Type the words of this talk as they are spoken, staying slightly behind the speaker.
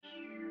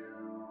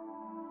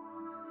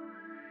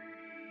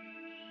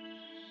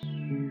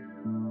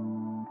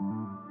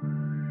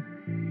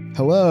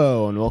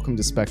Hello, and welcome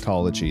to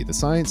Spectology, the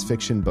science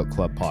fiction book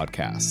club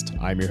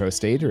podcast. I'm your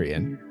host,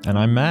 Adrian. And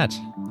I'm Matt.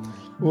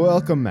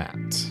 Welcome,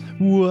 Matt.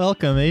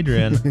 Welcome,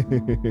 Adrian.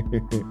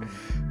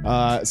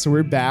 So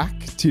we're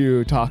back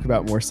to talk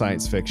about more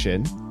science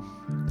fiction.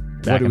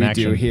 Back what do in we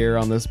action. do here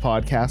on this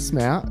podcast,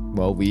 Matt?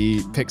 Well,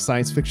 we pick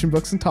science fiction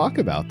books and talk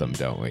about them,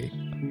 don't we?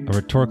 A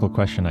rhetorical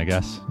question, I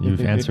guess.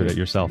 You've answered it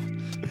yourself.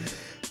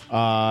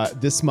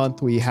 This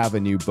month we have a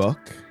new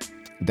book.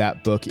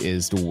 That book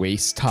is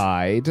Waist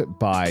Tide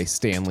by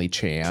Stanley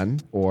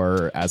Chan,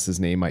 or as his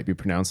name might be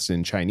pronounced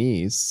in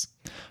Chinese.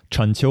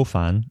 Chen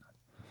Qiufan.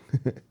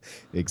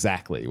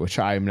 Exactly, which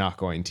I'm not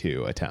going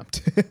to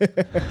attempt.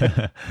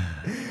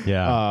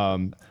 Yeah.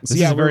 So This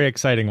is a very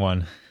exciting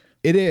one.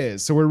 It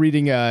is. So we're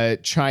reading a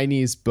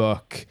Chinese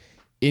book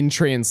in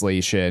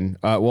translation.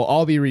 Well,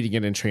 I'll be reading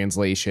it in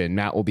translation.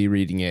 Matt will be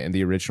reading it in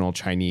the original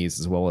Chinese,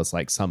 as well as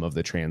like some of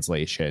the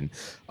translation.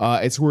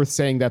 It's worth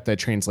saying that the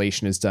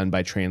translation is done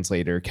by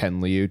translator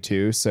Ken Liu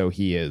too. So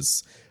he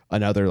is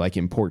another like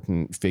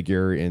important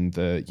figure in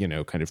the,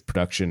 kind of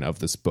production of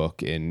this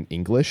book in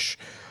English.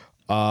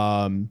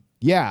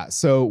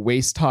 So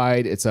Waist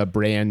Tide, it's a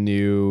brand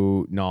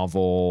new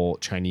novel,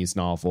 Chinese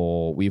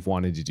novel. We've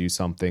wanted to do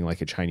something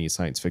like a Chinese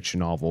science fiction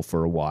novel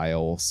for a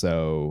while.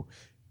 So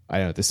I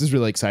don't know. This is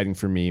really exciting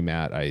for me,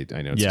 Matt. I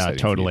know it's exciting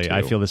totally. for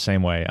you too. I feel the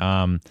same way.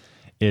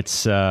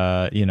 It's,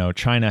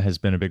 China has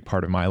been a big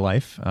part of my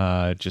life.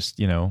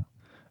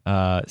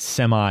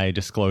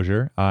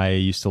 Semi-disclosure. I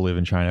used to live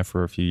in China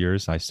for a few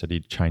years. I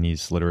studied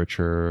Chinese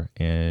literature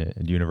in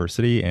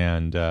university,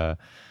 and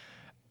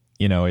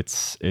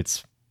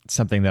it's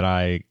something that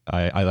I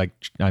like.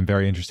 I'm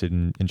very interested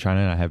in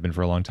China, and I have been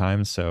for a long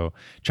time. So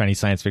Chinese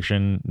science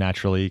fiction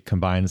naturally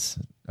combines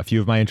a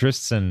few of my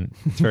interests, and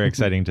it's very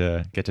exciting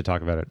to get to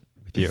talk about it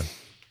with you.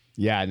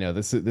 Yeah, no,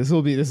 this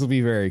will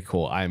be very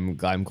cool. I'm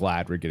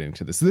glad we're getting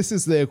to this. This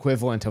is the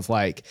equivalent of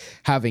like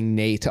having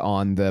Nate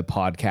on the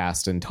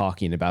podcast and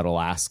talking about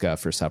Alaska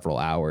for several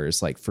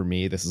hours. Like for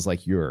me, this is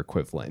like your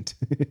equivalent.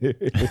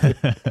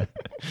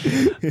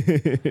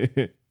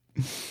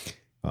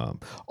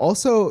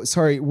 Also,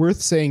 sorry,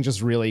 worth saying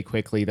just really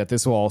quickly that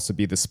this will also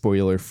be the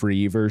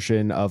spoiler-free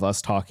version of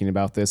us talking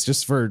about this,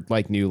 just for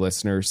like new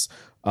listeners.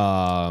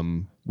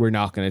 We're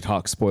not going to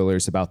talk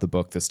spoilers about the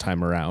book this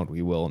time around.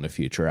 We will in a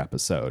future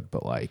episode,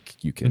 but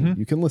like you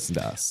can listen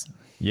to us.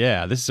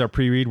 Yeah, this is our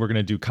pre-read. We're going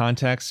to do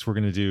context. We're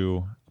going to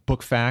do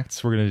book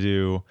facts. We're going to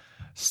do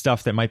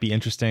stuff that might be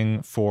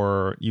interesting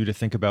for you to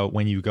think about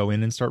when you go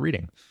in and start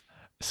reading.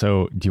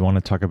 So, do you want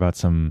to talk about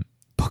some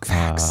Book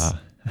facts.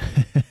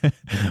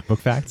 Book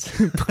facts?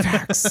 Book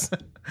facts.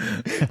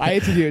 I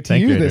had to do it to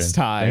you this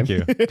time.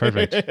 Thank you.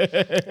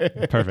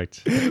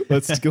 Perfect.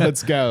 Let's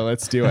go.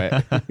 Let's do it.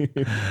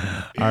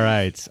 All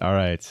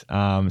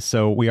right.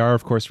 So we are,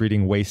 of course,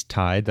 reading Waist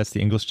Tide. That's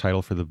the English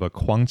title for the book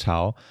Huang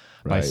Cao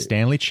by Right.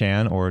 Stanley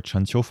Chan, or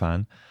Chen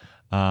Qiufan.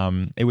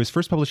 It was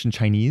first published in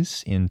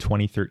Chinese in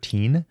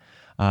 2013.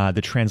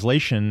 The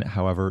translation,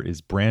 however,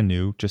 is brand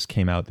new. Just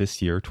came out this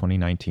year,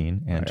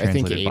 2019, and I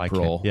think translated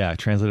April.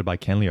 translated by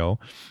Ken Liu.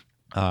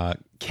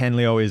 Ken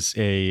Liu is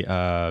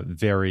a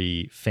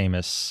very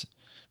famous,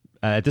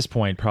 at this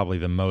point, probably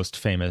the most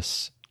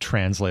famous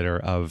translator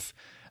of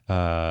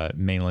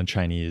mainland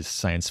Chinese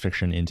science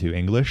fiction into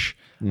English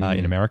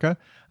in America,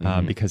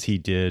 because he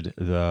did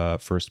the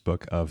first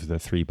book of the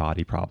Three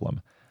Body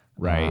Problem.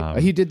 Right.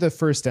 He did the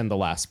first and the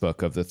last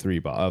book of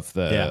the of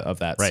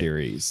that right.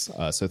 series.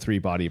 So Three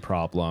Body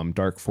Problem,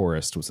 Dark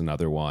Forest was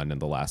another one,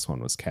 and the last one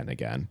was Ken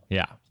again.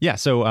 Yeah.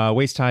 So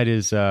Waist Tide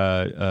is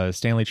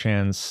Stanley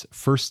Chan's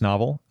first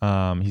novel.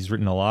 He's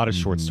written a lot of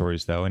short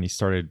stories, though, and he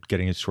started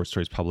getting his short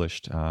stories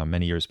published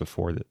many years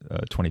before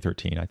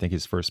 2013. I think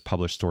his first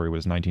published story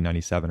was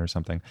 1997 or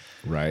something.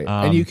 Right.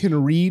 And you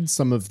can read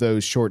some of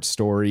those short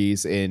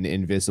stories in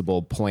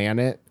Invisible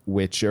Planets,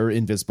 which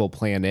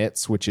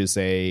is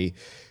a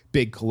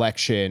big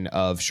collection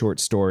of short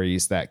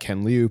stories that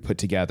Ken Liu put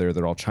together.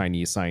 They're all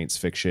Chinese science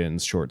fiction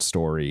short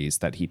stories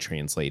that he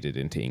translated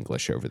into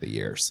English over the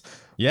years.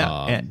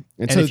 Yeah.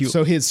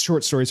 So his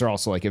short stories are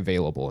also like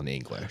available in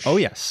English. Oh,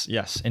 yes.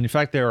 And in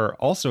fact, they're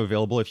also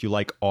available if you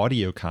like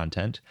audio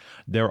content.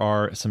 There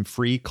are some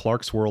free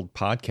Clark's World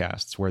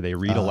podcasts where they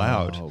read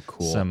aloud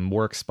some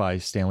works by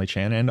Stanley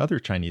Chan and other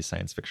Chinese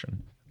science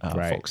fiction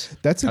folks.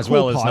 That's as cool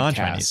well as podcast,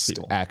 non-Chinese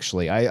people.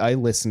 Actually, I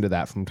listen to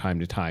that from time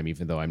to time,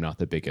 even though I'm not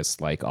the biggest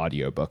like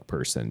audiobook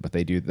person, but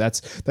they do.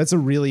 That's a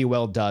really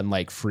well done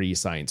like free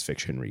science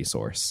fiction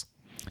resource.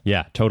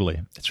 Yeah, totally.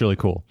 It's really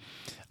cool.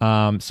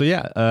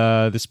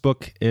 This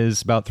book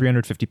is about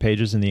 350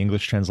 pages in the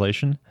English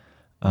translation.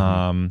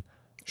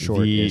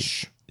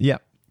 Short-ish.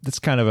 That's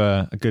kind of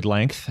a good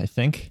length, I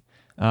think.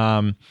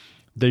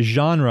 The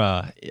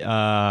genre,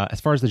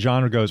 as far as the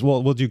genre goes,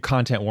 we'll do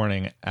content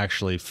warning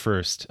actually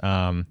first.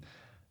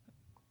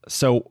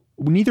 So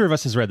neither of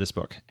us has read this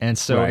book, and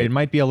so Right. it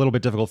might be a little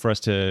bit difficult for us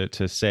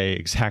to say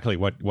exactly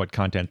what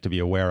content to be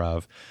aware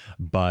of.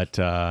 But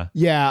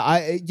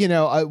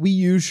Yeah, we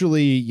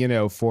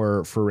usually,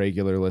 for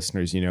regular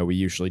listeners, we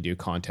usually do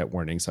content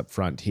warnings up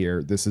front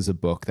here. This is a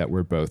book that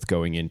we're both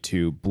going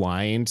into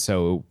blind,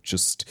 so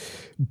just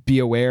be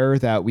aware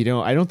that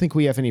I don't think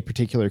we have any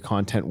particular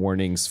content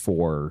warnings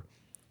for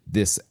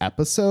this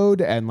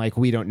episode, and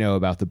we don't know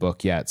about the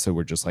book yet, so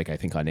we're just I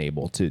think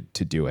unable to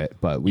do it,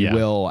 but we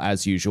will,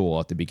 as usual,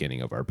 at the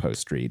beginning of our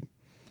post read.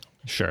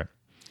 Sure.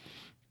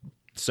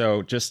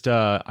 So just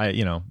try,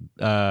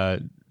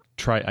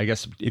 I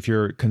guess, if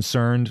you're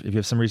concerned, if you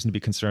have some reason to be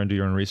concerned, do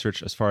your own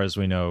research. As far as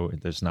we know,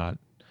 there's not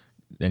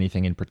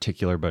anything in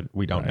particular, but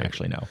we don't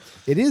actually know.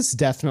 It is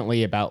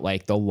definitely about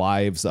the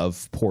lives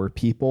of poor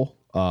people.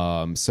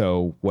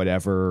 So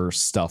whatever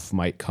stuff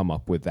might come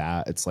up with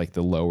that, it's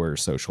the lower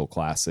social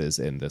classes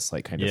in this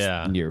kind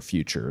of near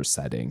future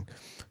setting.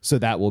 So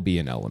that will be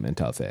an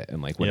element of it,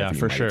 and whatever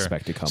you might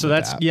expect to come. So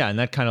that's and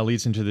that kind of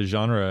leads into the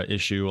genre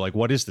issue.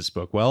 What is this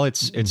book? Well,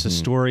 it's a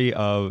story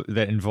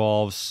that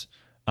involves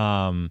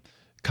kind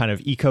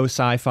of eco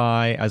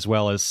sci-fi as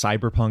well as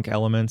cyberpunk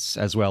elements,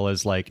 as well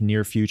as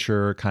near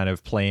future kind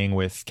of playing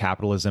with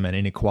capitalism and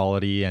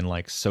inequality and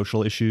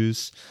social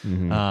issues.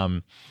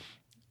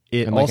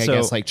 It and also, I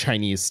guess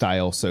Chinese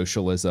style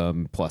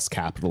socialism plus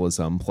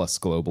capitalism plus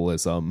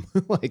globalism,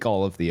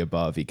 all of the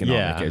above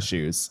economic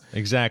issues.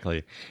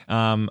 Exactly.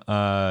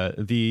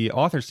 The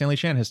author Stanley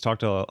Chan has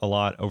talked a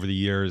lot over the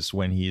years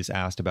when he's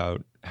asked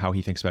about how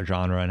he thinks about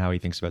genre and how he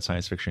thinks about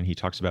science fiction. He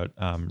talks about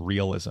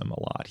realism a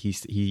lot.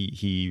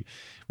 He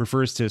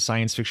refers to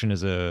science fiction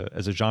as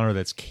a genre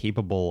that's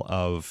capable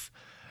of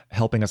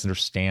helping us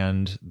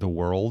understand the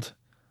world.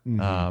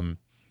 And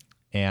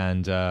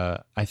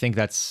I think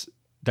that's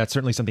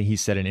certainly something he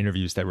said in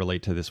interviews that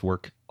relate to this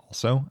work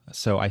also.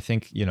 So I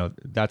think,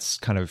 that's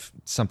kind of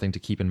something to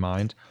keep in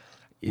mind.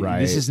 Right.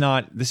 This is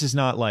not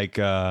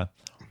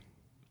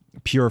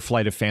pure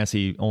flight of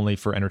fancy only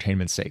for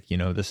entertainment's sake.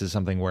 This is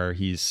something where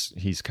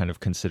he's kind of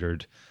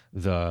considered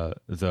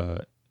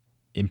the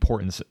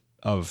importance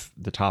of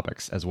the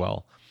topics as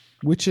well.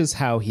 Which is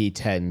how he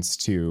tends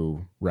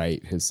to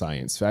write his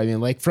science. I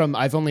mean,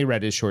 I've only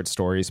read his short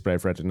stories, but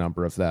I've read a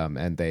number of them,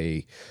 and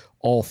they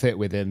all fit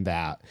within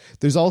that.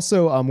 There's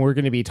also, we're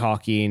going to be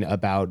talking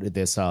about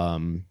this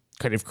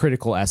kind of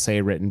critical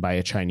essay written by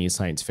a Chinese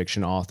science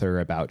fiction author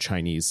about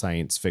Chinese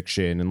science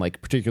fiction and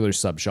particular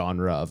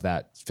subgenre of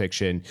that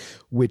fiction,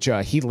 which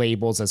he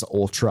labels as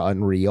ultra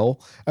unreal.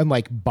 And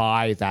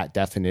by that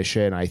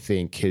definition, I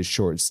think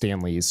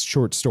Stanley's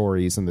short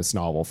stories in this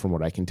novel, from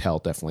what I can tell,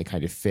 definitely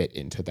kind of fit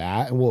into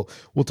that. And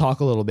we'll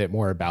talk a little bit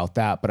more about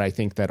that, but I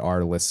think that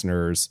our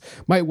listeners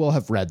might well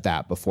have read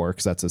that before,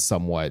 because that's a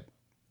somewhat,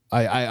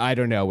 I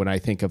don't know, when I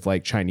think of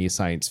Chinese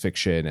science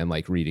fiction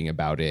and reading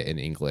about it in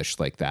English,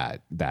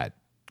 that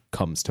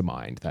comes to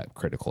mind, that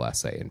critical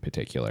essay in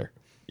particular.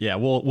 Yeah,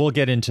 we'll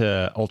get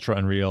into Ultra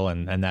Unreal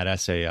and that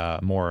essay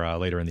more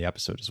later in the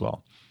episode as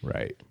well.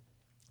 Right.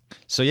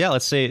 So yeah,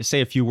 let's say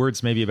a few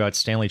words maybe about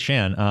Stanley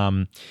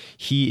Chan.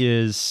 He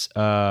is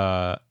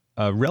a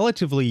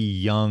relatively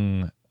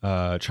young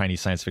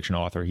Chinese science fiction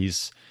author. He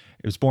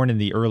was born in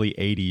the early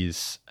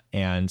 80s.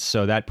 And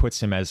so that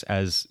puts him as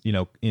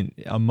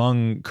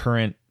among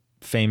current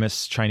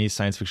famous Chinese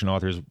science fiction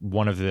authors,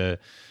 one of the,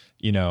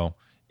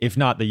 if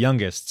not the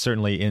youngest,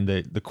 certainly in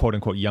the quote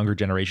unquote younger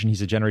generation.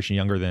 He's a generation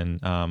younger than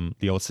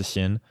Liu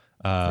Cixin,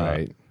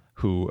 right,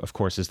 who of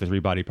course is the Three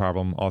Body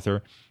Problem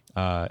author,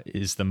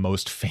 is the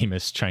most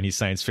famous Chinese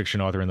science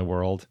fiction author in the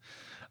world.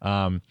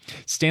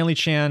 Stanley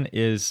Chan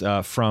is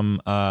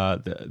from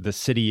the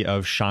city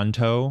of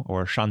Shantou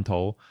or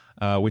Shantou,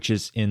 which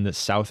is in the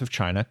south of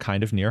China,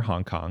 kind of near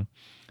Hong Kong.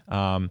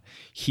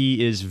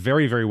 He is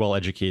very, very well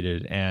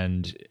educated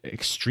and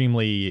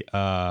extremely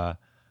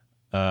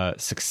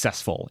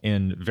successful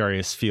in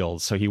various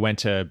fields. So he went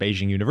to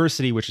Beijing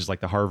University, which is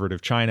like the Harvard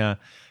of China.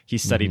 He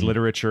studied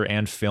literature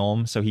and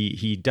film. So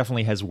he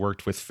definitely has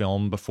worked with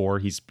film before.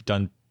 He's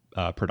done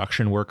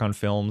production work on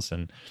films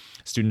and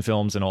student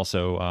films, and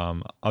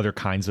also other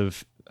kinds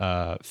of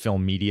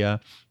film media.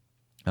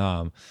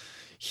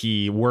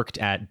 He worked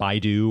at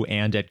Baidu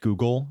and at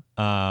Google.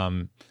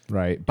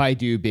 Right.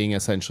 Baidu being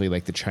essentially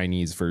like the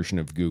Chinese version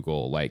of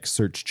Google, like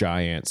search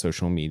giant,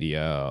 social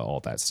media, all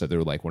that stuff.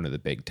 They're like one of the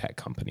big tech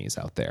companies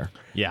out there.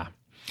 Yeah.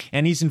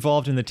 And he's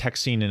involved in the tech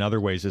scene in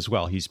other ways as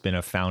well. He's been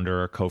a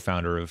founder or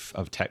co-founder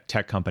of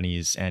tech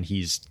companies, and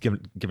he's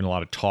given a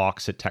lot of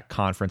talks at tech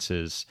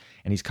conferences,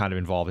 and he's kind of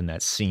involved in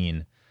that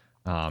scene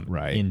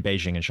in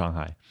Beijing and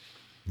Shanghai.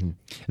 And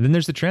then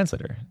there's the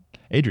translator,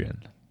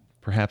 Adrian.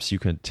 Perhaps you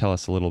could tell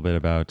us a little bit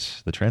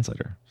about the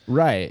translator.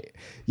 Right.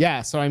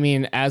 Yeah. So, I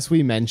mean, as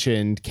we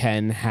mentioned,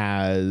 Ken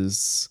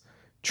has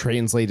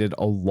translated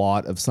a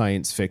lot of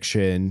science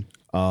fiction.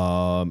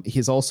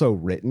 He's also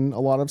written a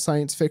lot of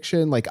science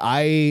fiction. Like,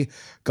 I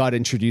got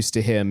introduced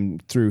to him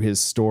through his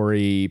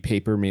story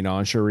Paper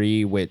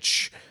Menagerie,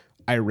 which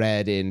I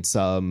read in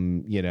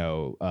some,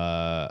 like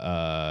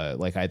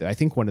I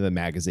think one of the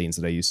magazines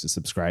that I used to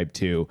subscribe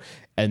to,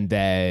 and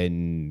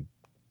then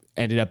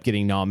ended up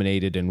getting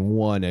nominated and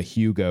won a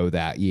Hugo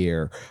that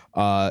year.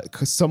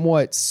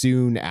 Somewhat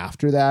soon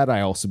after that, I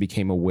also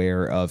became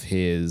aware of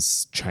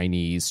his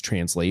Chinese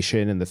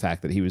translation and the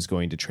fact that he was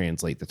going to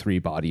translate the Three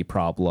Body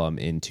Problem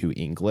into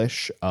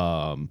English,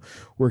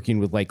 working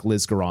with like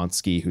Liz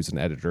Goronsky, who's an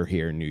editor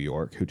here in New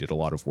York, who did a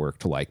lot of work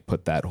to like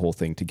put that whole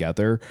thing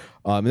together.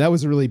 And that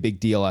was a really big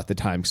deal at the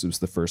time because it was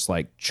the first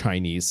like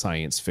Chinese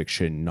science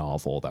fiction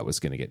novel that was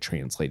going to get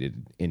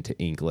translated into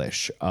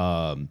English.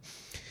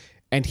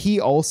 And he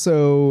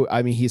also,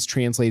 I mean, he's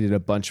translated a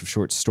bunch of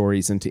short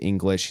stories into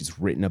English. He's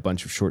written a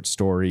bunch of short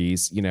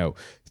stories,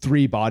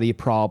 Three Body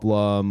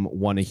Problem,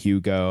 won a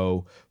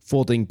Hugo,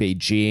 Folding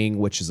Beijing,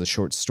 which is a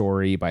short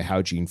story by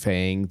Hao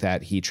Jinfeng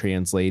that he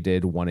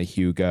translated, won a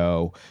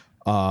Hugo.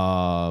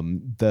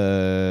 The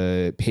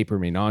Paper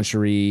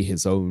Menagerie,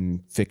 his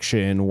own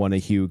fiction, won a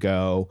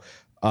Hugo.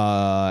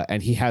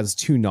 And he has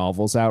 2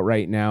 novels out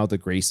right now, The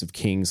Grace of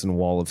Kings and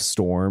Wall of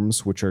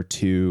Storms, which are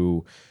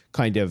 2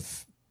 kind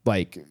of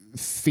like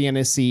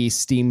fantasy,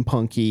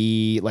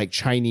 steampunky, like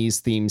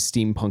Chinese themed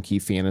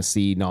steampunky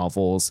fantasy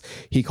novels.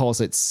 He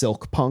calls it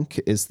silk punk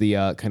is the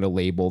kind of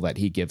label that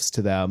he gives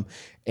to them.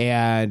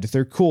 And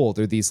they're cool.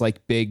 They're these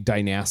like big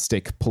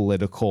dynastic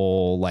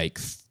political, like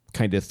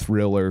kind of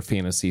thriller,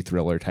 fantasy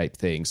thriller type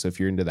thing. So if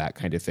you're into that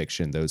kind of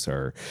fiction,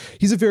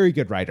 he's a very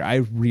good writer. I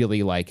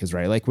really like his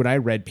writing. Like when I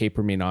read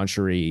Paper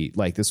Menagerie,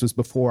 like this was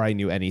before I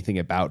knew anything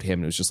about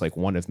him. It was just like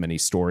one of many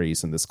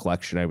stories in this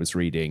collection I was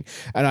reading.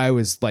 And I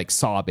was like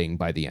sobbing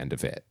by the end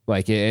of it.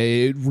 Like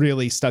it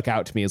really stuck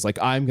out to me as like,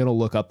 I'm going to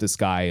look up this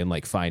guy and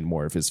like find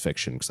more of his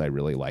fiction because I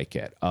really like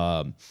it.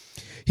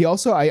 He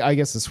also, I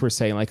guess as we're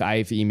saying, like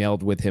I've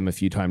emailed with him a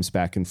few times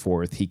back and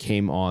forth. He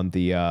came on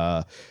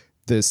the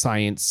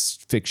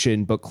science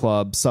fiction book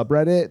club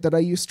subreddit that I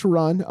used to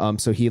run.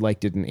 So he like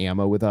did an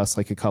AMA with us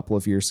like a couple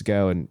of years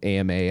ago, and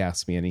AMA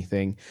asked me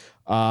anything.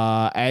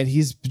 And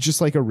he's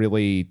just like a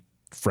really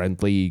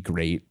friendly,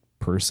 great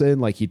person.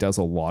 Like he does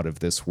a lot of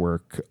this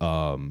work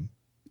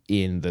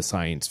in the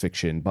science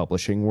fiction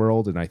publishing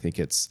world, and I think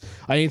it's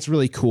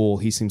really cool.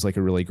 He seems like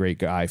a really great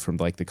guy from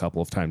like the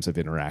couple of times I've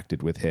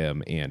interacted with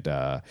him, and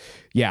I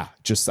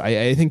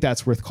think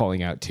that's worth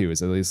calling out too,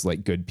 is at least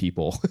like good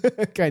people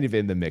kind of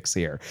in the mix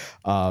here,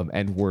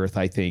 and worth,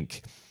 I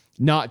think,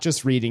 not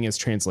just reading his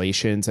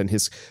translations and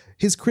his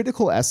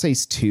critical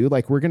essays too.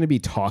 Like we're going to be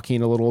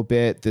talking a little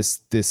bit this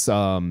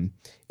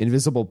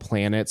Invisible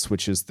Planets,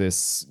 which is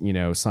this,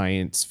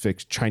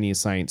 Chinese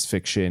science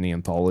fiction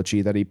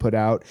anthology that he put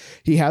out.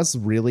 He has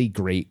really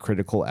great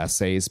critical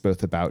essays,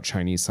 both about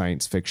Chinese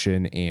science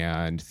fiction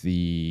and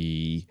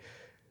the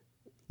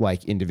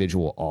like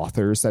individual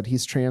authors that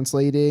he's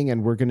translating.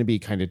 And we're going to be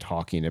kind of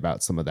talking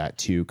about some of that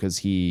too, because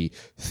he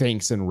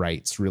thinks and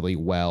writes really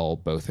well,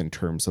 both in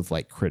terms of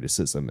like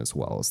criticism as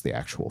well as the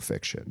actual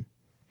fiction.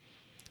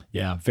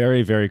 Yeah,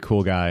 very, very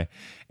cool guy.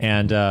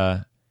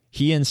 And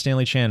he and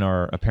Stanley Chan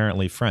are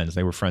apparently friends.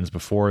 They were friends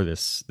before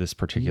this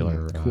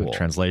particular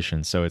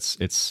translation. So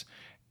it's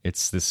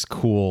this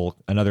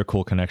another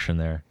cool connection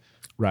there.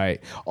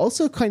 Right.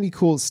 Also kind of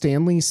cool.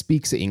 Stanley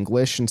speaks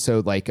English. And so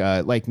like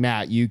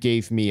Matt, you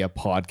gave me a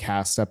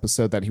podcast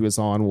episode that he was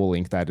on. We'll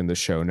link that in the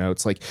show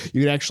notes. Like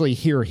you can actually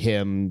hear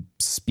him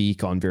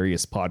speak on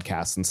various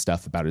podcasts and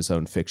stuff about his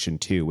own fiction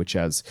too, which,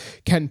 as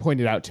Ken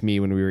pointed out to me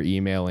when we were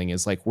emailing,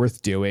 is like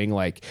worth doing.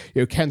 Like,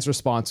 Ken's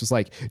response was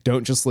like,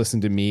 don't just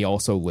listen to me,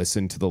 also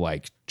listen to the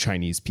like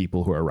Chinese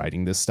people who are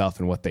writing this stuff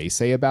and what they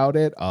say about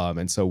it.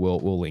 And so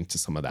we'll link to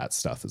some of that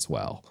stuff as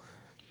well.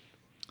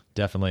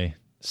 Definitely.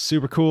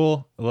 Super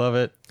cool. I love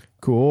it.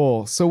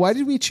 Cool. So why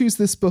did we choose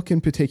this book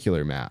in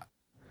particular, Matt?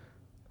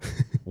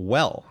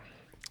 Well,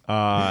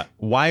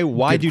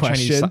 why do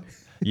Chinese?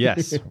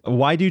 Yes.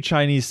 Why do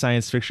Chinese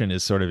science fiction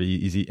is sort of an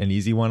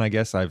easy one, I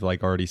guess. I've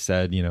like already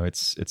said,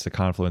 it's a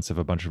confluence of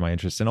a bunch of my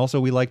interests. And also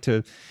we like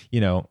to,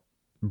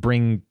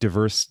 bring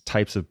diverse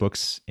types of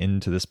books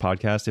into this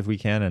podcast if we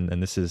can.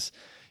 And this is,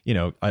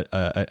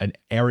 an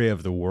area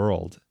of the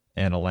world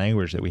and a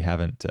language that we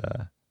haven't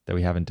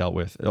dealt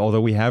with.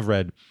 Although we have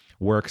read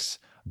works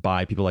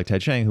by people like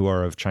Ted Chiang who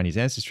are of Chinese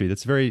ancestry.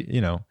 That's very,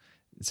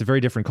 it's a very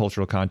different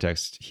cultural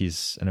context.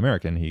 He's an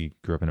American. He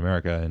grew up in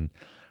America, and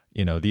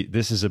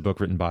this is a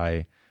book written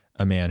by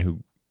a man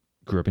who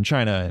grew up in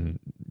China, and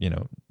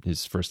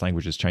his first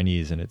language is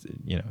Chinese, and it's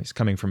he's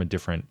coming from a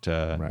different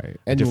right,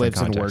 and lives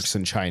context. And works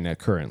in China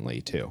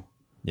currently too.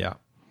 Yeah.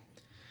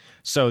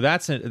 So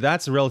that's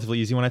a relatively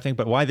easy one, I think.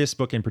 But why this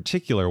book in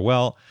particular?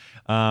 Well,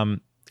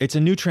 it's a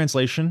new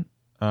translation.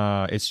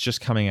 It's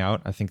just coming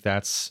out. I think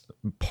that's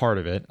part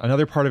of it.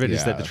 Another part of it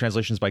is that the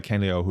translation is by Ken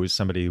Liu, who is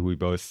somebody who we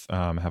both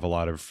have a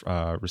lot of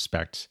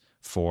respect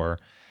for.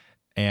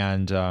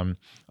 And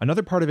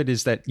another part of it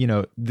is that,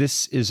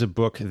 this is a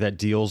book that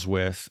deals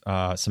with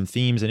some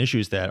themes and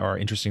issues that are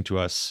interesting to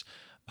us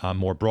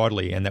more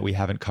broadly and that we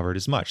haven't covered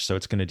as much. So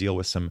it's going to deal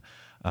with some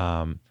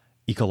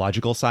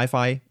ecological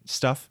sci-fi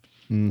stuff.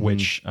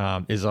 which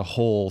is a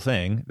whole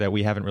thing that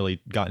we haven't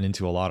really gotten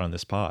into a lot on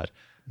this pod.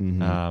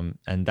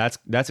 And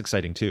that's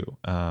exciting too.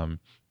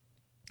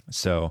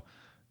 So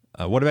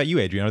what about you,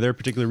 Adrian? Are there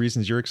particular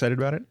reasons you're excited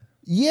about it?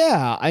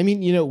 Yeah, I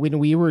mean, when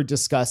we were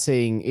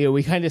discussing,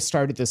 we kind of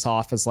started this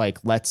off as like,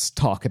 let's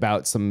talk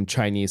about some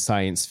Chinese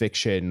science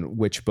fiction.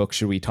 Which book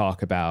should we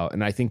talk about?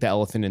 And I think the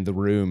elephant in the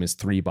room is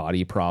Three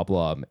Body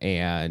Problem.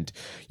 And,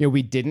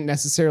 we didn't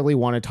necessarily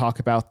want to talk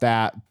about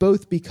that,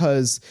 both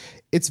because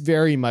it's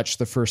very much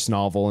the first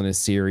novel in a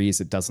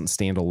series. It doesn't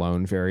stand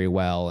alone very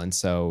well. And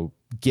so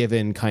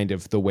given kind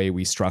of the way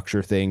we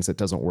structure things, it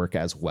doesn't work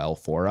as well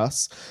for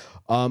us.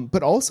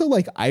 But also,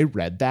 like, I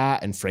read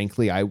that, and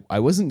frankly, I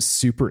wasn't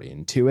super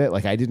into it.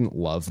 Like, I didn't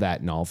love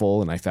that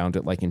novel, and I found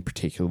it, like, in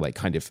particular, like,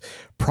 kind of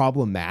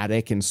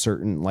problematic in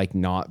certain, like,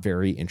 not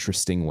very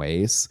interesting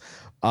ways.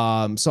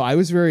 So I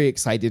was very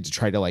excited to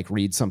try to, like,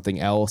 read something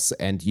else,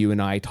 and you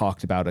and I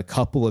talked about a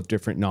couple of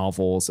different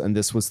novels, and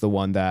this was the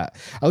one that,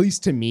 at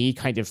least to me,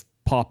 kind of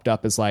popped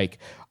up as, like,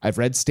 I've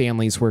read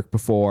Stanley's work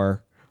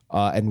before,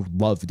 and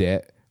loved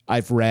it.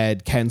 I've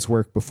read Ken's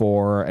work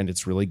before, and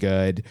it's really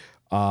good.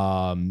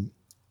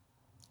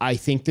 I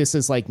think this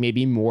is like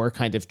maybe more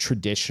kind of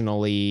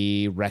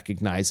traditionally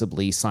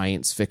recognizably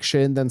science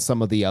fiction than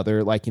some of the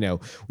other, like,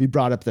 we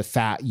brought up the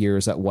Fat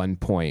Years at one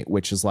point,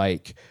 which is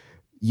like,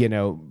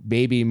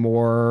 maybe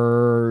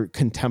more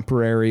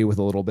contemporary with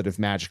a little bit of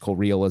magical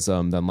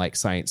realism than like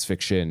science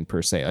fiction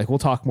per se. Like, we'll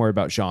talk more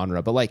about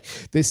genre, but like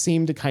this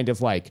seemed to kind of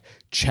like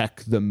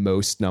check the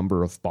most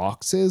number of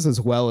boxes,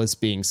 as well as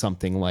being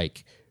something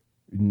like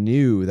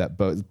new that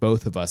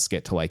both of us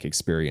get to like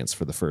experience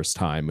for the first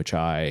time, which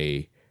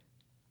I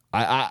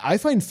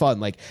find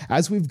fun. Like,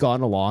 as we've gone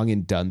along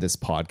and done this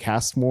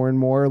podcast more and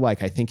more,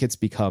 like, I think it's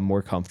become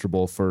more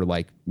comfortable for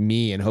like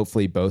me and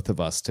hopefully both of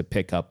us to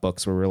pick up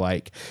books where we're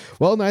like,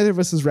 well, neither of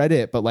us has read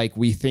it, but like,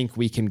 we think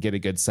we can get a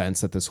good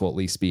sense that this will at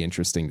least be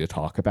interesting to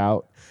talk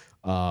about.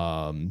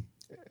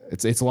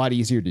 It's a lot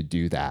easier to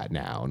do that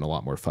now and a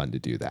lot more fun to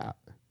do that.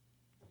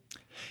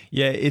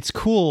 Yeah, it's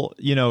cool.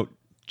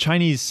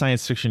 Chinese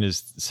science fiction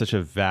is such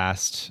a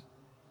vast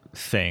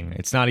thing.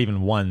 It's not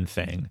even one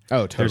thing.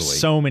 Oh, totally. There's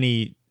so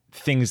many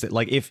things that,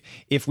 like,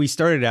 if we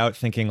started out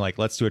thinking like,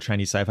 let's do a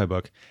Chinese sci-fi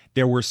book,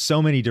 there were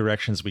so many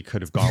directions we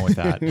could have gone with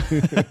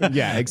that.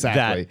 Yeah,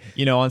 exactly.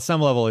 That, on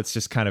some level, it's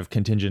just kind of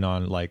contingent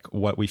on like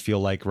what we feel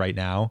like right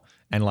now.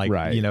 And like,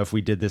 right. If we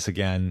did this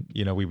again,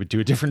 we would do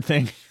a different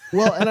thing.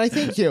 Well, and I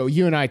think,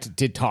 you and I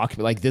did talk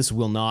about, like, this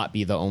will not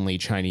be the only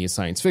Chinese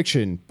science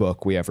fiction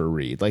book we ever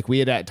read. Like, we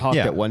had talked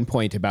at one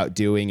point about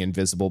doing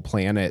Invisible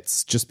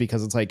Planets, just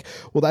because it's like,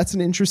 well, that's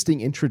an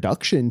interesting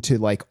introduction to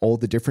like all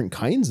the different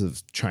kinds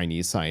of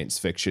Chinese science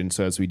fiction.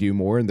 So as we do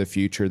more in the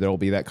future, there'll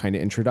be that kind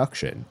of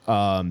introduction.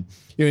 In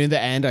the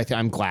end,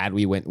 I'm glad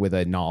we went with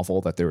a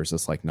novel, that there was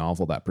this like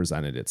novel that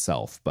presented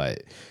itself.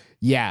 But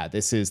yeah,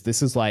 this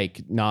is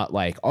like not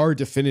like our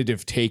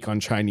definitive take on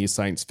Chinese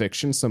science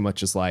fiction so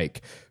much as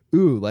like,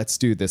 ooh, let's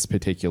do this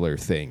particular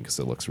thing because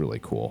it looks really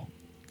cool.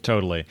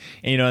 Totally.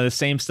 And the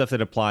same stuff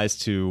that applies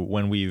to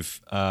when we've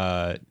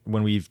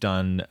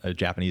done a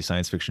Japanese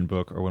science fiction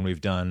book, or when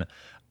we've done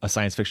a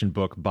science fiction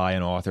book by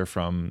an author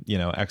from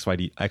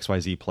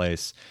XYZ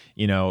place.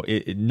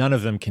 None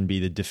of them can be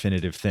the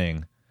definitive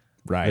thing,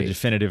 right? The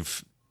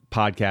definitive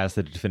podcast,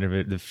 the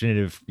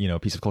definitive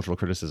piece of cultural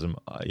criticism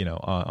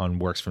on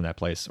works from that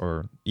place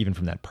or even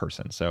from that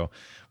person. So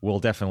we'll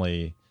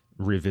definitely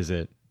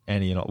revisit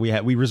any and all.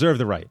 We reserve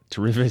the right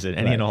to revisit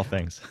any and all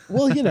things.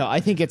 Well, I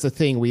think it's a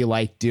thing we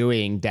like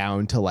doing,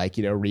 down to like,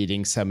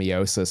 reading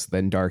Semiosis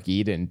then Dark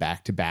Eden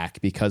back to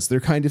back, because they're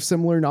kind of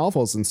similar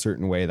novels in a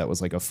certain way. That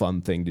was like a fun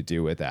thing to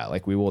do with that.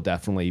 Like, we will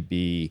definitely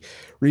be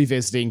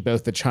revisiting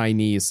both the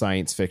Chinese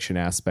science fiction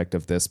aspect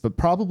of this, but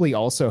probably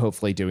also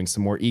hopefully doing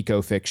some more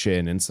eco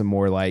fiction and some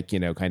more like,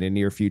 kind of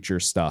near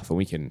future stuff. And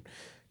we can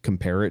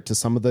compare it to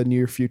some of the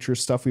near future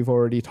stuff we've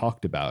already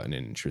talked about in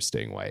an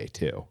interesting way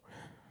too.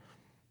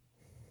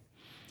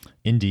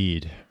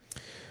 Indeed.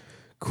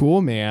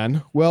 Cool,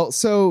 man. Well,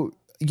 so,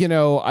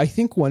 I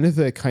think one of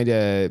the kind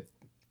of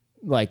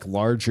like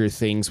larger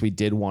things we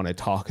did want to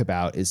talk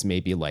about is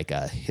maybe like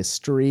a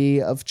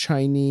history of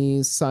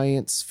Chinese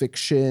science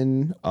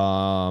fiction,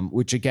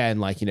 which again,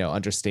 like,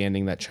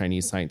 understanding that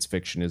Chinese science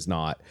fiction is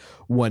not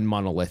one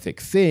monolithic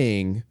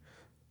thing,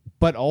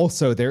 but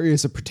also there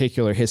is a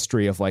particular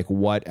history of like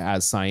what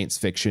as science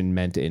fiction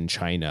meant in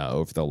China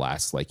over the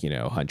last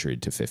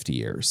 100 to 50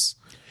 years.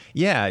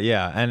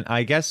 Yeah. And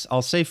I guess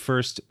I'll say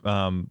first,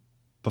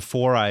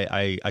 before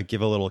I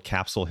give a little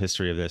capsule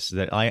history of this,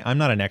 that I'm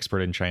not an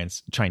expert in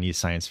Chinese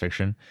science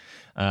fiction.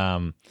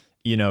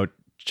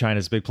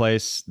 China's a big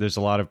place. There's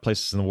a lot of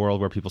places in the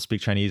world where people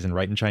speak Chinese and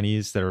write in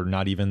Chinese that are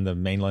not even the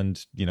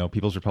mainland,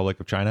 People's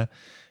Republic of China.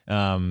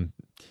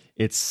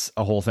 It's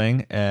a whole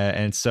thing.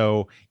 And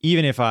so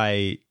even if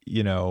I,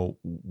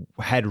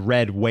 had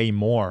read way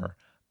more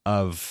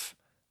of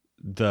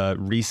the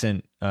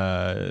recent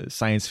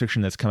science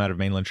fiction that's come out of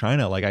mainland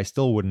China, like, I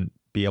still wouldn't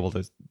be able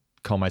to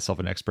call myself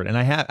an expert, and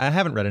I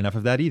haven't read enough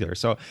of that either.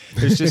 So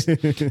there's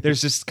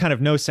just kind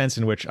of no sense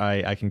in which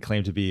I can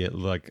claim to be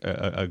like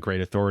a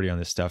great authority on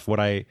this stuff.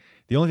 The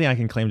only thing I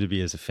can claim to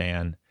be is a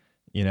fan,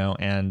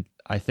 and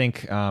I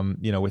think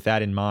with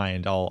that in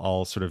mind,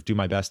 I'll sort of do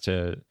my best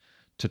to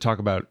talk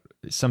about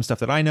some stuff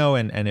that I know,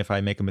 and if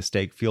I make a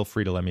mistake, feel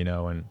free to let me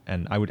know,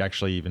 and I would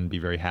actually even be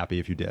very happy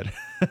if you did.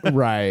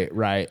 Right.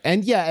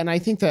 And I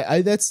think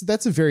that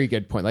that's a very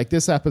good point. Like,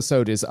 this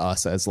episode is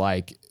us as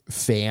like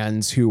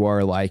fans who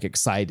are like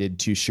excited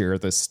to share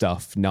this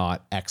stuff,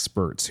 not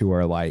experts who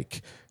are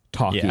like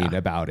talking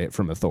about it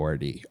from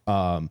authority.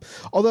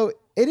 Although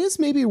it is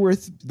maybe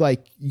worth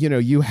like,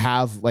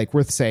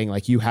 worth saying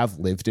like you have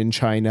lived in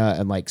China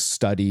and like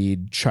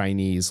studied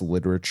Chinese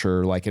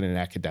literature, like in an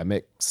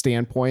academic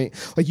standpoint.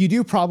 Like, you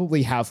do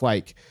probably have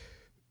like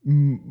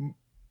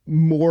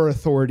more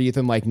authority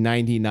than like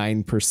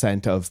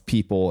 99% of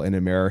people in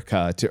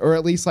America or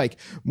at least like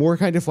more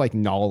kind of like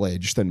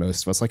knowledge than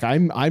most of us. Like,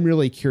 I'm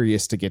really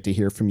curious to get to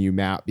hear from you,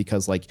 Matt,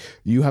 because like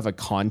you have a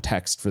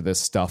context for this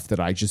stuff that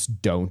I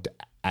just don't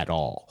at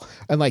all.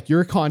 And like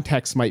your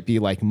context might be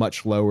like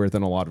much lower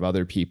than a lot of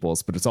other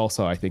people's, but it's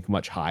also, I think,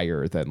 much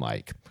higher than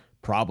like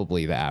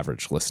probably the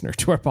average listener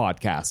to our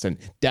podcast, and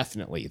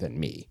definitely than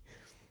me.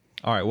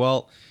 All right.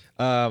 Well,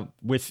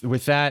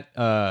 with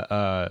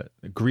that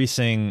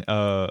greasing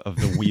of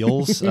the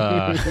wheels,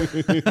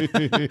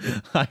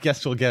 I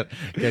guess we'll get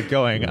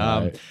going.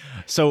 Right.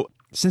 So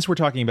since we're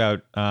talking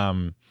about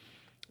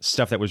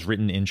stuff that was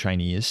written in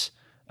Chinese,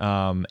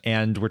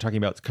 and we're talking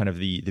about kind of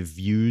the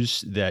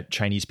views that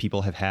Chinese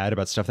people have had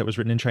about stuff that was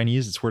written in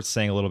Chinese, it's worth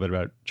saying a little bit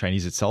about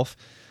Chinese itself.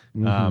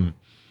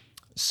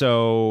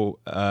 So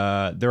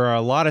there are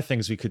a lot of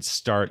things we could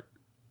start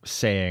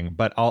saying,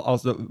 but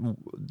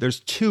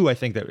there's two I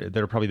think that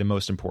are probably the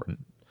most important.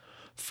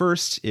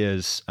 First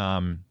is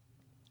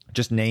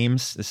just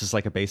names. This is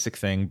like a basic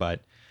thing,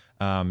 but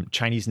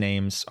Chinese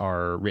names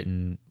are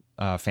written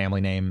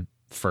family name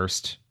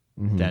first,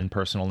 then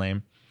personal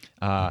name.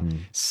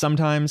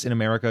 Sometimes in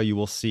America, you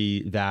will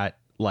see that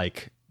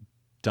like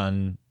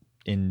done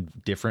in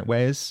different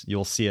ways.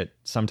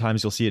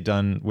 Sometimes you'll see it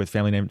done with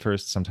family name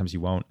first. Sometimes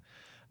you won't.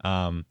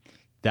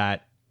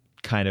 That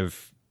kind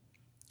of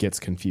gets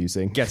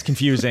confusing,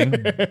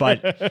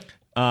 but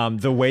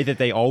the way that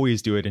they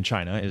always do it in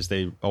China is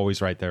they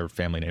always write their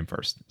family name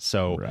first.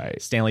 So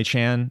Stanley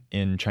Chan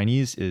in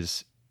Chinese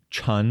is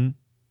Chen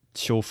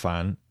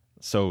Qiufan.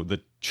 So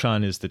the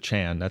Chun is the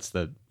Chan. That's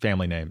the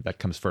family name that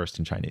comes first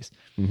in Chinese.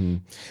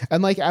 And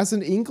like, as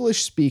an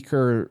English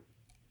speaker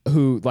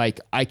who like,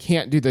 I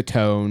can't do the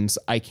tones,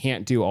 I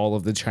can't do all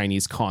of the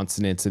Chinese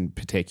consonants in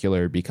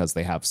particular because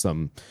they have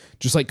some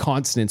just like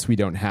consonants we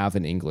don't have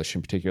in English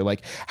in particular.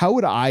 Like, how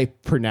would I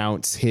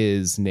pronounce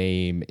his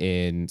name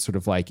in sort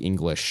of like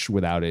English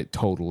without it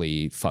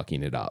totally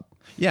fucking it up?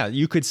 Yeah,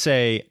 you could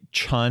say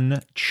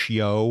Chun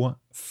Chiu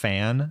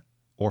Fan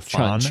or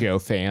Fan. Chun Chiu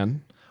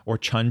Fan. Or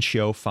Chun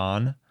Chiu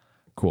Fan.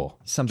 Cool.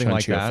 Something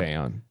like that.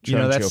 Fan.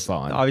 That's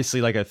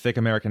obviously like a thick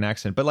American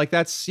accent, but like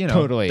that's,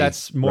 totally.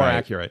 That's more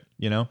accurate,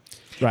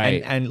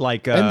 Right. And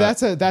like, and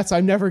that's,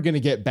 I'm never going to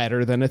get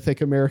better than a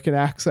thick American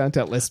accent,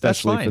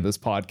 especially for this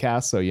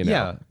podcast. So,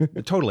 Yeah,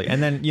 totally.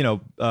 And then,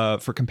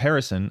 for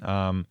comparison,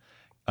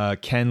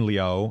 Ken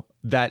Liu,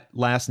 that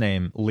last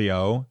name,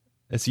 Liu,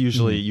 it's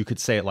usually, you could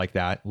say it like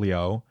that,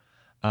 Liu.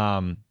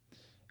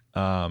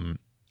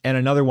 And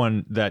another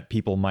one that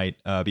people might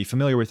be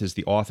familiar with is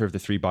the author of The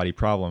Three-Body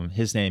Problem.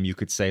 His name, you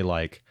could say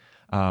like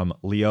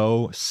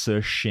Liu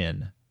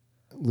Cixin.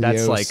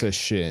 That's like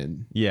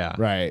Cixin. Yeah.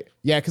 Right.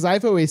 Yeah, because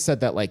I've always said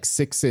that like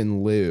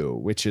Cixin Liu,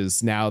 which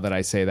is, now that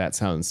I say that,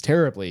 sounds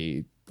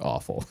terribly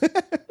awful.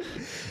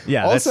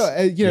 Yeah.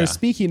 Also,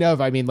 speaking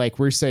of, I mean, like,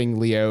 we're saying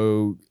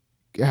Liu.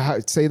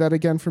 Say that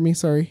again for me.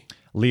 Sorry.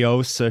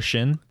 Liu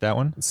Cixin, that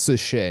one.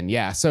 Cixin.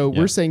 Yeah. So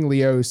we're saying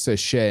Liu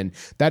Cixin.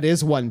 That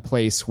is one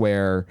place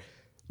where,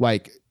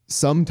 like,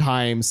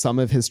 sometimes some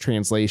of his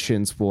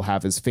translations will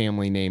have his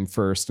family name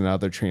first and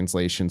other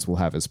translations will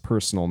have his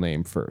personal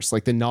name first.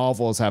 Like, the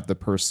novels have the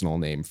personal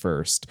name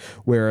first,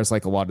 whereas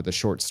like a lot of the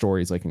short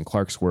stories, like in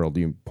Clarkesworld,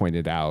 you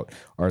pointed out,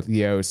 are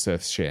Liu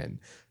Cixin.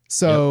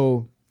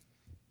 So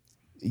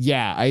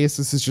yeah, I guess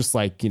this is just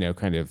like,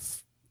 kind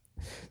of,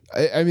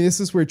 I mean, this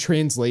is where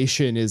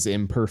translation is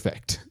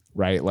imperfect,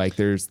 right? Like,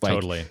 there's like,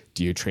 totally.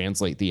 Do you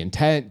translate the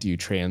intent? Do you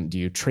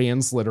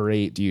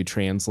transliterate? Do you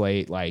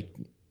translate like,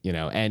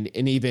 and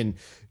even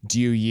do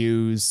you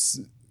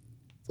use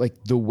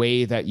like the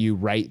way that you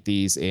write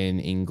these in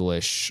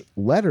English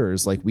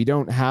letters? Like, we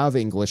don't have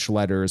English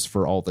letters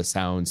for all the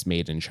sounds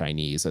made in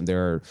Chinese, and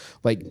there are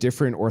like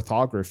different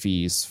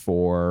orthographies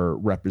for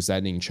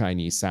representing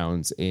Chinese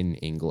sounds in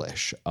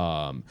English.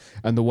 And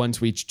the ones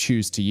we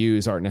choose to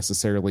use aren't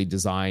necessarily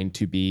designed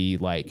to be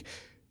like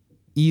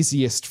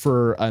easiest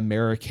for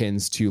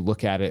Americans to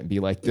look at it and be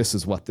like, this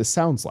is what this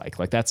sounds like.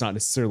 Like, that's not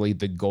necessarily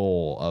the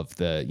goal of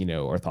the,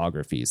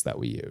 orthographies that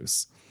we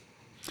use.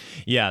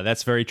 Yeah,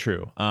 that's very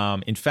true.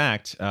 In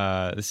fact,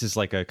 this is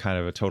like a kind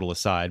of a total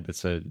aside, but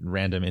it's a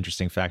random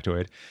interesting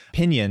factoid.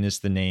 Pinyin is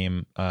the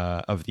name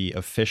of the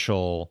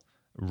official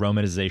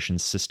romanization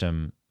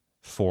system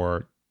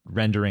for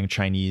rendering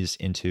Chinese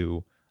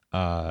into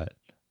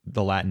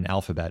the Latin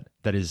alphabet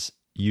that is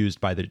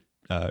used by the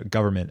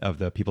government of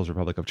the People's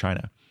Republic of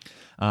China.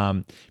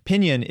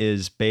 Pinyin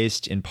is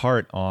based in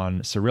part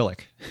on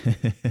Cyrillic,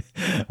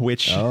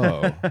 which is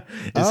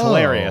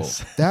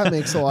hilarious. That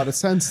makes a lot of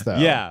sense, though.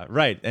 Yeah,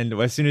 right. And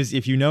as soon as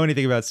if you know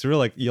anything about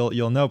Cyrillic,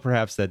 you'll know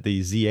perhaps that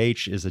the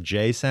ZH is a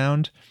J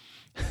sound.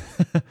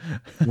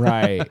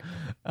 Right.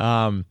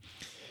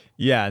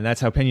 Yeah, and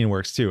that's how Pinyin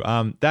works too.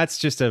 That's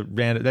just a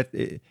random.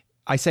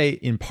 I say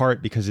in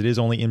part because it is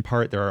only in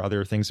part. There are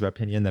other things about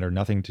Pinyin that are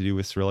nothing to do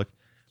with Cyrillic,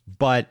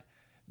 but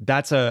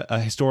that's a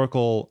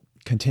historical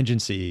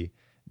contingency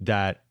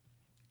that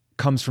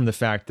comes from the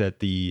fact that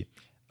the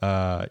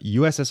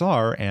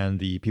USSR and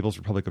the People's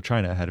Republic of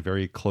China had a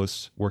very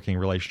close working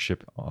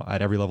relationship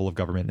at every level of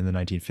government in the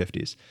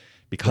 1950s.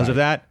 Because of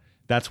that,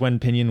 that's when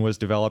Pinyin was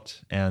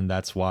developed, and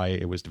that's why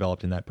it was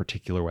developed in that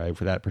particular way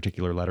for that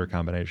particular letter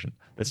combination.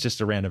 That's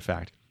just a random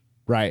fact.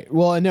 Right.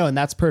 Well, no, and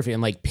that's perfect.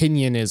 And like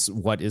Pinyin is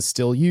what is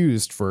still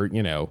used for,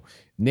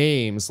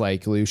 names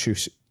like Liu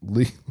Cixin.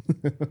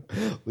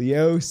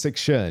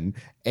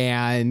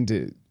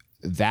 And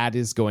that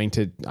is going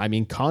to,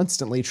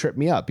 constantly trip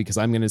me up because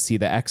I'm going to see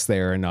the X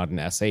there and not an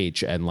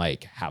SH and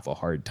like have a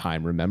hard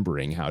time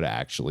remembering how to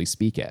actually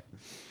speak it.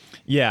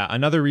 Yeah,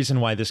 another reason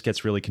why this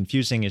gets really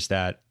confusing is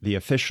that the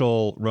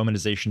official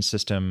romanization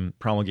system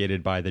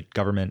promulgated by the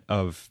government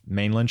of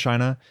mainland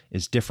China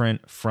is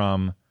different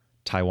from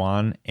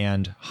Taiwan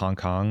and Hong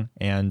Kong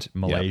and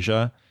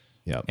Malaysia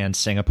and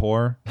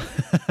Singapore.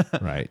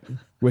 Right.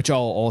 Which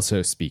all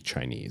also speak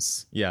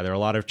Chinese. Yeah, there are a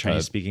lot of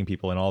Chinese speaking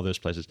people in all those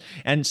places.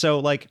 And so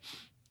like,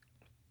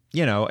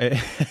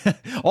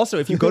 also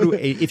if you go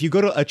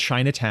to a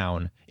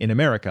Chinatown in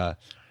America,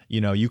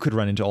 you could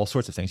run into all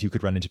sorts of things. You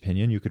could run into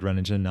Pinyin, you could run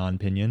into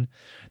non-Pinyin.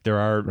 There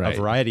are a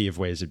variety of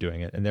ways of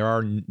doing it, and there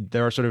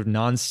are sort of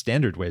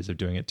non-standard ways of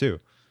doing it too.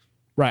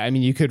 Right.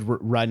 You could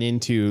run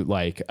into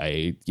like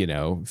a,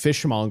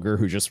 fishmonger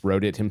who just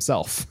wrote it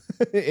himself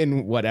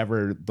in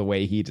whatever the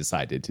way he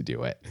decided to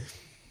do it.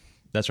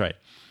 That's right.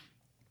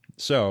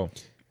 So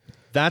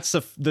that's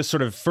the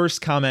sort of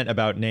first comment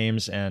about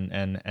names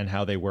and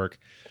how they work.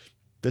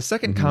 The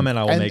second comment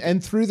I will make.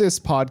 And through this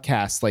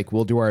podcast, like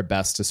we'll do our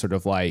best to sort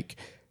of like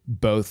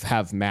both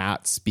have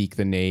Matt speak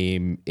the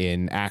name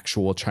in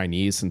actual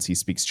Chinese since he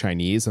speaks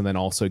Chinese, and then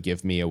also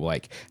give me a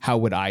like, how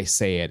would I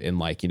say it in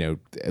like,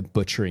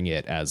 butchering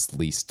it as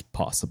least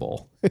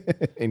possible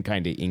in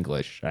kind of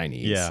English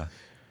Chinese. Yeah.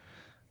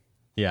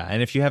 Yeah.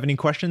 And if you have any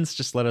questions,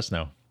 just let us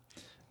know.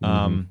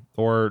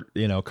 Or,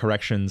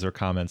 corrections or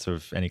comments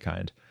of any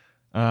kind.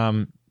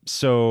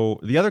 So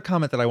the other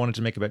comment that I wanted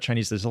to make about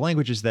Chinese as a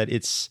language is that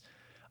it's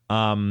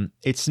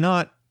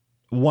not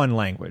one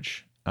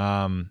language.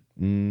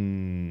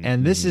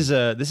 And this is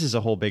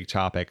a whole big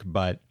topic,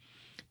 but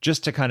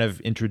just to kind of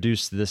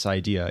introduce this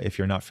idea, if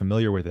you're not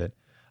familiar with it,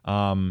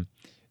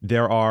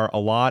 there are a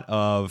lot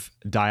of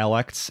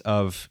dialects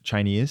of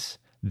Chinese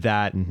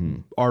that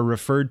are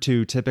referred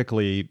to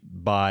typically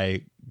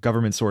by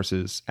government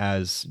sources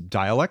as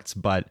dialects,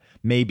 but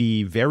may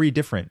be very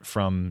different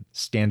from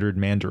standard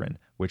Mandarin,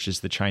 which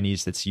is the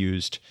Chinese that's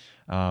used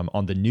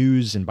on the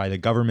news and by the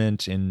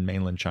government in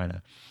mainland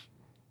China.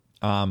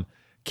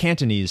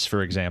 Cantonese,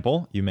 for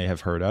example, you may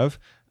have heard of.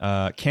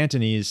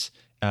 Cantonese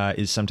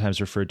is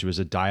sometimes referred to as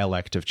a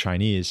dialect of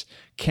Chinese.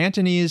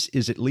 Cantonese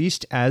is at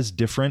least as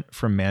different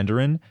from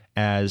Mandarin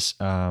as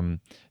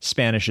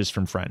Spanish is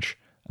from French.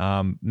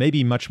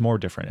 Maybe much more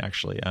different,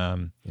 actually.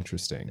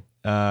 Interesting.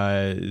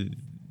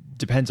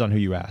 Depends on who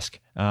you ask.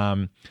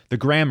 The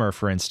grammar,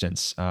 for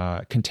instance,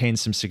 contains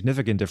some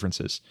significant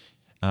differences.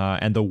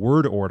 And the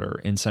word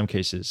order, in some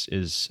cases,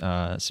 is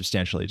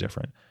substantially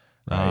different.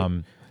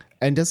 Right.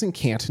 And doesn't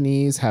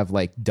Cantonese have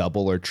like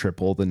double or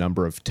triple the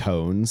number of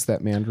tones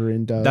that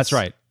Mandarin does? That's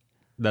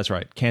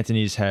right.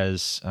 Cantonese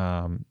has,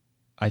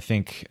 I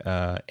think,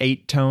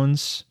 8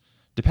 tones,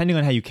 depending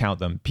on how you count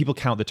them. People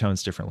count the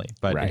tones differently,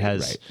 but it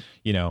has,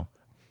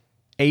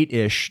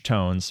 8-ish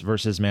tones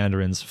versus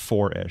Mandarin's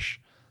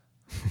 4-ish.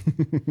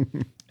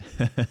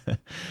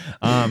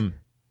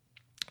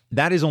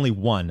 That is only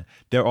one.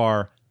 There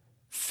are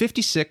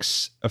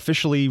 56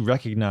 officially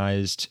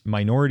recognized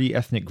minority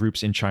ethnic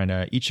groups in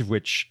China, each of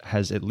which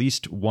has at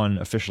least one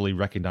officially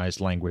recognized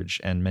language,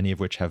 and many of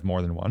which have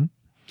more than one.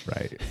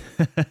 Right.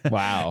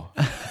 Wow.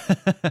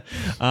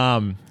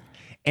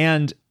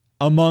 And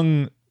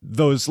among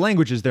those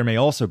languages, there may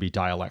also be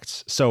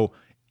dialects. So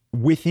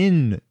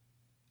within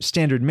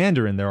standard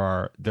Mandarin, there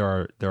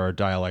are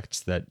dialects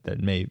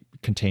that may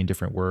contain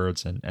different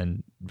words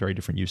and very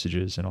different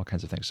usages and all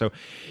kinds of things. So,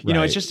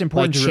 it's just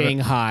important like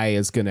Shanghai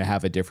is going to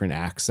have a different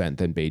accent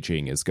than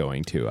Beijing is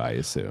going to, I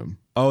assume.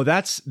 Oh,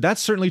 that's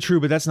certainly true,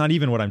 but that's not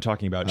even what I'm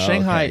talking about.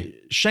 Shanghai,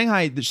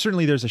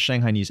 certainly there's a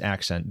Shanghainese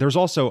accent. There's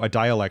also a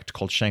dialect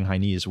called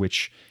Shanghainese,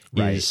 which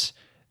is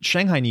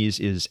Shanghainese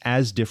is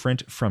as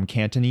different from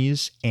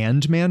Cantonese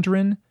and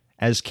Mandarin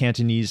as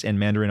Cantonese and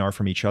Mandarin are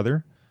from each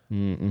other.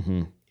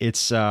 Mm-hmm.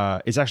 It's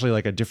actually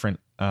like a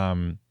different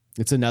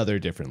It's another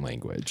different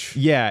language.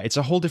 Yeah, it's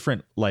a whole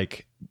different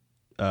like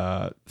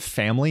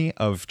family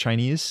of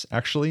Chinese,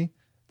 actually.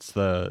 It's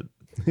the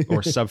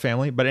or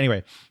subfamily. But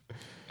anyway,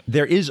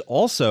 there is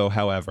also,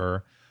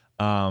 however,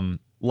 there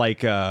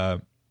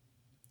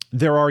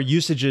are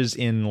usages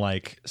in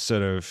like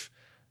sort of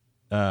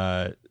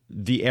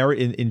the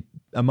area in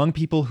among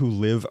people who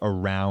live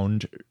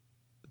around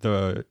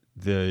the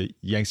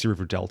Yangtze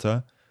River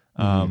Delta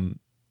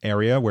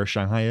area where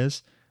Shanghai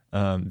is.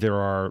 There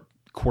are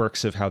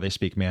quirks of how they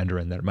speak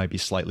Mandarin that might be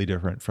slightly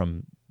different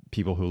from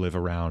people who live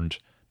around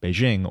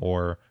Beijing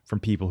or from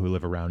people who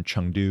live around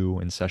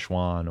Chengdu and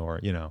Sichuan, or,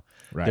 you know,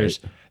 Right.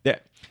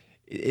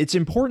 It's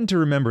important to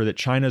remember that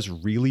China's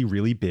really,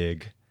 really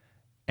big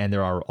and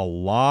there are a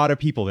lot of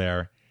people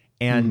there,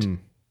 and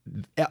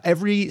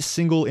every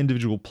single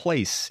individual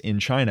place in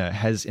China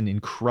has an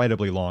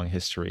incredibly long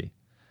history.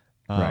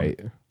 Right.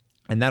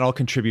 And that all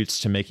contributes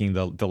to making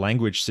the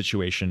language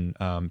situation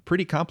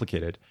pretty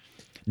complicated.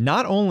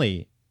 Not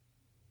only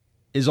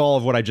is all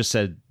of what I just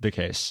said the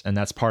case, and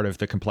that's part of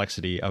the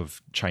complexity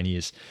of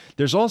Chinese,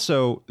 there's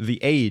also the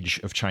age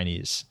of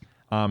Chinese.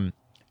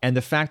 And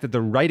the fact that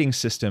the writing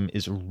system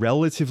is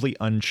relatively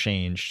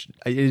unchanged.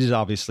 It is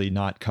obviously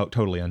not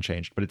totally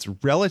unchanged, but it's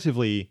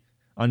relatively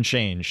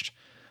unchanged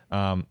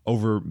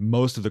over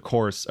most of the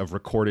course of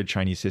recorded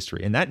Chinese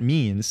history. And that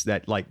means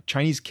that like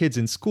Chinese kids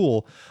in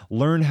school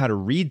learn how to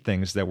read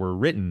things that were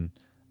written,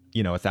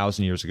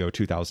 1,000 years ago,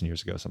 2,000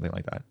 years ago, something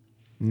like that.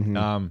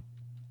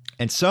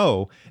 And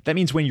so that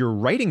means when you're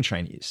writing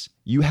Chinese,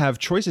 you have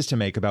choices to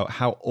make about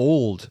how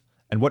old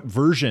and what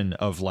version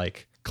of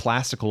like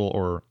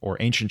classical or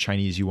ancient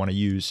Chinese you want to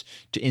use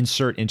to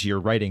insert into your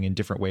writing in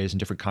different ways, in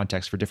different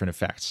contexts, for different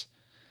effects.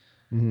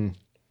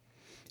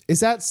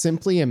 Is that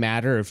simply a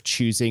matter of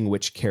choosing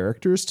which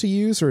characters to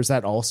use, or is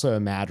that also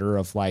a matter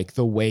of like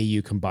the way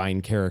you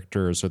combine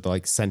characters or the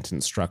like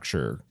sentence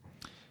structure?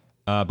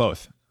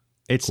 Both.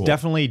 It's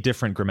definitely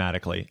different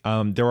grammatically.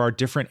 There are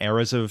different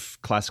eras of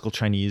classical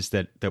Chinese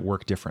that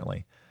work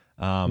differently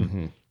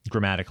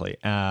grammatically.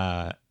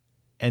 And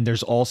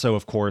there's also,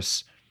 of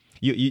course,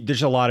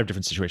 there's a lot of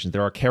different situations.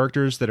 There are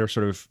characters that are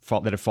sort of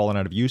that have fallen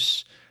out of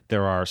use.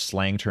 There are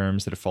slang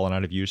terms that have fallen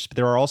out of use. But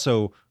there are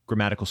also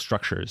grammatical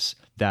structures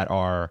that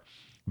are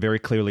very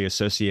clearly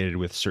associated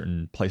with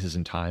certain places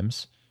and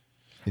times.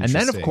 And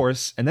then, of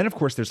course,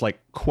 there's like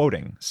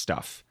quoting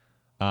stuff,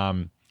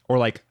 or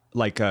like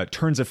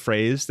turns of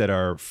phrase that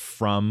are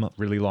from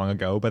really long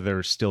ago, but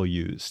they're still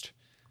used.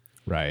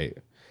 Right.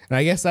 And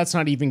I guess that's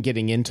not even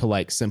getting into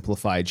like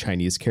simplified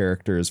Chinese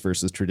characters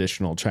versus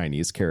traditional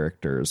Chinese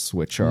characters,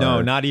 which are...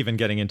 No, not even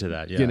getting into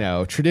that.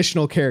 Yeah.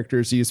 Traditional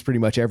characters used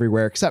pretty much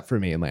everywhere except for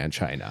mainland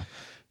China.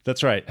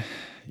 That's right.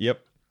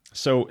 Yep.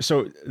 So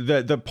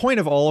the point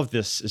of all of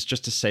this is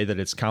just to say that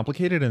it's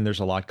complicated and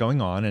there's a lot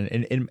going on,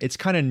 and it's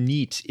kind of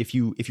neat if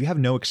you have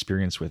no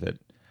experience with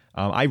it.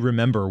 I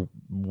remember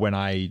when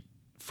I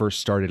first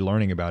started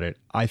learning about it,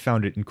 I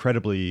found it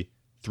incredibly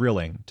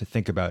thrilling to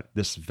think about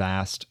this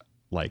vast,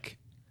 like,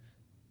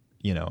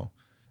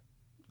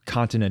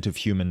 continent of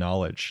human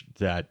knowledge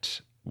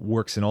that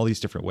works in all these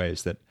different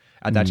ways that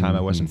at that time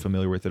I wasn't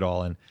familiar with at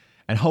all. And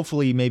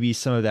hopefully maybe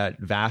some of that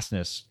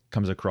vastness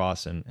comes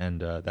across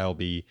and that'll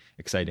be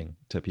exciting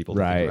to people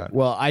to think about.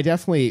 Well, I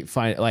definitely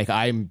find, like,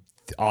 I'm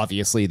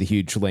obviously the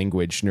huge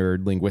language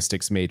nerd,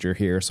 linguistics major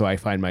here. So I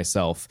find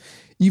myself,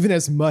 even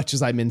as much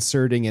as I'm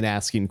inserting and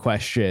asking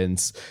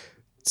questions,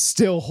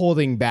 still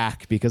holding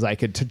back because I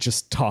could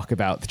just talk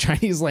about the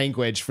Chinese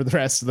language for the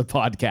rest of the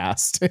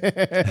podcast.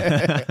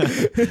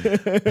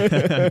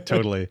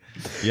 Totally.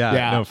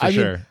 Yeah, no, for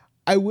sure. Mean,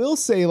 I will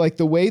say, like,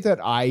 the way that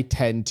I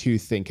tend to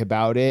think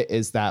about it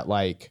is that,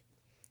 like,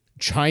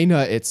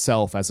 China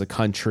itself as a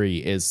country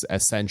is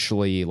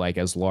essentially like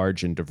as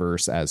large and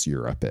diverse as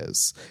Europe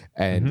is.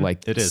 And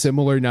like it is.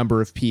 Similar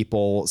number of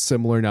people,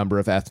 similar number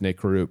of ethnic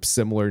groups,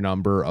 similar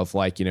number of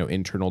like,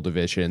 internal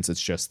divisions.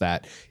 It's just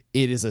that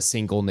it is a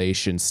single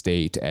nation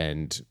state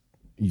and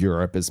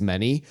Europe is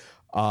many.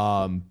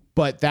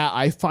 But that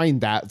I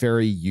find that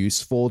very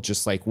useful,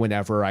 just like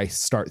whenever I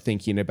start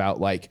thinking about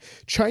like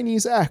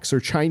Chinese X or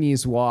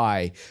Chinese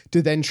Y,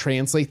 to then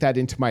translate that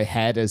into my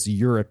head as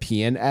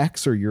European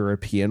X or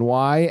European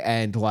Y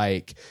and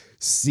like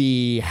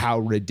see how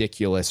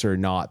ridiculous or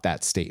not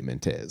that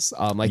statement is.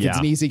 It's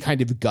an easy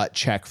kind of gut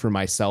check for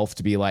myself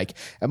to be like,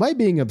 am I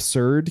being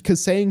absurd?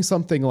 Because saying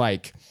something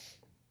like,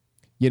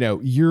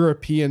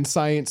 European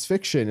science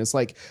fiction is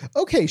like,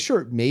 okay,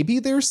 sure, maybe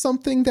there's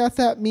something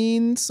that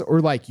means, or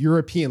like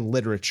European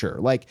literature.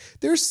 Like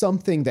there's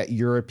something that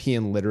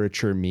European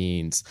literature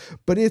means,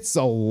 but it's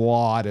a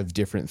lot of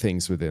different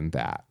things within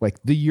that. Like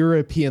the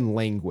European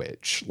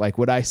language. Like,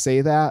 would I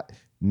say that?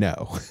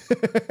 No.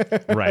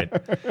 Right.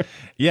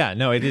 Yeah,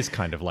 no, it is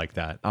kind of like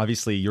that.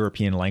 Obviously,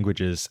 European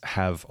languages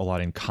have a lot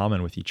in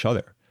common with each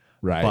other.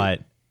 Right.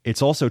 But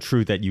it's also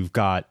true that you've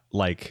got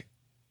like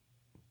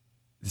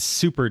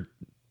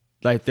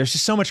there's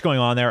just so much going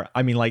on there.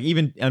 I mean, like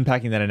even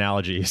unpacking that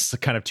analogy is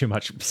kind of too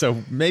much.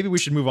 So maybe we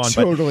should move on.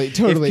 Totally.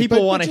 If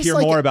people want to hear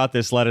more about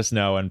this, let us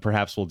know, and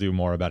perhaps we'll do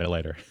more about it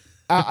later.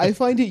 I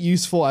find it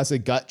useful as a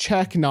gut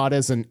check, not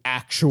as an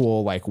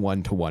actual like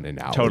one-to-one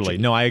analogy. Totally.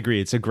 No, I agree.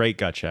 It's a great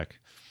gut check.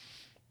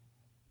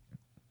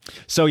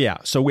 So yeah,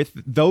 so with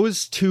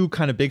those two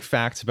kind of big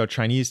facts about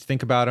Chinese,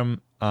 think about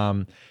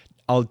them.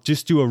 I'll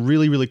just do a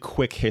really, really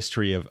quick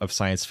history of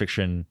science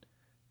fiction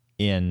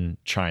in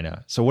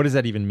China. So what does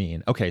that even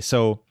mean? Okay,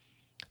 so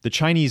the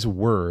Chinese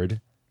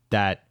word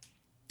that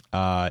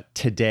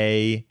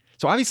today,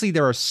 so obviously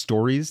there are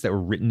stories that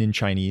were written in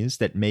Chinese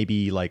that may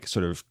be like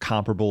sort of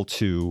comparable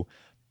to,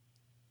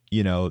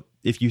 you know,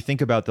 if you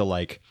think about the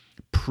like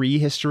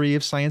prehistory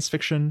of science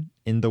fiction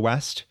in the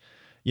West.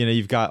 You know,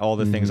 you've got all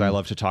the things I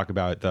love to talk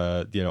about,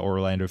 the, you know,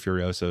 Orlando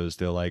Furiosos,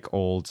 the like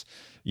old,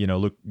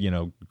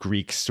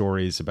 Greek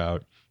stories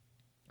about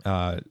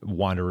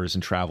wanderers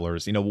and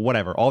travelers, you know,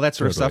 whatever, all that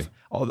sort of stuff,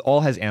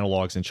 all has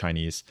analogs in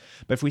Chinese.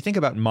 But if we think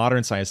about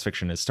modern science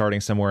fiction as starting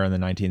somewhere in the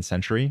 19th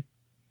century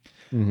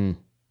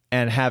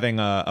and having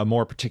a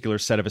more particular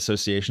set of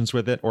associations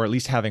with it, or at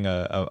least having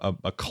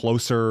a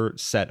closer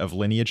set of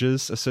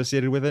lineages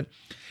associated with it,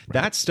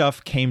 that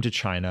stuff came to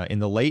China in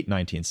the late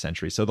 19th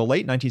century. So the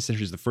late 19th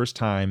century is the first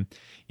time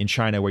in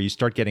China where you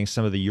start getting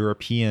some of the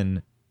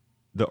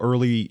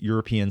early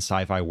European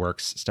sci-fi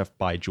works, stuff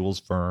by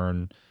Jules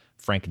Verne,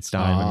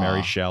 Frankenstein, and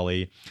Mary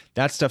Shelley.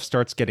 That stuff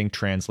starts getting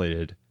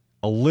translated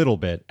a little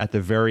bit at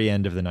the very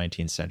end of the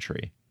 19th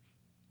century.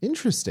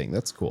 Interesting.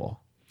 That's cool.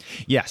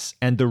 Yes.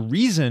 And the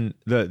reason,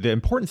 the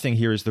important thing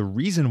here is the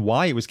reason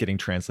why it was getting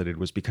translated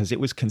was because it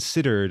was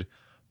considered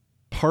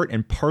part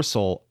and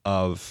parcel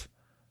of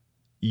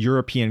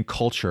European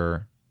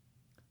culture,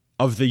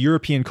 of the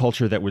European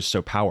culture that was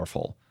so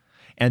powerful.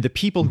 And the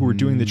people who were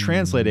doing the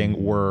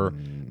translating were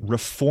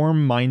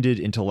reform-minded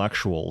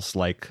intellectuals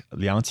like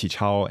Liang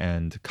Qichao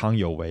and Kang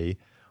Youwei,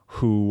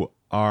 who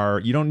are,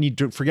 you don't need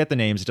to forget the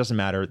names, it doesn't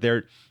matter.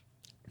 They're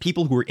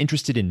people who were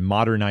interested in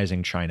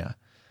modernizing China.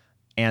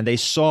 And they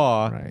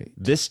saw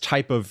this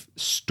type of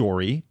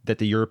story that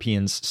the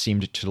Europeans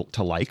seemed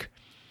to like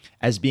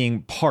as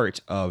being part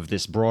of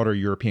this broader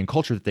European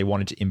culture that they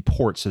wanted to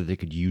import so that they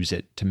could use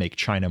it to make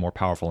China more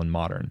powerful and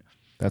modern.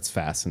 That's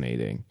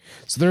fascinating.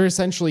 So they're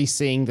essentially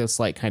seeing this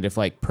like kind of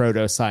like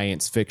proto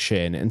science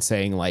fiction and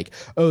saying like,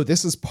 oh,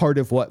 this is part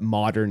of what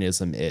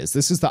modernism is.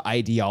 This is the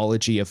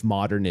ideology of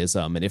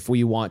modernism. And if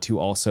we want to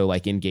also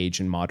like engage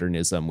in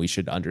modernism, we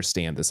should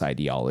understand this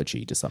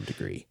ideology to some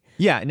degree.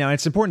 Yeah. Now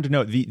it's important to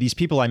note these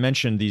people I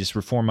mentioned, these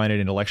reform-minded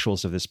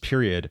intellectuals of this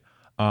period,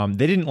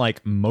 they didn't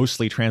like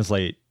mostly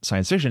translate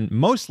science fiction.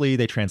 Mostly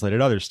they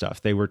translated other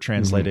stuff. They were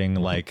translating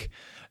like,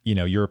 you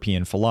know,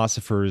 European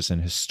philosophers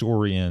and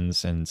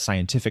historians and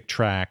scientific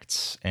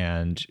tracts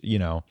and, you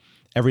know,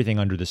 everything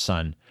under the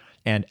sun.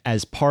 And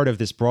as part of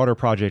this broader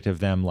project of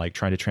them like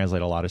trying to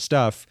translate a lot of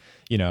stuff,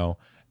 you know,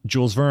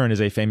 Jules Verne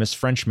is a famous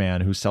French man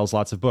who sells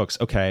lots of books.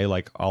 Okay,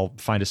 like I'll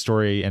find a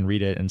story and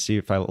read it and see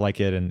if I like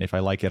it. And if I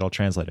like it, I'll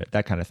translate it.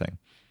 That kind of thing.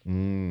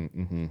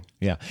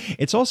 Yeah.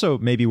 It's also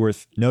maybe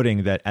worth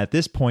noting that at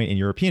this point in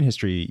European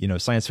history, you know,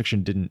 science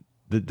fiction didn't,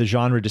 the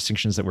genre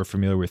distinctions that we're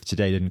familiar with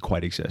today didn't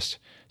quite exist.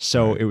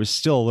 So it was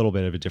still a little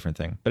bit of a different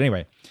thing. But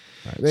anyway.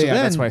 So yeah,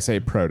 then, that's why I say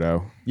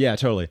proto. Yeah,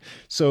 totally.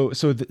 So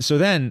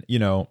then, you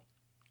know,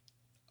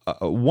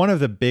 one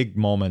of the big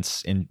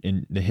moments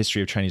in the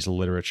history of Chinese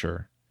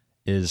literature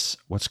is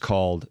what's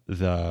called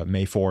the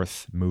May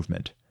 4th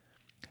movement.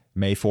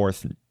 May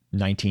 4th,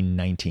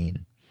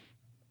 1919.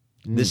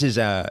 This is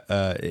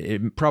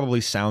it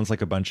probably sounds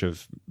like a bunch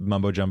of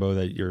mumbo jumbo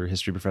that your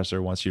history professor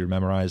wants you to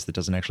memorize that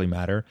doesn't actually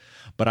matter.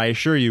 But I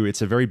assure you,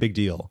 it's a very big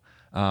deal.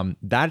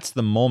 That's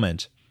the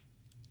moment,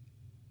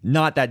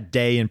 not that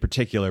day in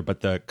particular,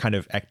 but the kind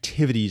of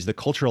activities, the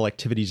cultural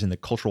activities and the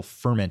cultural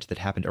ferment that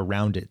happened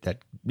around it that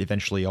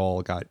eventually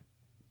all got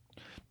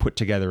put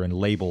together and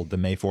labeled the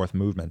May 4th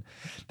movement.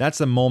 That's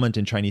the moment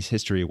in Chinese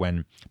history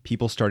when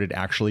people started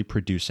actually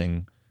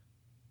producing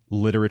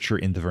literature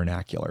in the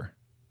vernacular.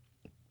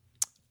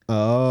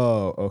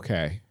 Oh,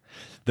 okay.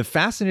 The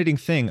fascinating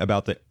thing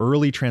about the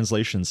early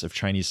translations of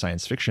Chinese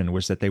science fiction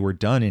was that they were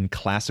done in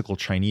classical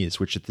Chinese,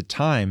 which at the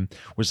time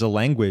was a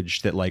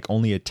language that like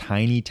only a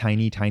tiny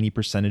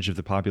percentage of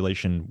the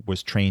population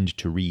was trained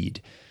to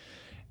read.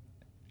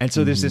 And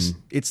so there's this,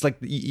 it's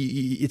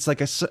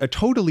like a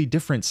totally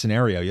different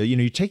scenario. You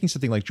know, you're taking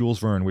something like Jules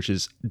Verne, which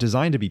is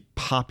designed to be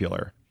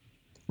popular.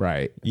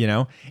 Right. You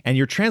know, and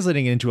you're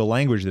translating it into a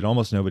language that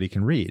almost nobody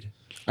can read.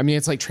 I mean,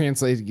 it's like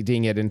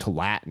translating it into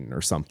Latin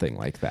or something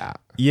like that.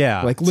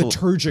 Yeah. Like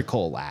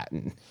liturgical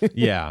Latin.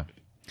 Yeah.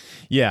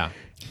 Yeah.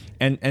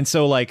 And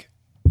so like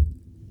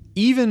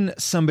even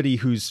somebody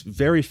who's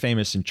very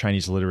famous in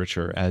Chinese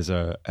literature as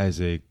a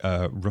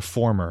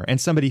reformer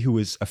and somebody who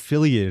was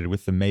affiliated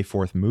with the May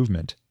 4th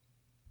movement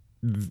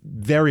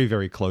very,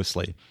 very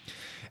closely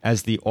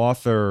as the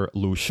author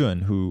Lu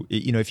Xun, who,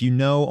 you know, if you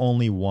know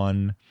only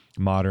one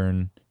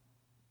modern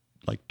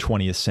like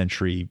 20th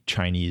century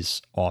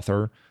Chinese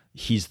author,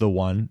 he's the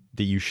one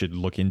that you should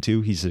look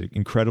into. He's an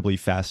incredibly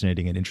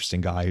fascinating and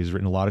interesting guy who's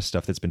written a lot of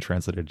stuff that's been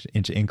translated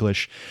into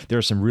English. There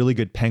are some really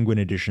good Penguin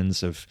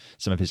editions of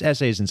some of his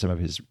essays and some of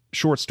his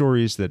short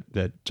stories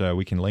that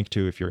we can link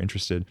to if you're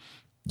interested.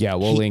 Yeah,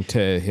 we'll link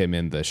to him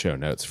in the show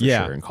notes for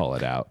sure and call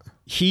it out.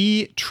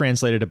 He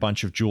translated a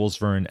bunch of Jules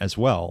Verne as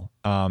well.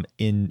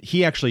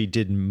 He actually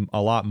did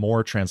a lot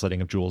more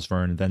translating of Jules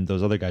Verne than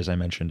those other guys I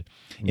mentioned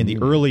in the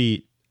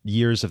early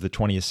years of the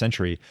 20th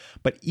century.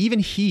 But even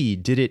he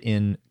did it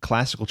in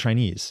classical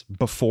Chinese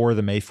before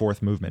the May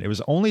 4th movement. It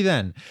was only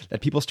then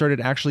that people started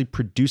actually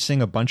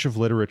producing a bunch of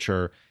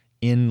literature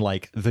in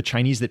like the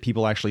Chinese that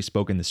people actually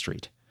spoke in the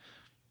street.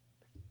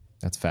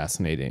 That's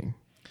fascinating.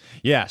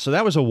 Yeah, so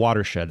that was a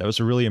watershed. That was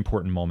a really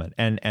important moment.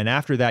 And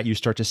after that, you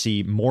start to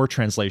see more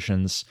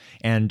translations,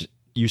 and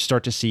you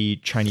start to see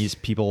Chinese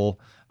people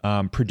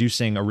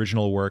producing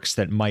original works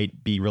that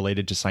might be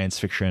related to science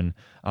fiction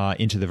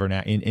into the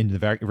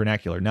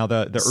vernacular. Now,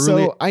 the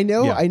early. So I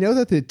know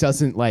that it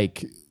doesn't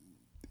like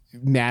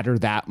matter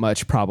that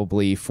much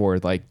probably for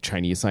like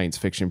Chinese science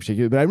fiction in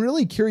particular, but I'm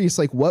really curious,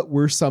 like, what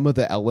were some of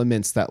the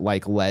elements that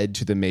like led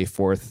to the May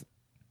 4th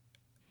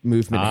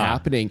movement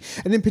happening?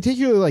 And in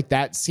particular, like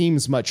that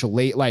seems much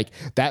late, like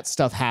that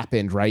stuff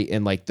happened right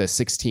in like the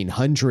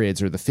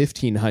 1600s or the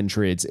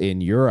 1500s in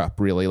Europe,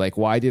 really. Like,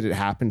 why did it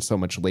happen so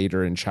much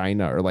later in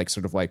China? Or like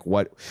sort of like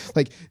what,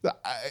 like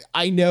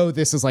I know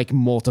this is like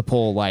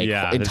multiple like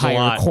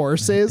entire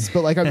courses,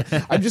 but like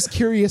I'm just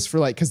curious for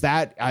like, because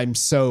that I'm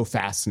so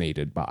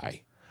fascinated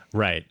by.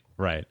 Right.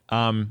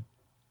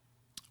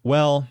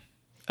 Well,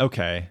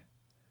 okay.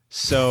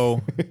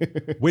 So,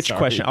 which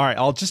question? All right,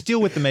 I'll just deal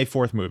with the May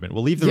 4th movement.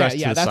 We'll leave the rest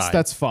to the side.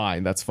 That's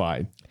fine. That's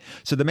fine.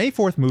 So the May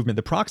 4th movement,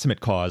 the proximate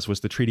cause was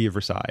the Treaty of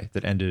Versailles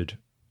that ended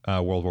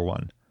World War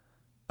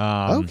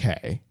I.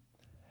 Okay.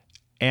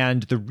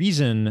 And the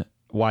reason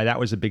why that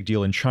was a big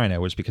deal in China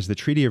was because the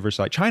Treaty of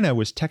Versailles, China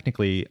was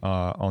technically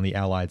on the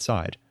Allied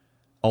side,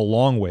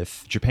 along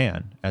with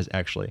Japan, as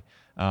actually.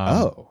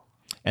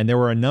 And there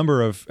were a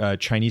number of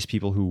Chinese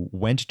people who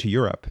went to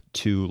Europe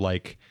to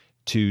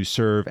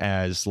serve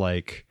as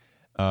like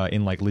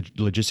in like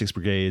logistics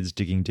brigades,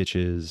 digging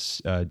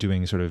ditches,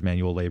 doing sort of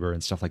manual labor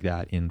and stuff like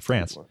that in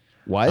France.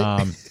 What?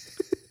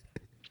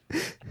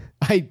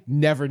 I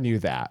never knew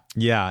that.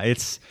 Yeah,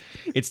 it's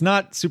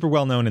not super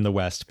well known in the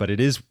West, but it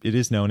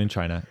is known in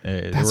China.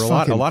 There were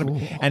a lot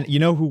of, and you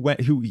know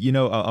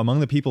among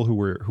the people who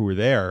were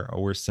there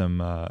were some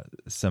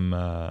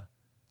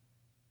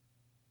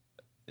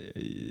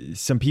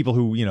people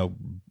who, you know,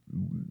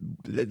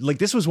 like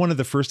this was one of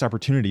the first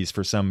opportunities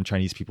for some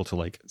Chinese people to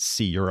like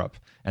see Europe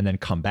and then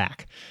come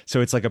back. So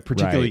it's like a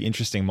particularly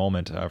interesting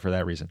moment for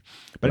that reason.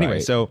 But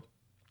anyway, so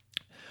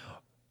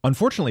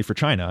unfortunately for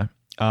China,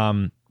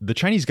 the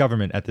Chinese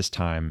government at this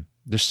time,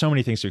 there's so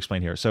many things to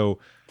explain here. So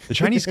the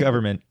Chinese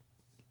government,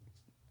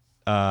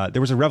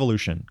 there was a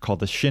revolution called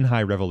the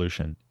Xinhai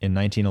Revolution in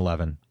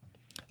 1911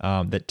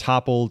 that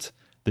toppled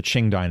the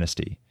Qing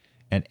dynasty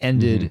and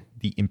ended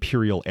the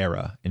imperial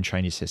era in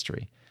Chinese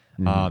history.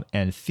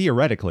 And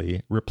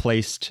theoretically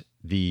replaced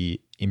the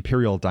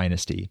imperial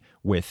dynasty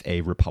with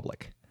a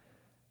republic.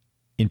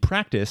 In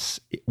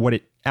practice, what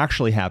it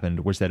actually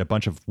happened was that a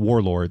bunch of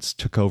warlords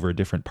took over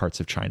different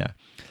parts of China.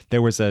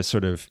 There was a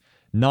sort of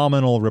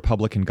nominal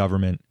republican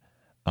government,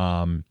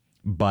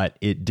 but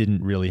it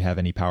didn't really have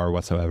any power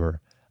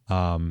whatsoever.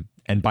 And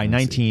by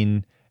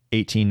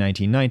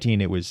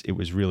 1919, it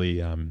was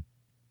really,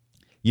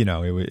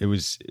 it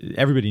was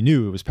everybody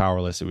knew it was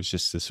powerless. It was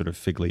just this sort of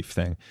fig leaf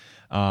thing.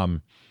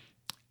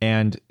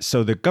 And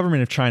so the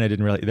government of China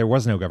there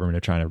was no government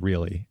of China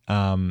really.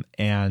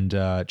 And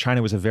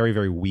China was a very,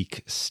 very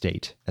weak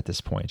state at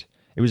this point.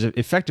 It was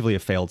effectively a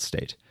failed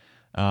state.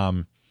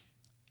 And,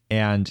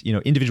 you know,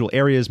 individual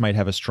areas might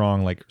have a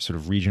strong, like sort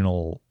of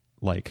regional,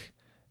 like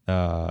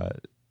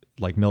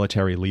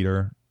military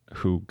leader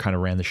who kind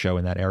of ran the show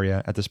in that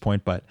area at this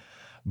point. But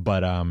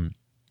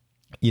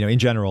you know, in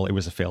general, it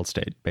was a failed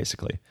state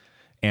basically.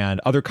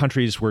 And other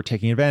countries were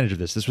taking advantage of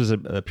this. This was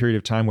a period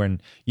of time when,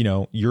 you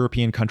know,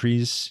 European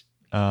countries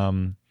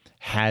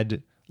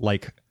had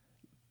like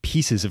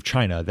pieces of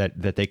China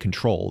that they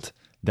controlled,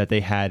 that they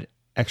had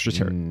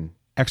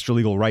extra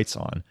legal rights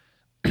on.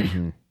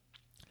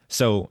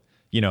 So,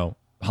 you know,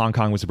 Hong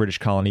Kong was a British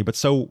colony, but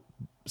so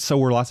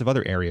were lots of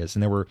other areas.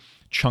 And there were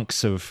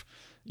chunks of,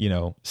 you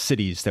know,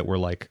 cities that were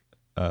like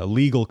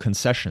legal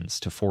concessions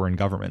to foreign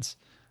governments.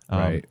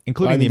 Right.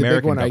 Including the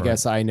American big one government. I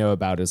guess I know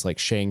about is like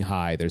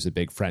Shanghai. There's a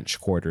big French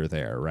quarter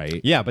there,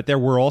 right? Yeah, but there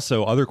were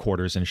also other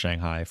quarters in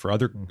Shanghai for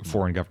other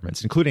foreign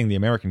governments, including the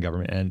American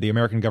government. And the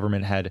American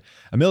government had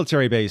a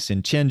military base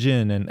in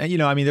Tianjin. And you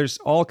know, I mean, there's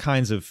all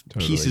kinds of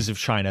pieces of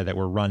China that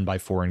were run by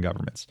foreign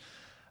governments.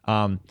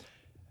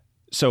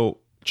 So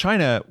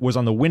China was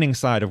on the winning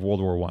side of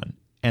World War I,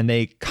 and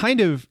they kind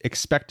of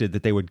expected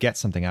that they would get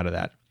something out of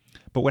that.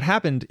 But what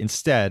happened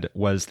instead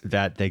was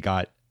that they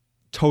got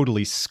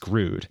totally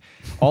screwed.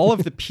 All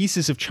of the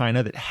pieces of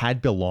China that had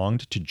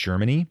belonged to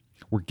Germany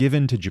were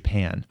given to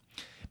Japan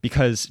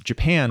because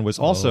Japan was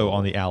also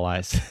on the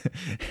Allies.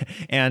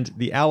 And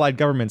the Allied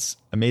governments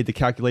made the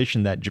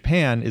calculation that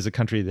Japan is a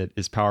country that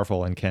is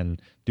powerful and can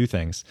do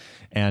things.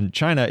 And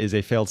China is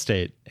a failed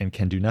state and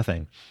can do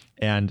nothing.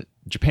 And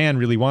Japan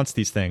really wants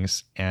these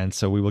things. And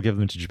so we will give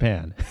them to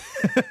Japan.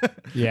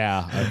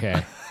 Yeah.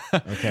 Okay.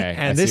 Okay,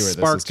 And I this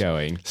see where this is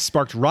going.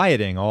 sparked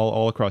rioting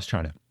all across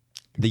China.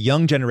 The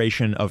young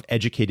generation of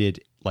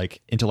educated,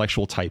 like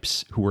intellectual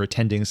types who were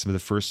attending some of the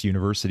first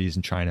universities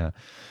in China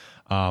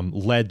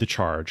led the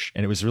charge,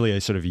 and it was really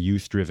a sort of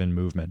youth-driven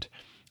movement.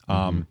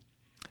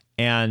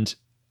 And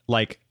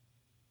like,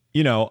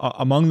 you know,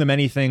 among the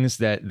many things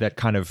that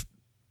kind of,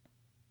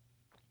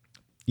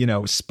 you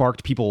know,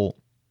 sparked people's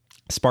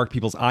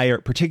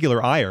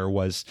particular ire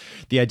was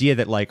the idea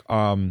that like,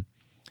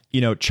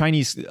 you know,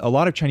 a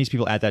lot of Chinese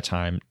people at that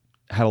time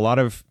had a lot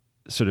of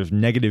sort of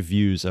negative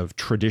views of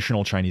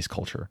traditional Chinese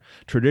culture.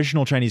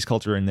 Traditional Chinese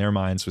culture in their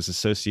minds was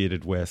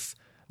associated with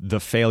the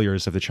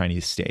failures of the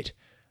Chinese state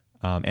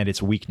and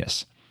its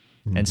weakness.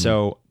 And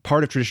so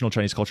part of traditional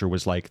Chinese culture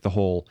was like the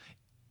whole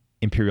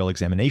imperial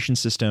examination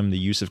system, the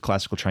use of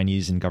classical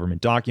Chinese in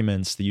government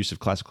documents, the use of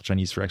classical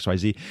Chinese for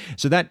XYZ.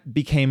 So that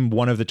became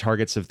one of the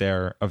targets of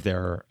their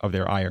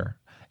ire.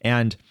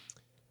 And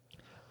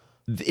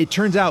it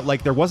turns out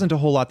like there wasn't a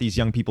whole lot these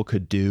young people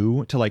could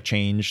do to like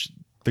change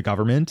the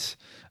government.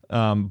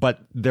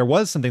 But there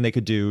was something they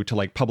could do to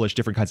like publish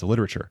different kinds of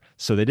literature.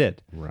 So they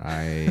did.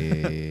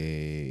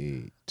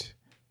 Right.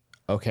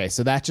 Okay,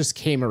 so that just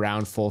came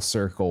around full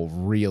circle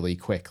really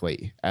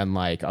quickly, and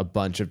like a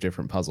bunch of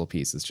different puzzle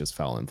pieces just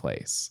fell in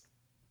place.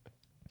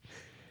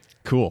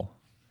 Cool.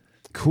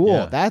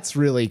 Yeah. That's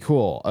really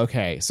cool.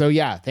 Okay, so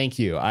yeah, thank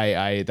you.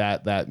 I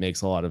that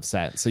makes a lot of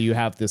sense. So you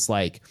have this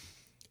like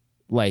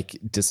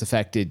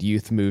disaffected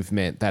youth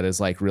movement that is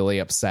like really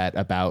upset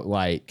about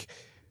like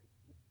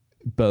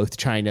both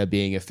China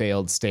being a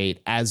failed state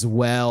as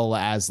well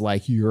as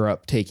like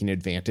Europe taking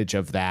advantage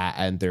of that,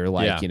 and they're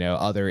like, you know,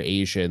 other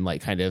Asian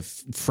like kind of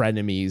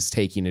frenemies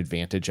taking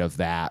advantage of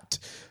that.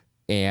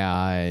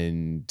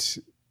 And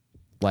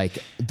like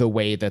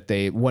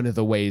one of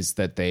the ways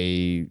that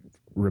they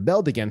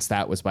rebelled against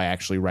that was by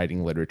actually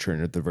writing literature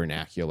in the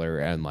vernacular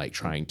and like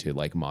trying to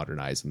like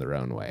modernize in their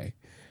own way.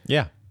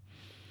 Yeah.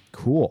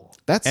 Cool.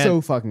 That's so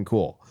fucking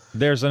cool.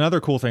 There's another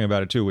cool thing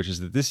about it too, which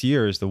is that this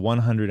year is the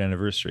 100th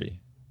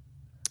anniversary.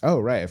 Oh,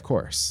 right. Of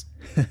course.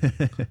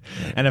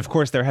 And of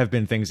course, there have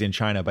been things in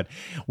China. But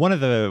one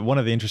of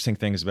the interesting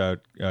things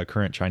about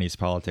current Chinese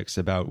politics,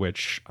 about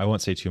which I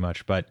won't say too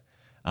much, but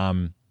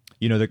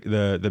you know,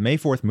 the May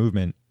 4th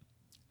movement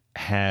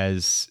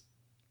has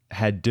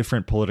had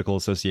different political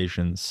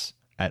associations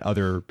at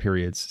other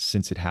periods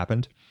since it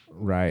happened.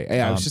 Right.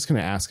 Yeah, I was just going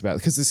to ask about,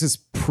 because this is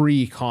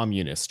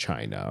pre-communist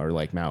China or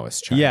like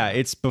Maoist China. Yeah,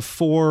 it's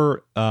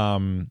before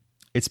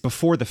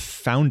the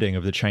founding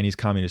of the Chinese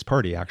Communist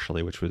Party,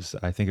 actually, which was,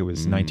 I think it was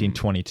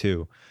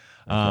 1922.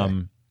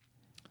 Okay.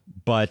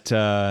 But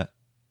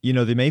you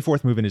know, the May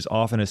 4th movement is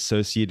often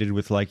associated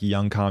with like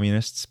young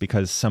communists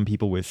because some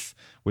people with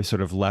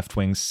sort of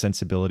left-wing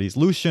sensibilities.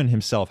 Lu Xun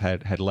himself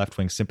had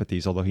left-wing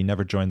sympathies, although he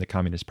never joined the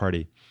Communist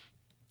Party,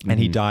 and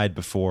he died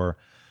before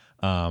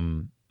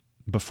the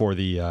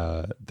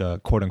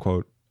quote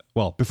unquote,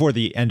 well, before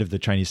the end of the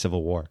Chinese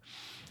Civil War.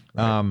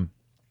 Right.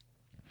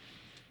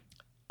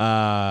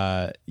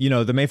 You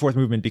know, the May 4th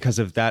movement, because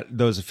of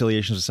those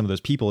affiliations with some of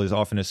those people, is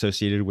often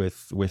associated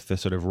with the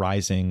sort of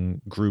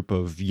rising group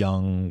of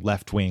young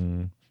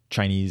left-wing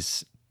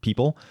Chinese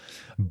people.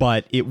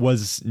 But it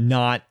was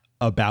not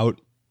about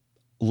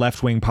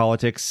left-wing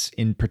politics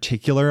in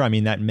particular. I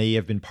mean, that may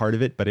have been part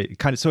of it, but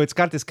so it's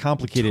got this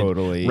complicated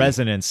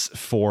resonance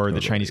for the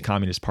Chinese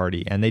Communist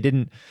Party. And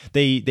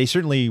they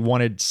certainly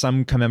wanted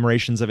some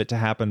commemorations of it to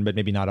happen, but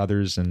maybe not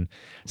others. And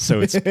so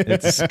it's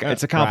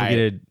a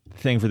complicated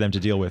thing for them to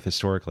deal with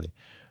historically.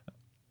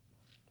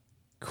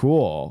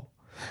 Cool.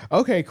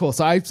 Okay, cool.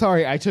 So I'm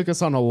sorry, I took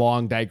us on a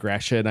long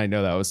digression. I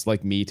know that was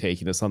like me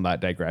taking us on that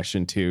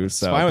digression too.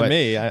 So it's fine with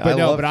me.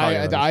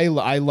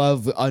 I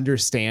love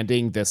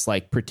understanding this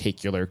like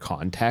particular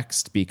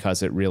context,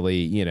 because it really,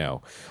 you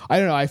know, I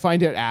don't know, I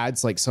find it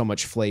adds like so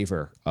much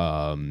flavor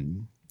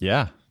to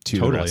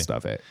the rest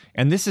of it.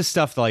 And this is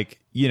stuff like,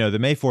 you know, the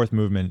May 4th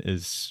movement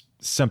is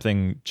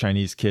something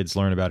Chinese kids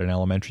learn about in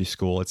elementary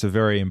school. It's a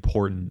very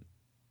important,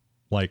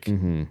 like,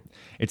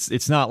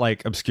 it's not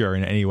like obscure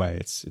in any way.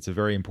 It's a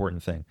very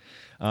important thing.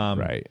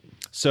 Right.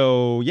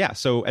 So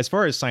as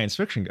far as science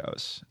fiction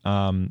goes,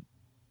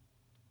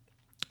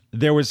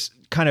 there was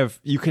kind of,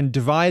 you can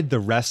divide the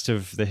rest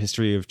of the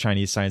history of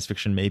Chinese science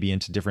fiction maybe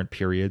into different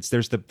periods.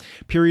 There's the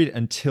period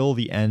until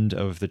the end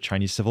of the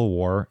Chinese Civil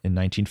War in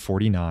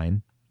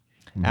 1949,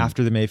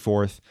 after the May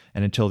 4th,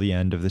 and until the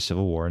end of the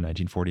Civil War in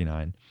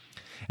 1949.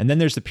 And then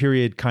there's the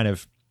period kind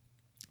of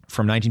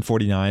from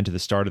 1949 to the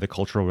start of the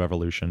Cultural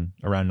Revolution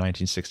around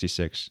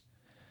 1966.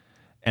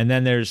 And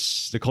then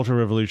there's the Cultural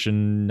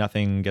Revolution.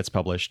 Nothing gets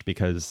published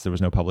because there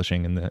was no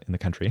publishing in the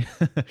country.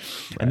 Right.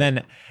 And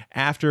then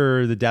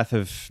after the death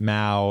of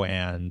Mao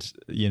and,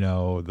 you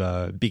know,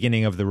 the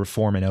beginning of the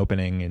reform and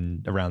opening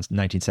in around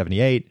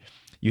 1978,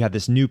 you have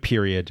this new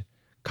period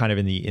kind of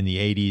in the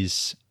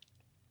 80s.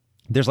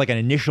 There's like an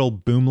initial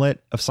boomlet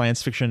of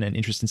science fiction and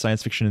interest in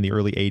science fiction in the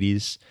early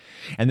 80s.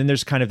 And then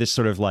there's kind of this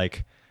sort of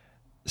like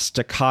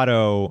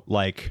staccato,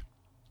 like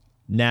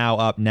now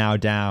up, now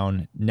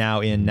down,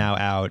 now in, now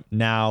out,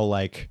 now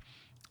like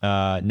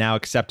now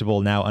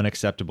acceptable, now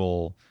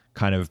unacceptable,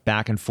 kind of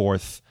back and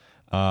forth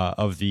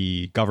of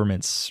the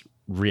government's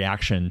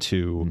reaction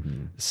to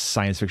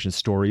science fiction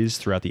stories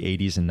throughout the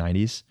 80s and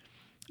 90s.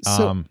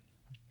 So,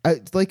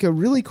 like a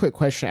really quick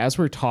question, as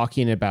we're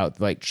talking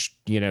about like,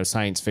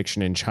 science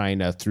fiction in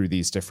China through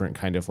these different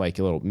kind of like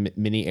little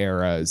mini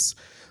eras,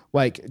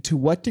 like to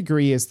what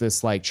degree is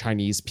this like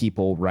Chinese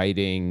people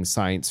writing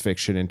science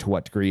fiction, and to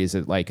what degree is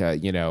it like a,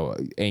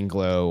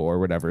 Anglo or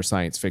whatever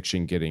science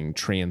fiction getting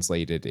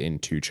translated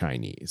into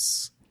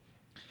Chinese?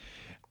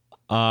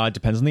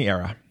 Depends on the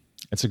era.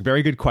 It's a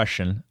very good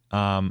question.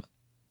 I'm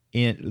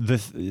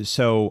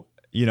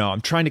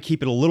trying to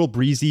keep it a little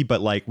breezy,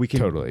 but like we can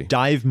totally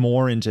dive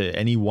more into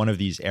any one of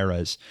these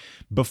eras.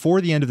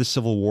 Before the end of the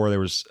Civil War, there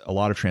was a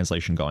lot of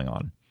translation going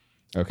on.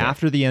 Okay.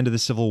 After the end of the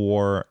Civil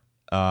War,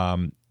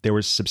 there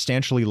was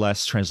substantially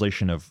less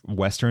translation of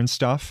Western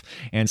stuff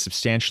and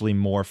substantially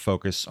more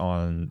focus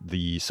on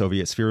the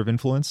Soviet sphere of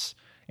influence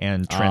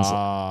and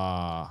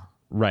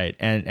right.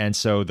 And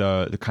so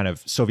the kind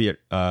of Soviet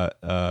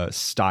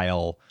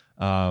style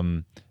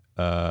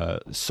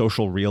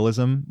social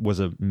realism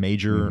was a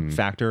major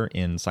factor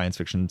in science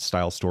fiction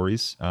style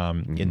stories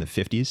in the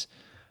 50s.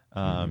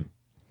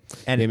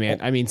 And man,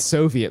 I mean,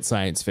 Soviet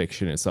science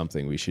fiction is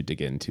something we should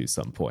dig into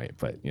some point,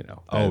 but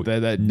no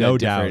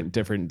doubt,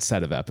 different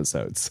set of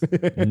episodes.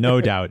 No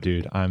doubt,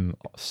 dude. I'm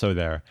so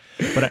there.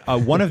 But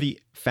one of the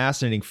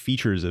fascinating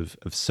features of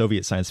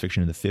Soviet science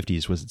fiction in the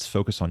 50s was its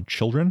focus on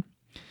children.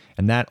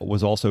 And that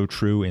was also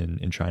true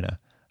in China,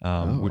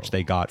 which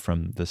they got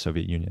from the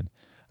Soviet Union.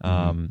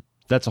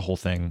 That's a whole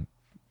thing.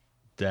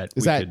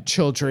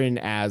 Children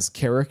as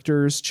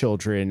characters,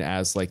 children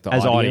as like the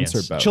as audience,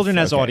 or both? Children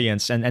as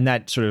audience, and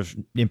that sort of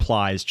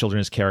implies children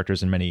as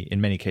characters in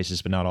many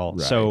cases, but not all.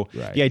 Right.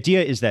 The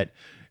idea is that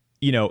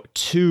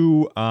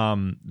two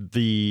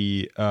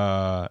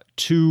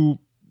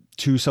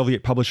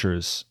Soviet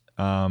publishers,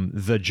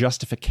 the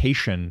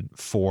justification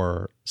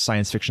for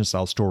science fiction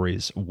style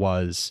stories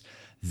was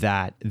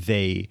that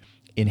they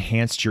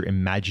enhanced your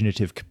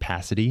imaginative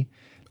capacity,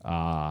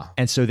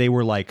 and so they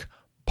were like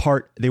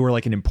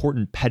an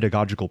important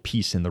pedagogical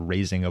piece in the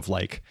raising of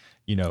like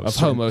of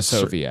Homo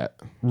Soviet,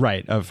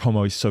 right, of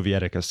Homo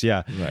Sovieticus,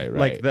 yeah, right.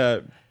 Like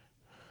the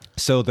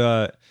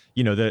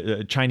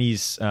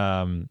Chinese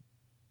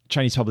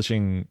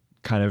publishing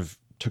kind of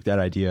took that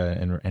idea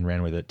and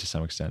ran with it to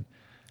some extent.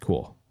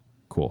 Cool.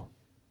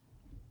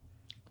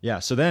 Yeah.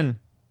 So then,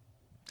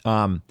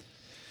 in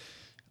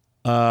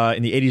the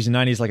 80s and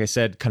 90s, like I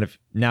said, kind of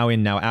now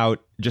in, now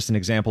out. Just an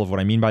example of what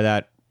I mean by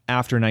that.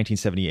 After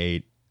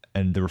 1978.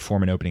 And the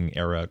Reform and Opening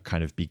era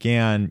kind of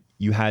began,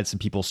 you had some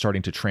people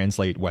starting to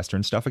translate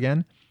Western stuff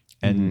again.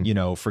 And,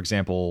 for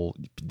example,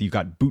 you've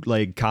got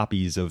bootleg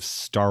copies of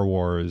Star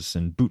Wars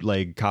and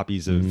bootleg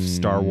copies of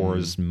Star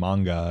Wars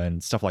manga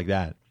and stuff like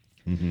that.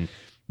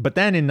 But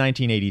then in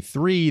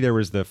 1983, there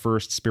was the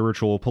first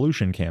spiritual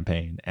pollution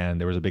campaign,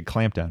 and there was a big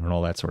clampdown and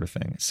all that sort of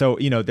thing. So,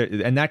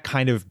 and that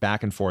kind of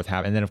back and forth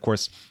happened. And then, of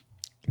course,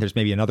 there's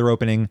maybe another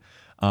opening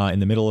in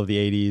the middle of the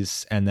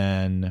 80s, and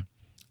then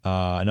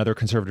another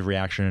conservative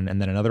reaction,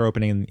 and then another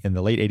opening in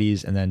the late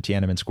 80s, and then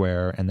Tiananmen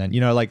Square, and then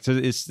so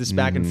it's this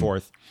back and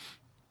forth.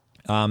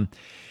 And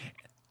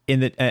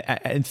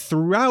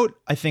throughout,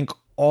 I think,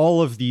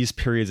 all of these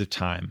periods of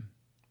time,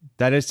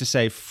 that is to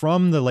say,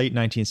 from the late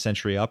 19th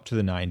century up to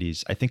the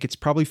 90s, I think it's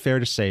probably fair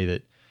to say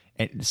that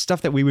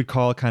stuff that we would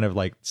call kind of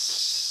like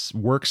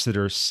works that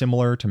are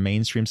similar to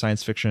mainstream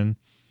science fiction,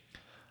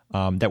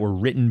 that were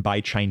written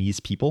by Chinese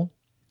people,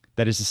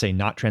 that is to say,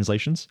 not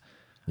translations.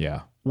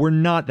 Yeah. Were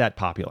not that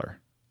popular.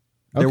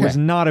 There was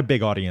not a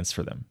big audience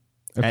for them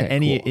in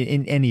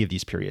any of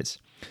these periods.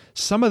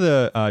 Some of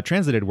the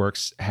translated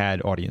works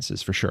had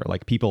audiences for sure.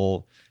 Like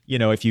people,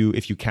 if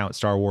you count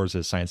Star Wars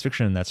as science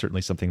fiction, that's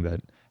certainly something that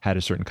had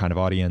a certain kind of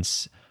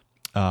audience.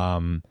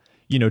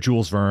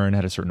 Jules Verne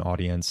had a certain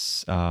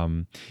audience.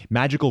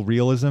 Magical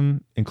realism,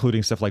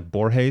 including stuff like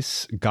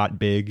Borges, got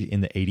big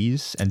in the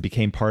 80s and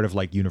became part of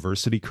like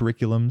university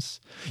curriculums.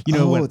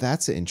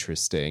 That's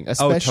interesting,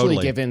 especially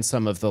given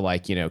some of the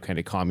like, kind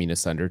of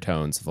communist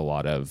undertones of a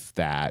lot of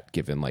that,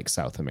 given like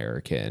South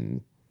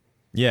American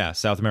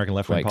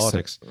left-wing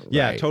politics.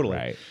 Totally.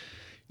 Right.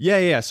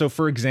 Yeah. So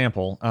for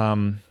example,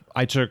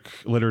 I took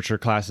literature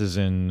classes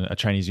in a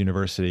Chinese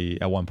university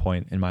at one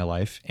point in my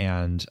life,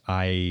 and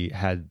I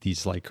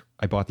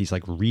bought these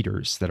like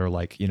readers that are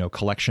like,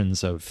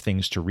 collections of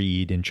things to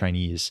read in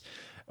Chinese,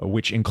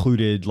 which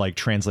included like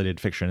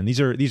translated fiction. And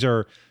these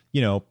are,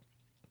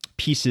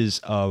 pieces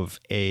of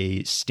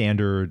a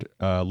standard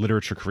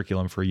literature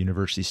curriculum for a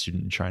university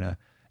student in China,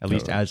 at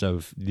least as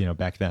of,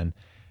 back then.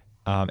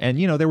 And,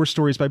 there were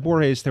stories by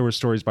Borges, there were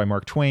stories by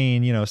Mark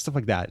Twain, stuff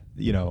like that,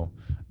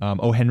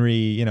 O.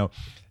 Henry,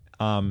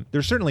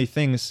 there's certainly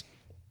things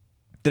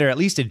that are at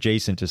least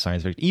adjacent to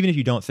science fiction, even if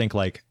you don't think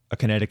like A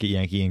Connecticut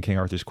Yankee in King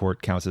Arthur's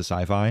Court counts as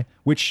sci-fi,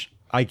 which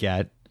I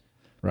get.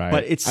 Right.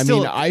 But it's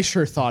still, I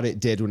sure thought it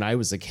did when I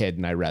was a kid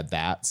and I read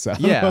that. So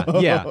yeah.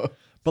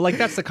 But like,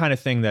 that's the kind of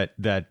thing that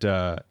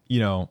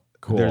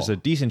Cool. there's a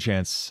decent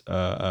chance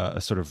a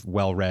sort of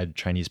well-read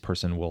Chinese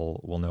person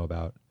will know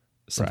about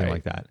something Right.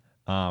 like that.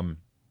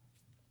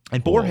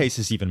 And Borges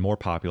is even more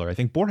popular. I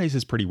think Borges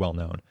is pretty well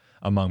known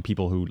among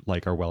people who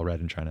like are well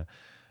read in China.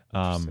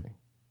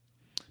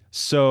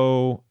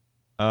 So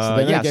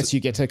then yeah, I guess you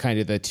get to kind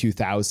of the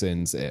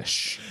 2000s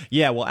ish.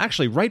 yeah. Well,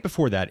 actually, right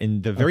before that,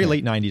 in the very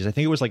late 90s, I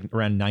think it was like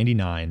around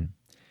 99.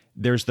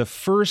 There's the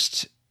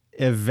first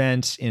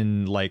event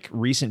in like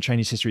recent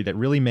Chinese history that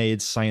really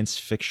made science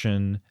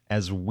fiction,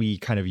 as we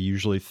kind of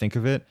usually think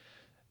of it,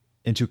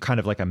 into kind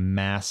of like a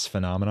mass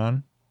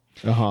phenomenon.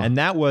 And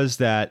that was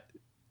that.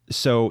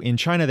 So in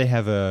China, they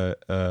have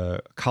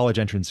a college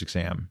entrance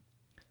exam,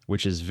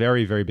 which is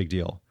very, very big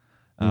deal.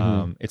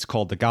 It's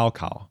called the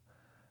Gaokao.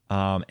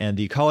 And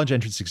the college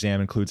entrance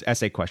exam includes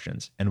essay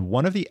questions. And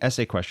one of the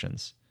essay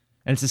questions,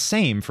 and it's the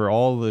same for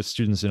all the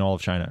students in all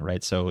of China,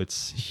 right? So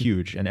it's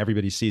huge and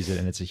everybody sees it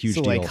and it's a huge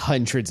So deal. like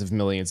hundreds of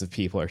millions of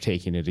people are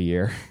taking it a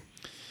year.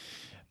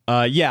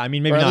 Yeah, I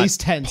mean, maybe Or at not least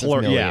tens of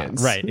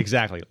millions. Yeah, right,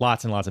 exactly.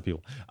 Lots and lots of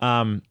people.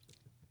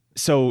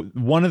 So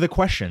one of the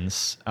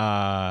questions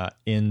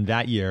in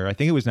that year, I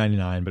think it was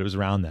 99, but it was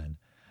around then,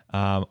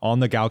 on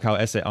the Gaokao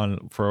essay,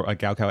 for a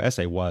Gaokao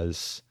essay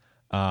was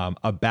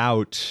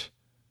about,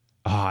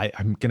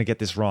 I'm going to get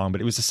this wrong, but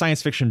it was a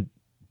science fiction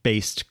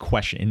based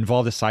question. It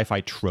involved a sci-fi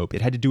trope.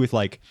 It had to do with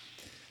like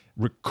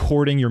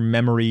recording your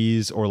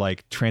memories or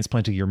like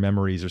transplanting your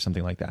memories or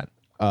something like that.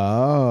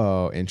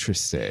 Oh,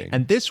 interesting.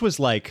 And this was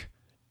like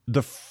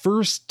the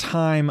first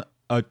time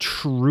a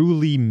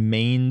truly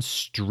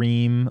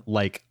mainstream,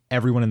 like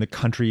everyone in the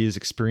country is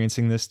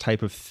experiencing this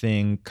type of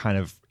thing, kind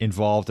of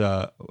involved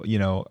a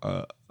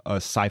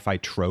sci-fi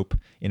trope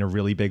in a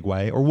really big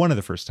way, or one of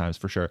the first times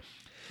for sure.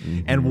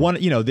 And one,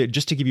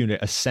 just to give you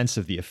a sense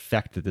of the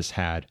effect that this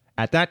had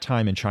at that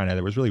time in China,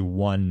 there was really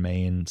one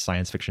main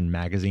science fiction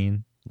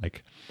magazine.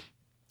 Like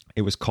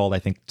it was called, I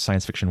think,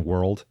 Science Fiction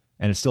World,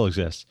 and it still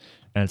exists,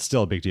 and it's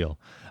still a big deal.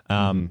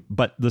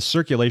 But the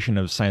circulation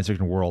of Science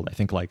Fiction World, I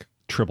think, like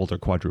tripled or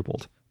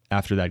quadrupled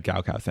after that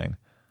Gaokao thing.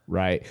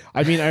 Right.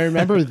 I mean, I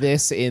remember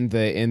this in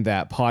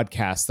that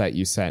podcast that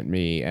you sent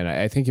me, and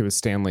I think it was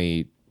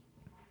Stanley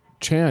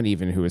Chan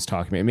even who was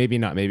talking about it. Maybe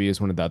not, maybe it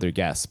was one of the other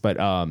guests, but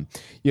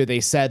they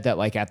said that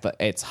like at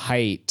its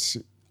height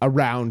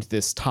around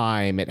this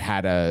time, it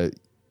had a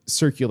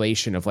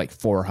circulation of like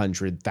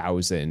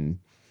 400,000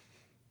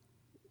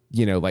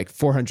 like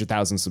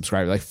 400,000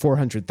 subscribers, like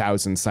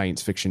 400,000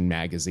 science fiction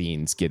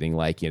magazines getting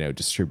like,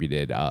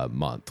 distributed a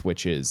month,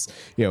 which is,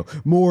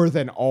 more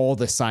than all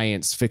the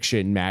science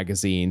fiction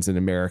magazines in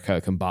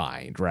America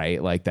combined,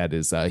 right? Like that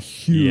is a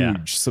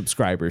huge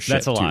subscribership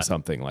That's a lot. to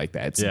something like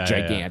that. It's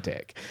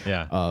gigantic.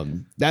 Yeah.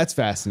 That's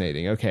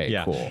fascinating. Okay,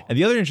 Yeah. cool. And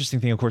the other interesting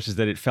thing, of course, is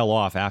that it fell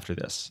off after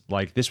this.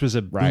 Like this was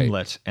a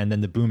boomlet, and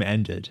then the boom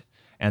ended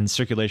and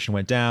circulation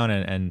went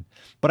down.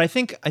 But I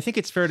think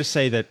it's fair to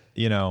say that,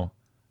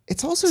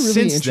 It's also really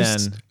since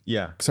interesting. then,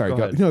 yeah. Sorry, go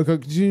go. ahead. No, go.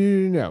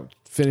 No,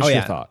 finish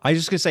your thought. I was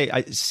just gonna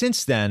say,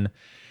 since then,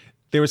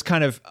 there was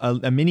kind of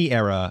a mini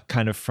era,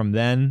 kind of from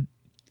then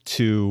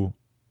to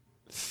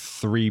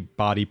Three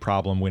Body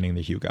Problem winning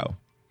the Hugo,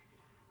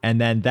 and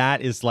then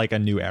that is like a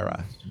new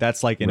era.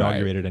 That's like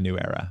inaugurated a new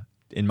era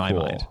in my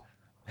mind.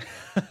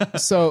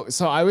 So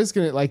I was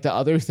gonna like the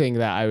other thing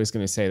that I was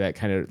gonna say that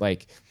kind of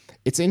like.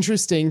 It's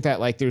interesting that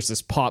like there's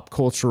this pop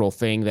cultural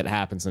thing that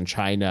happens in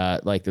China,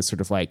 like this sort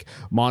of like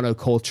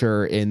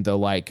monoculture in the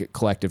like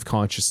collective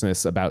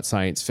consciousness about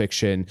science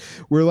fiction,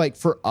 where like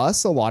for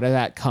us, a lot of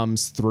that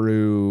comes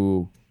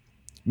through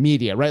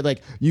media, right?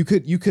 Like you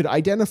could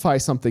identify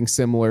something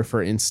similar,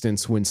 for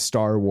instance, when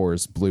Star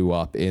Wars blew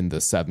up in the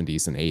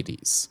 70s and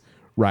 80s.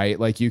 Right.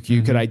 Like you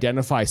could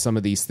identify some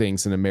of these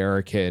things in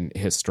American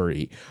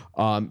history.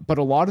 But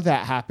a lot of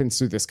that happens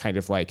through this kind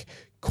of like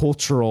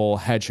cultural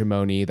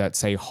hegemony that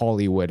say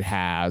Hollywood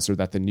has, or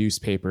that the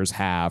newspapers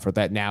have, or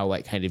that now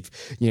like kind of,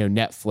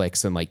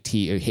 Netflix and like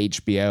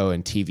HBO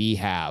and TV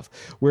have.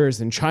 Whereas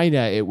in China,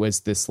 it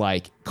was this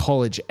like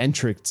college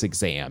entrance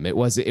exam. It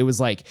was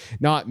like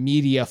not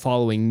media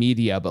following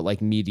media, but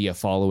like media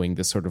following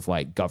this sort of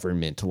like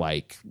government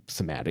like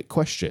thematic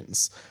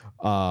questions.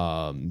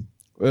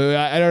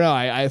 I don't know.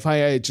 I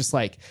find just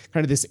like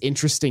kind of this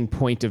interesting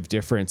point of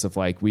difference of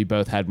like we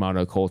both had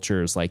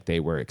monocultures, like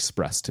they were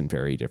expressed in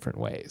very different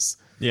ways.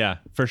 Yeah,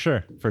 for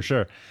sure. For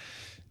sure.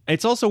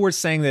 It's also worth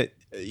saying that,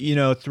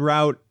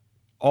 throughout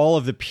all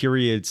of the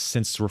periods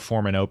since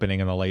Reform and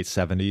Opening in the late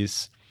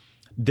 70s,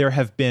 there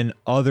have been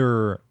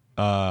other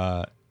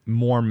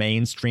more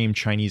mainstream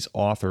Chinese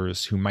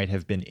authors who might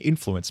have been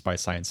influenced by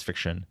science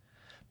fiction.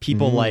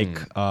 People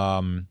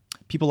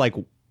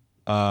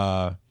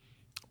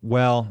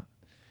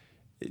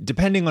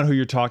depending on who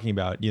you're talking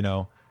about,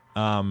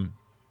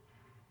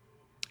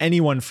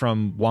 anyone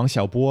from Wang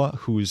Xiaobo,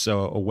 who's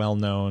a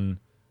well-known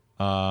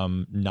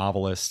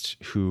novelist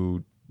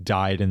who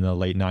died in the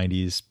late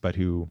 90s, but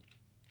who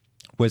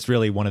was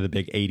really one of the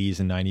big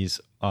 80s and 90s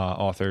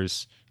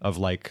authors of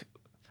like,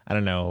 I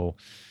don't know,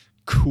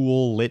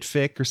 cool lit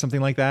fic or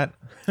something like that.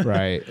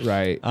 Right.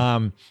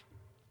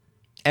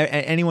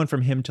 anyone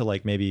from him to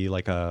like maybe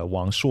like a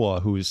Wang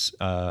Shuo, who's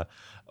a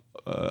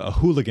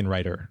hooligan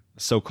writer,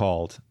 so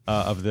called,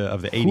 of the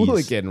 80s.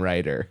 Hooligan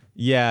writer.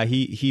 Yeah,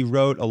 he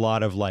wrote a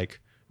lot of like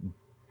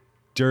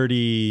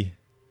dirty,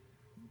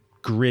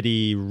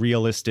 gritty,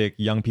 realistic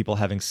young people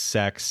having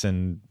sex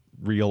and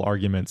real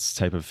arguments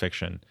type of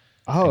fiction.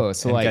 Oh,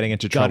 so and like getting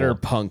into gutter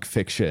trouble. punk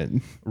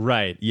fiction.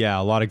 Right. Yeah,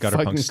 a lot of gutter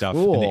punk Fucking stuff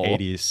cool. in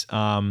the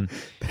 80s.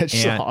 That's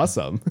so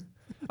awesome.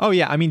 Oh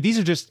yeah, I mean these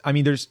are just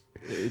there's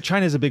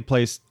China's a big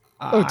place.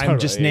 Oh, I'm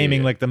just totally.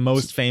 naming Yeah. like the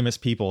most famous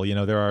people,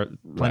 there are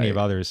plenty of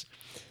Right. others.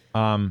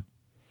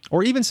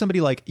 Or even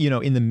somebody like,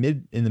 in the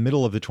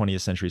middle of the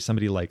 20th century,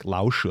 somebody like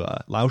Lao She.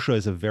 Lao She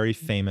is a very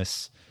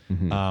famous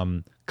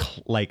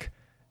like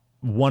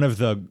one of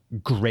the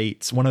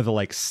greats, one of the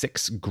like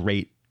 6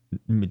 great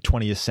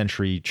 20th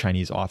century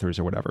Chinese authors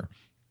or whatever.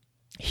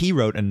 He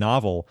wrote a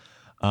novel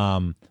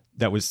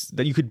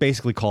that you could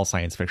basically call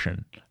science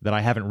fiction that I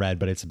haven't read,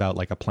 but it's about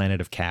like a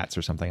planet of cats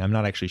or something. I'm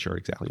not actually sure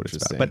exactly what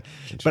it's about,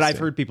 but I've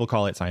heard people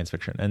call it science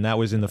fiction, and that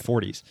was in the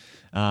 40s.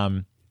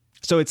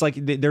 So it's like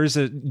there's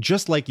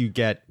just like you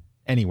get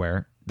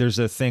anywhere, there's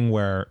a thing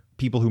where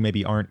people who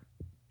maybe aren't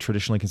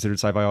traditionally considered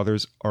sci-fi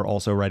authors are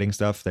also writing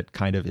stuff that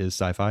kind of is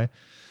sci-fi.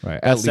 Right.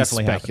 That's At least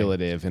definitely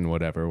speculative in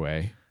whatever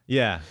way.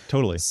 Yeah,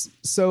 totally.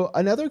 So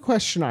another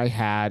question I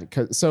had,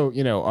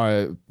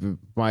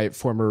 my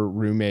former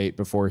roommate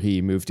before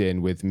he moved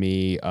in with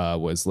me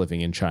was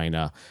living in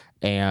China,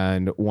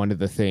 and one of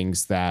the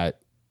things that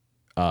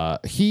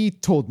he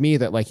told me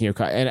that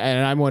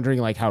and I'm wondering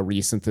like how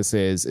recent this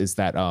is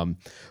that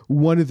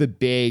one of the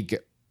big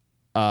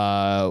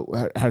how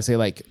to say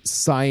like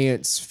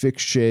science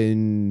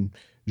fiction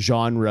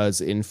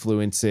genres,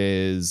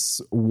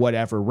 influences,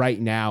 whatever right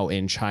now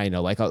in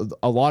China, like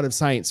a lot of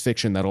science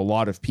fiction that a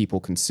lot of people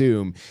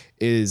consume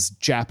is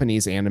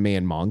Japanese anime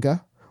and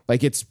manga.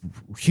 Like it's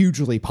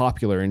hugely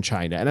popular in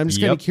China. And I'm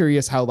just kind of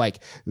curious how like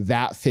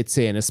that fits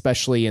in,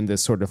 especially in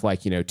this sort of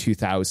like,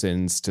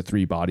 2000s to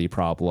three body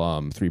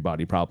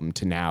problem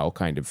to now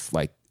kind of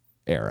like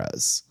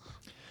eras.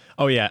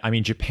 Oh yeah, I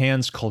mean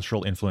Japan's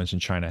cultural influence in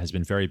China has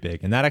been very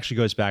big, and that actually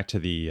goes back to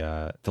the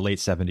late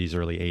 70s,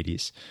 early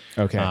 80s.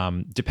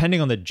 Okay.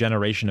 Depending on the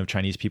generation of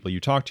Chinese people you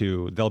talk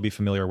to, they'll be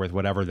familiar with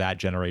whatever that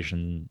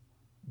generation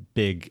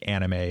big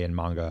anime and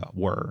manga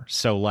were.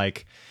 So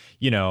like,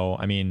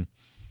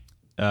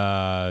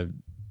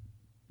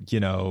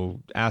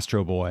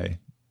 Astro Boy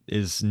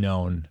is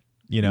known.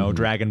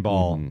 Dragon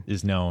Ball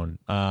is known.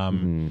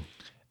 Gundam.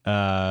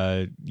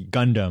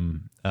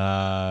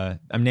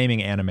 I'm naming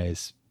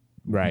animes.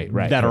 Right.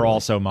 That are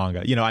also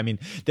manga.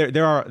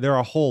 There are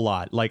a whole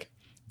lot. Like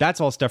that's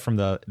all stuff from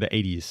the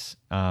 80s.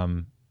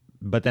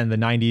 But then the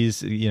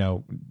 90s,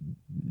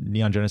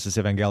 Neon Genesis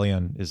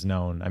Evangelion is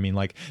known. I mean,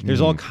 like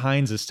there's all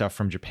kinds of stuff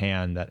from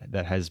Japan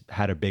that has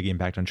had a big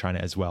impact on China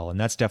as well. And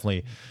that's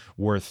definitely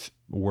worth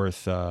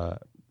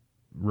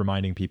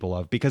reminding people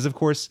of, because of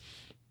course,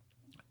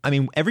 I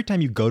mean, every time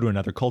you go to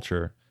another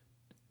culture,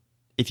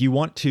 if you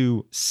want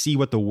to see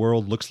what the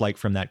world looks like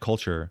from that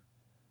culture,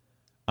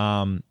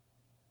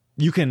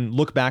 you can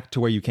look back to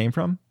where you came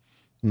from,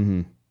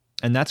 and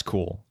that's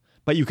cool.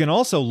 But you can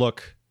also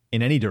look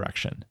in any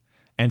direction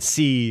and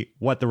see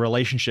what the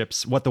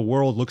relationships, what the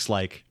world looks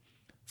like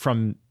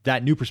from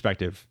that new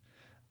perspective,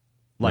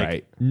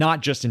 like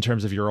not just in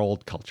terms of your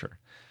old culture.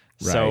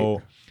 Right.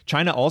 So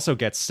China also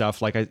gets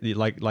stuff like we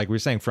were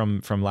saying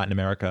from Latin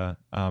America,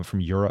 from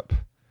Europe.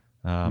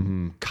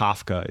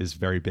 Kafka is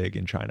very big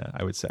in China,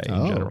 I would say,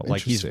 in general.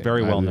 Like he's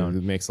very well known.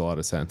 It makes a lot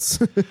of sense.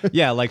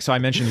 Yeah, like so I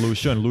mentioned Lu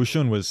Xun. Lu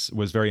Xun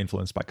was very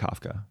influenced by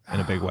Kafka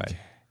in a big way.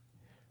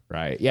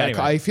 Right. Yeah,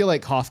 anyway. I feel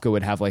like Kafka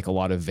would have like a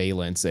lot of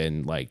valence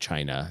in like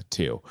China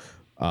too.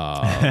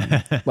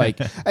 Like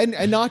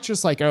and not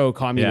just like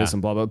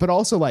communism blah blah, but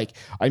also like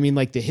I mean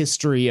like the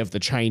history of the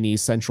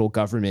Chinese central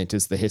government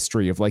is the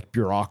history of like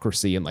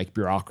bureaucracy, and like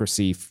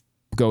bureaucracy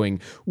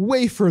going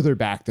way further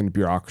back than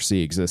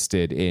bureaucracy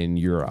existed in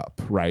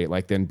Europe, right?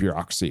 Like then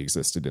bureaucracy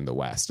existed in the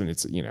West. And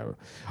it's,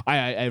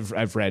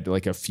 I've read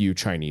like a few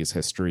Chinese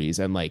histories,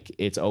 and like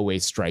it's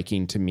always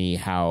striking to me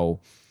how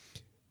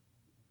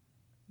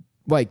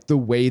like the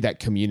way that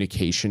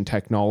communication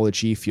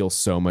technology feels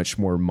so much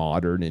more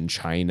modern in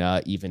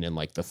China, even in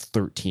like the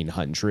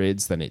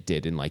 1300s, than it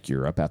did in like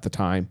Europe at the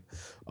time.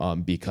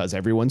 Because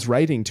everyone's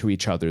writing to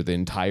each other. The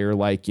entire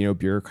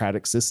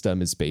bureaucratic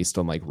system is based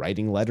on like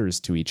writing letters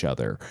to each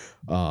other,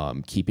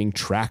 keeping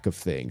track of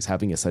things,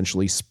 having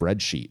essentially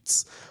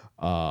spreadsheets.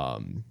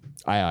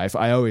 I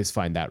always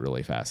find that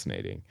really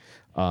fascinating.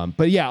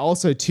 But yeah,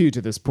 also too,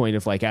 to this point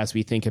of like, as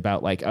we think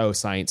about like,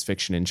 science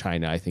fiction in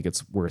China, I think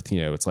it's worth,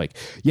 it's like,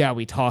 yeah,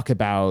 we talk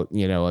about,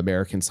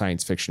 American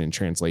science fiction in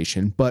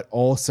translation, but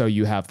also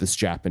you have this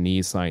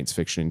Japanese science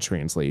fiction in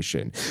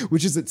translation,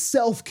 which is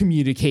itself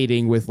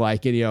communicating with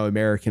like,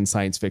 American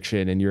science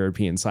fiction and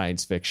European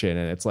science fiction.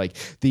 And it's like,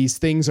 these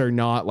things are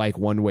not like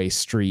one-way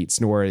streets,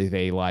 nor are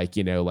they like,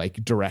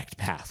 like direct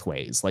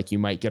pathways. Like you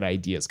might get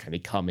ideas kind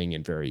of coming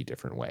in very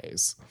different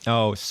ways.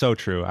 Oh, so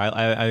true.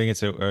 I think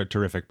it's a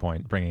terrific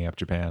point, bringing up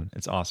Japan.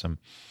 It's awesome.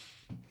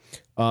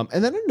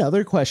 And then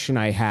another question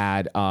I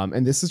had,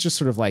 and this is just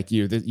sort of like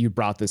you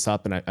brought this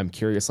up, and I'm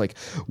curious, like,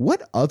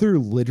 what other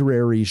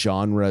literary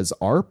genres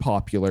are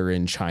popular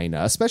in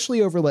China,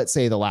 especially over, let's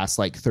say, the last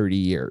like 30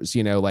 years,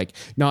 like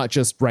not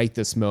just right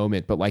this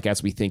moment, but like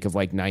as we think of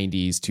like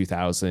 90s,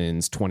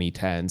 2000s,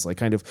 2010s, like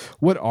kind of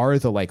what are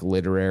the like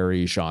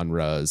literary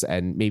genres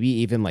and maybe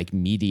even like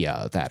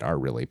media that are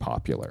really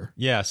popular?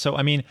 Yeah. So,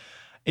 I mean,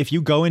 if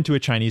you go into a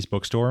Chinese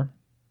bookstore,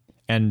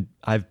 and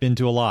I've been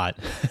to a lot,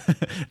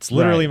 it's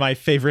literally my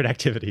favorite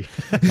activity.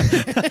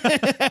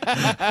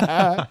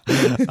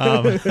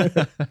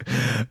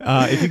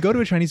 If you go to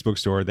a Chinese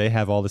bookstore, they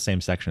have all the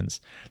same sections.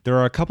 There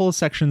are a couple of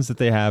sections that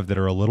they have that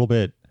are a little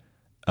bit,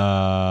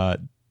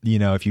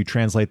 if you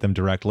translate them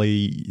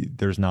directly,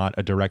 there's not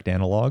a direct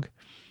analog.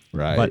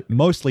 Right. But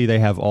mostly they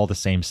have all the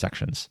same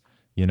sections.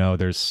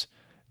 There's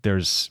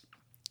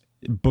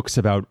books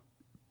about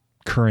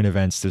current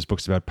events, there's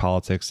books about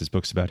politics, there's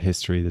books about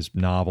history, there's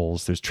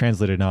novels, there's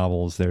translated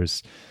novels,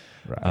 there's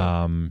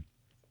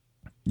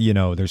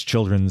there's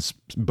children's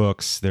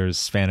books,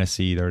 there's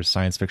fantasy, there's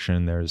science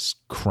fiction, there's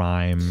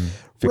crime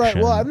fiction. Right.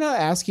 Well, I'm not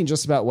asking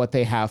just about what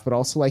they have, but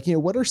also like,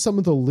 what are some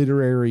of the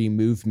literary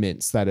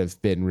movements that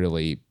have been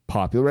really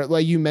popular?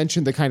 Like you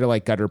mentioned the kind of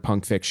like gutter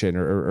punk fiction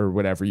or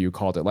whatever you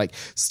called it, like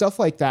stuff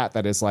like that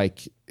is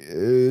like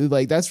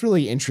that's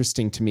really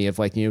interesting to me of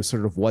like,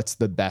 sort of what's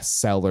the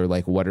bestseller,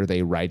 like what are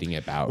they writing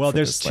about? Well,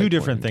 there's two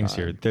different things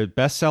here. They're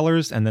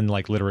bestsellers and then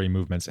like literary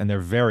movements, and they're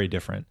very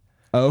different.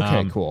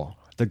 Okay, cool.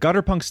 The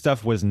gutter punk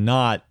stuff was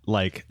not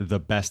like the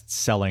best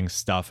selling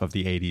stuff of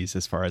the 80s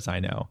as far as I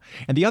know.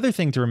 And the other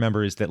thing to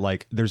remember is that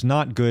like there's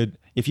not good,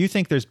 if you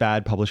think there's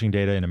bad publishing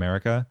data in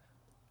America,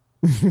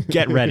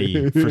 get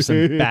ready for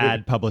some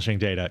bad publishing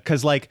data.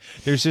 Because like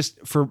there's just,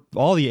 for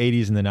all the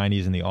 80s and the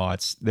 90s and the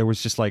aughts, there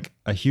was just like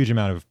a huge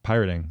amount of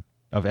pirating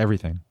of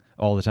everything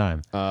all the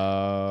time.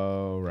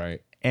 Oh,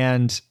 right.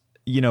 And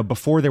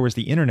before there was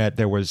the internet,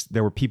 there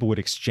were people would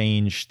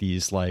exchange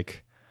these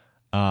like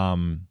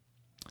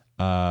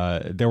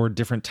there were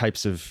different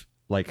types of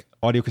like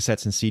audio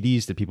cassettes and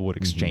CDs that people would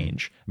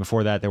exchange. Mm-hmm.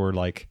 Before that, there were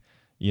like,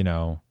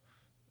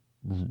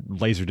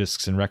 laser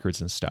discs and records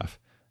and stuff.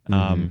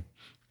 Mm-hmm.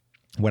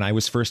 When I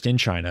was first in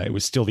China, it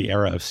was still the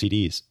era of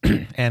CDs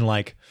and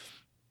like,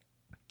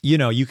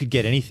 you could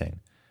get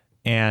anything.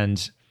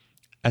 And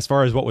as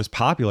far as what was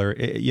popular,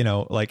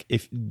 like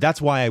if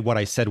that's why what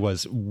I said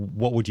was,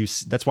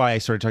 that's why I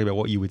started talking about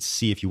what you would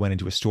see if you went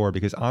into a store,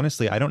 because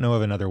honestly, I don't know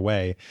of another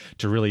way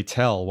to really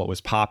tell what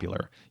was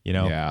popular,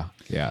 Yeah,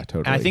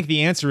 totally. And I think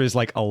the answer is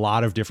like a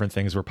lot of different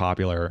things were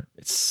popular.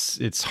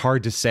 It's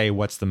hard to say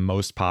what's the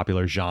most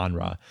popular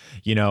genre.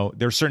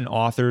 There's certain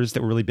authors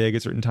that were really big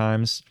at certain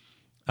times.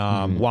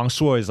 Wang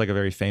Shuo is like a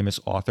very famous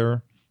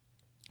author,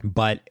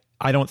 but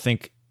I don't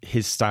think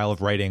his style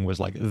of writing was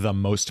like the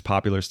most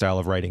popular style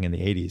of writing in the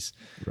 80s.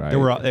 Right.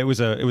 It was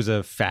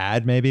a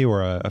fad maybe,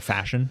 or a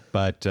fashion,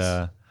 but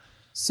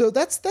so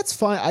that's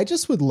fine. I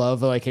just would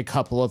love like a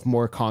couple of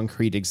more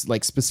concrete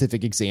like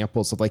specific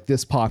examples of like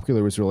this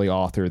popular was really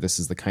author, this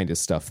is the kind of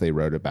stuff they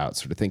wrote about,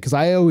 sort of thing, because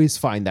I always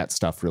find that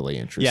stuff really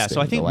interesting. Yeah, so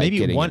I think like maybe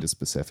getting into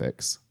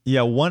specifics.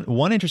 Yeah,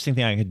 one interesting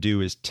thing I could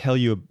do is tell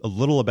you a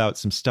little about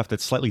some stuff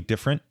that's slightly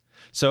different.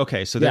 So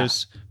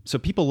so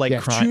people like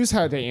crime. Choose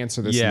how to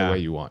answer this in the way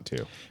you want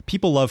to.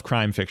 People love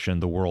crime fiction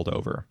the world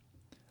over.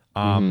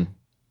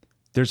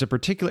 There's a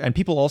particular, and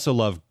people also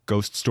love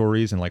ghost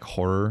stories and like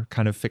horror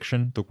kind of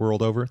fiction the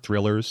world over,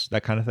 thrillers,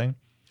 that kind of thing.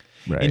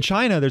 Right. In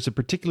China, there's a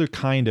particular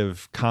kind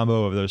of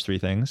combo of those three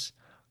things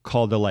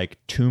called the like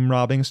tomb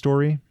robbing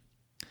story.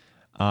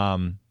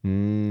 And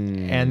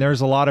there's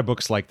a lot of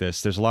books like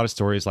this. There's a lot of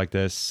stories like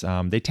this.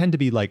 They tend to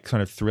be like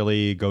kind of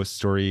thrilly, ghost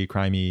story,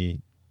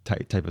 crimey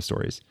type of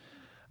stories.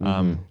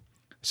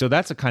 So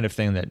that's a kind of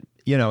thing that,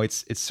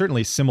 it's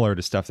certainly similar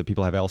to stuff that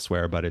people have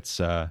elsewhere, but it's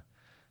a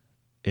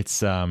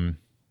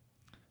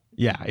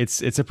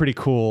pretty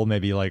cool,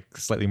 maybe like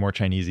slightly more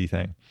Chinese-y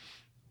thing.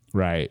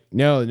 Right.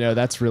 No,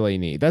 that's really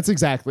neat. That's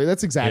exactly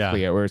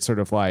it, where it's sort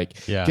of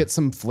like get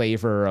some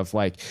flavor of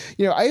like,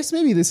 I guess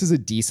maybe this is a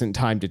decent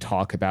time to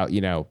talk about,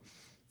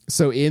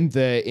 so in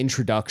the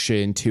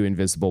introduction to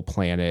Invisible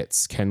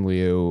Planets, Ken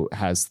Liu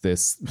has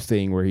this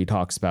thing where he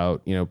talks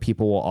about,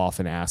 people will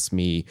often ask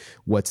me,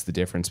 what's the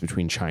difference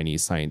between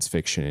Chinese science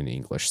fiction and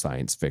English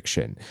science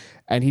fiction?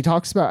 And he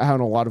talks about how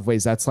in a lot of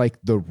ways that's like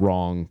the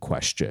wrong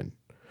question,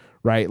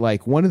 right?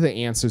 Like one of the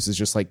answers is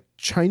just like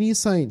Chinese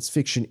science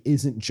fiction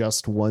isn't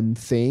just one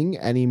thing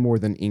any more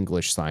than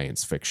English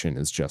science fiction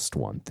is just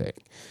one thing.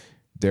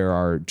 There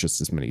are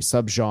just as many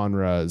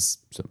subgenres.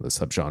 Some of the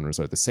subgenres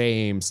are the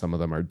same. Some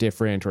of them are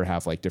different or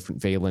have like different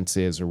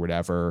valences or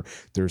whatever.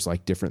 There's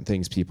like different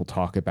things people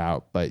talk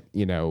about, but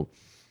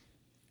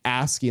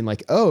asking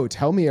like, oh,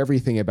 tell me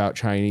everything about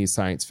Chinese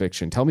science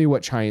fiction. Tell me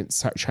what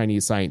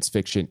Chinese science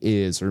fiction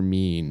is or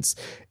means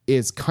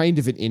is kind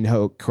of an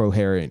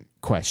incoherent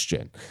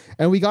question.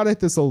 And we got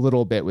at this a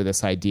little bit with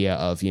this idea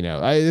of,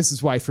 this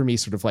is why for me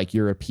sort of like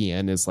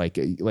European is like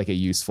a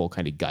useful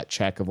kind of gut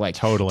check of like,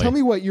 totally. Tell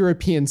me what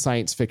European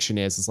science fiction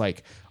is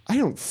like, I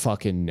don't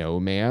fucking know,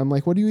 man.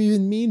 Like, what do you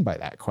even mean by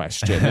that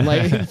question? And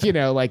like,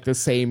 like the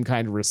same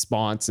kind of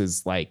response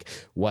is like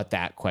what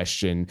that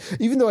question,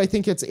 even though I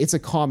think it's a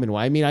common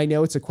one. I mean, I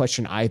know it's a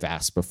question I've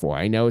asked before.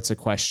 I know it's a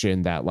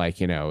question that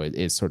like, it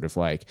is sort of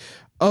like,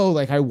 oh,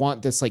 like I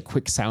want this like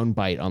quick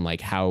soundbite on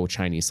like how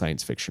Chinese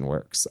science fiction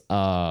works.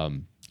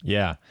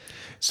 Yeah.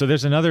 So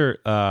there's another,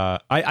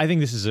 I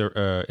think this is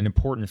an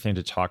important thing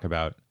to talk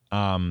about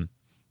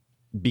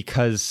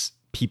because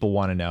people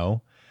want to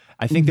know.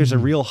 I think there's a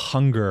real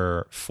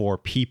hunger for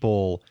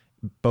people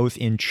both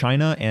in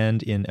China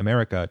and in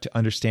America to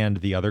understand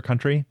the other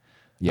country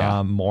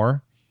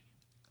more.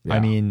 Yeah. I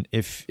mean,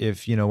 if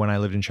when I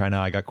lived in China,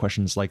 I got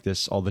questions like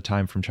this all the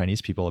time from Chinese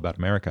people about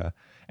America.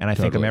 And I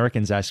think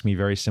Americans ask me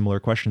very similar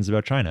questions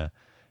about China.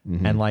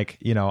 Mm-hmm. And like,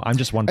 I'm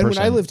just one person. And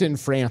when I lived in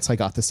France, I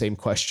got the same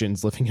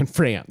questions living in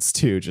France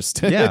too.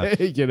 Just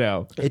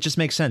it just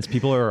makes sense.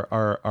 People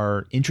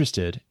are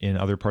interested in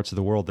other parts of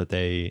the world that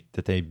they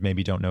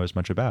maybe don't know as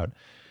much about.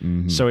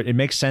 Mm-hmm. So it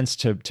makes sense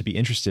to be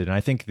interested. And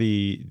I think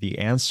the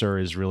answer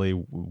is really,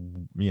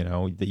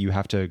 that you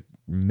have to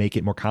make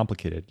it more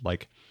complicated.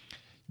 Like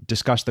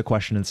discuss the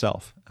question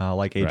itself,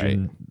 like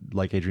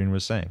Adrian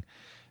was saying.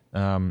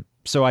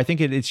 So I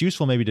think it's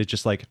useful maybe to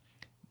just like.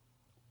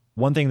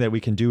 One thing that we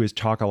can do is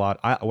talk a lot.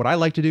 What I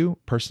like to do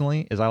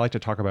personally is I like to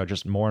talk about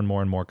just more and more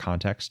and more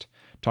context,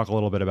 talk a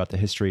little bit about the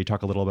history,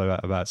 talk a little bit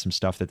about some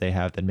stuff that they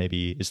have that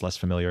maybe is less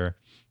familiar.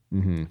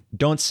 Mm-hmm.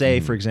 Don't say,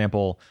 for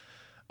example,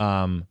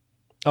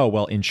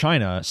 in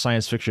China,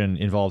 science fiction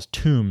involves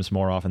tombs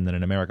more often than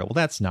in America. Well,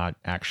 that's not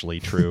actually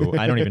true.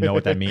 I don't even know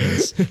what that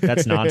means.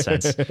 That's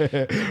nonsense.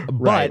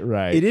 But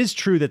it is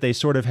true that they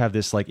sort of have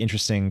this like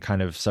interesting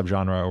kind of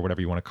subgenre or whatever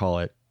you want to call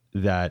it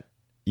that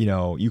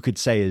you could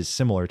say is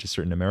similar to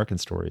certain American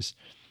stories.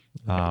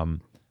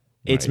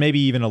 It's maybe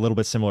even a little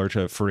bit similar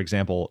to, for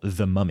example,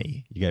 The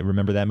Mummy. You guys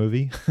remember that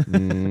movie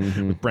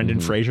with Brendan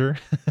Fraser?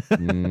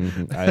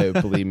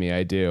 Believe me,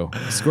 I do.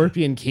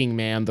 Scorpion King,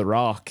 man, The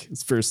Rock,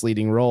 his first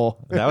leading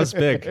role. That was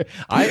big.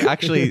 I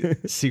actually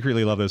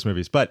secretly love those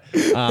movies, but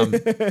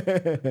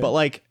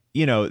like,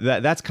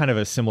 that's kind of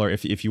a similar,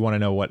 if you want to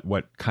know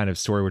what kind of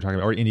story we're talking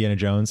about, or Indiana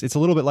Jones, it's a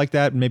little bit like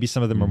that. Maybe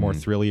some of them are more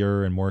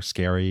thrillier and more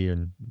scary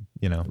and,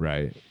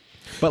 Right.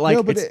 But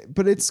like,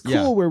 but it's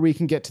cool where we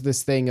can get to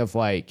this thing of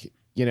like,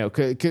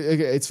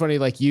 it's funny,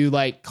 like you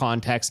like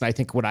context. And I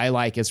think what I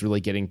like is really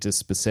getting to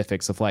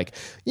specifics of like,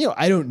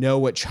 I don't know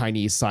what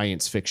Chinese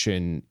science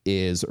fiction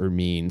is or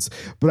means,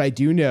 but I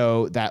do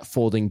know that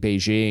Folding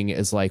Beijing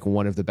is like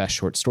one of the best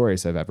short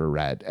stories I've ever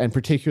read. And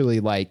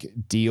particularly like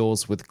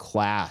deals with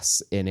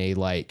class in a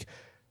like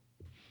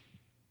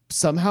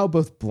somehow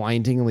both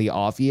blindingly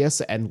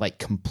obvious and like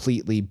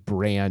completely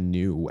brand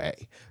new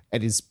way.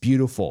 It is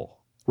beautiful.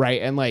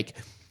 Right. And like,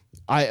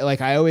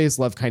 I always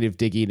love kind of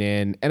digging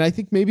in, and I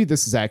think maybe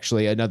this is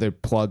actually another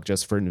plug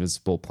just for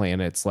Invisible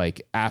Planets.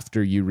 Like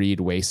after you read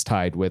Waste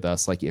Tide with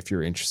us, like if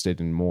you're interested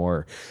in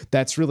more,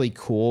 that's really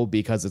cool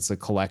because it's a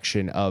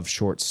collection of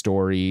short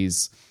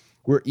stories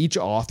where each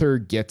author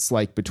gets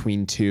like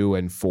between 2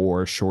 and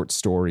 4 short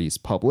stories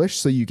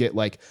published. So you get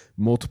like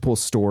multiple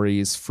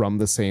stories from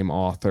the same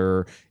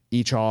author.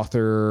 Each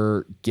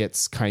author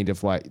gets kind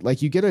of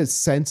like you get a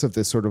sense of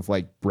this sort of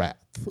like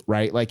breadth,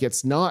 right? Like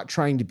it's not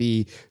trying to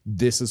be,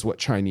 this is what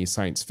Chinese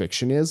science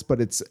fiction is,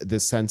 but it's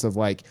this sense of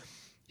like,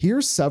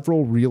 here's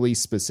several really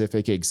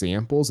specific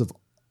examples of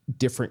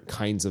different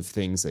kinds of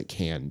things it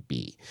can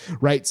be,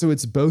 right? So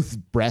it's both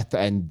breadth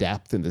and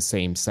depth in the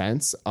same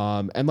sense.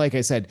 And like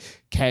I said,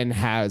 Ken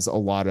has a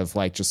lot of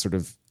like just sort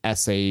of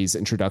essays,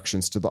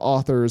 introductions to the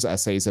authors,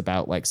 essays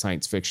about like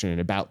science fiction and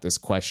about this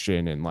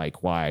question and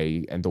like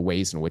why and the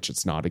ways in which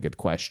it's not a good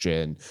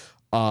question,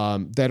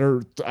 that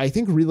are, I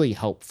think, really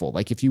helpful.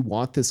 Like if you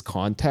want this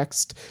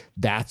context,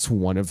 that's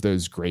one of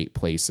those great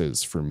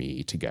places for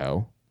me to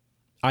go.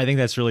 I think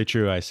that's really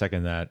true. I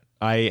second that.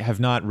 I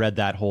have not read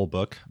that whole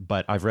book,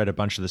 but I've read a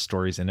bunch of the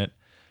stories in it.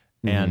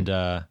 Mm-hmm.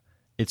 And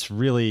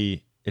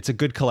it's a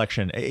good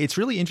collection. It's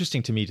really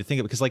interesting to me to think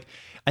of, because like,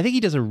 I think he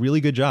does a really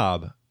good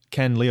job.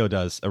 Ken Liu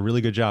does a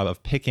really good job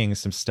of picking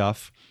some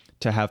stuff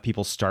to have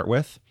people start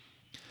with.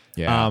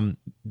 Yeah.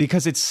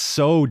 Because it's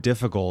so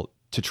difficult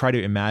to try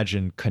to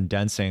imagine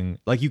condensing.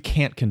 Like you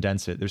can't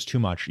condense it. There's too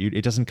much.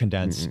 It doesn't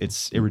condense. Mm-hmm.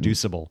 It's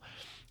irreducible.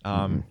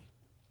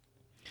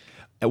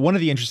 One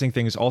of the interesting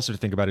things also to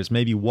think about is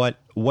maybe what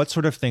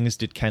sort of things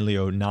did Ken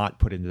Liu not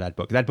put into that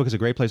book? That book is a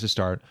great place to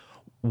start.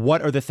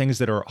 What are the things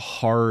that are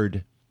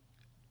hard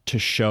to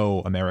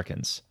show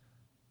Americans?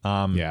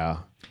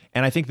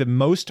 And I think the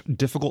most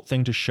difficult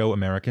thing to show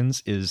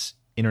Americans is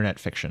internet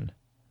fiction.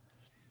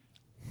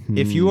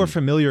 If you are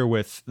familiar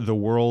with the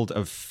world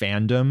of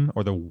fandom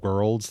or the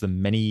worlds, the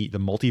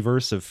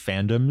multiverse of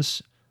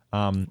fandoms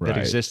that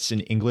exists in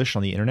English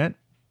on the internet.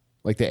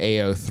 Like the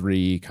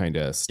AO3 kind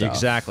of stuff.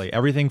 Exactly.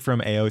 Everything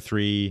from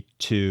AO3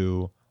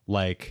 to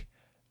like,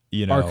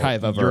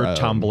 Archive of your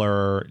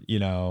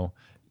Tumblr,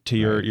 to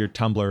your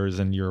Tumblrs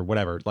and your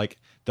whatever, like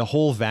the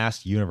whole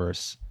vast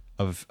universe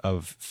of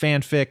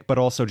fanfic, but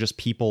also just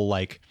people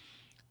like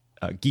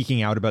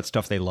geeking out about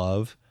stuff they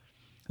love.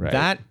 Right.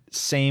 That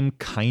same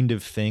kind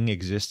of thing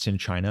exists in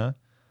China,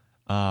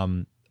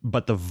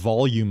 but the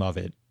volume of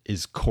it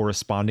is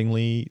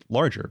correspondingly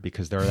larger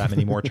because there are that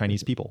many more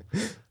Chinese people.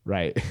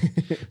 Right.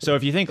 So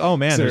if you think, oh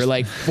man, so there are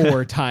like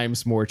 4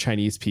 times more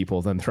Chinese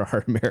people than there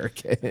are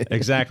Americans.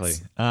 exactly.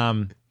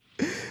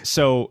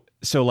 So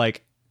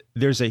like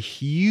there's a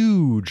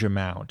huge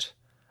amount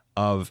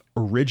of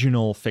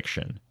original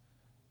fiction,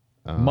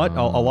 a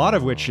lot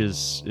of which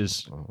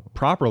is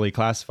properly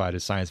classified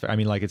as science fiction. I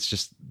mean, like it's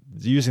just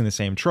using the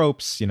same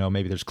tropes.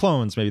 Maybe there's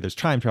clones, maybe there's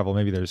time travel,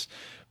 maybe there's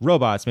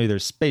robots, maybe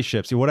there's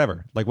spaceships,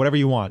 whatever. Like whatever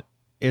you want.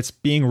 It's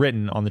being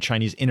written on the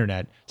Chinese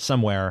internet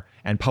somewhere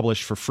and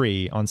published for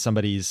free on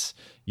somebody's,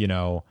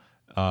 on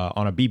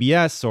a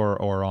BBS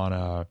or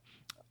on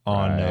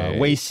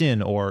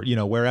Weixin or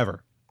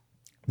wherever.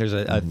 There's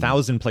a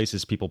thousand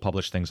places people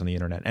publish things on the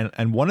internet,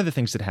 and one of the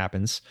things that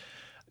happens,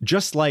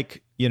 just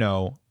like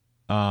what's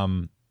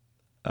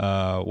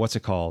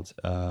it called?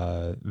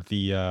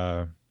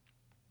 The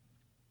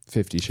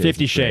 50 Shades.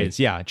 50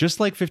 Shades, yeah, just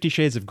like 50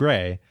 Shades of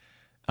Grey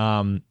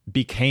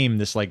became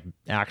this like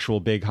actual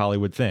big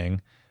Hollywood thing.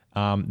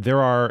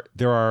 There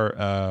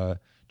are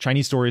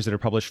Chinese stories that are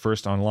published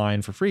first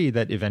online for free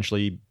that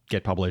eventually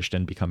get published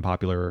and become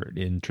popular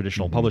in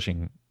traditional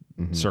publishing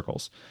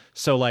circles.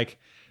 So like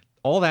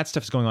all that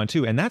stuff is going on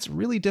too. And that's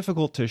really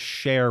difficult to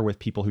share with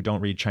people who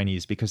don't read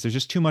Chinese because there's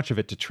just too much of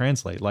it to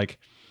translate. Like,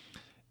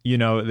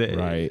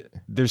 right.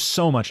 There's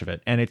so much of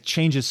it and it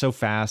changes so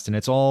fast and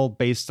it's all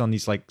based on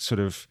these like sort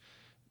of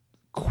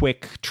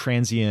quick,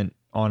 transient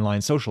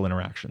online social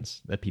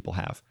interactions that people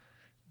have.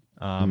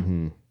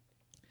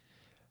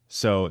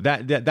 So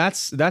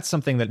that's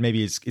something that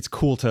maybe it's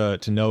cool to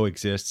know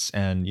exists,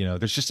 and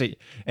there's just and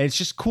it's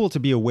just cool to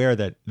be aware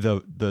that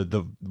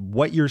the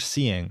what you're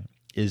seeing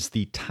is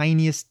the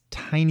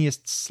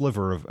tiniest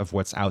sliver of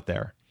what's out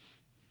there.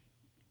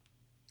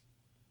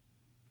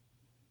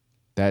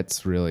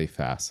 That's really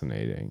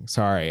fascinating.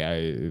 Sorry,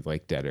 I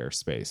like dead air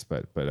space,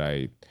 but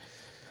I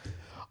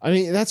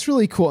mean that's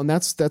really cool, and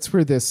that's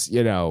where this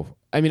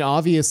I mean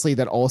obviously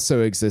that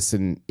also exists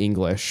in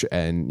English,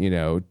 and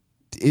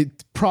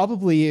it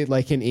probably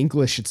like in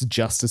English it's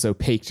just as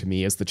opaque to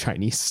me as the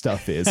Chinese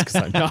stuff is because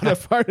I'm not a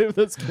part of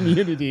those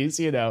communities.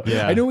 Yeah.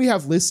 I know we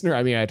have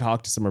I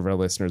talked to some of our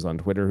listeners on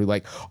Twitter who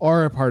like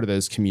are a part of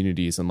those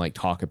communities and like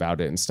talk about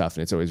it and stuff,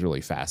 and it's always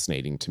really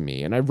fascinating to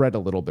me. And I've read a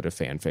little bit of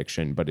fan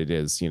fiction, but it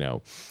is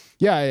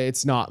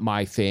it's not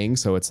my thing,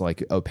 so it's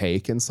like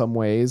opaque in some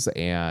ways.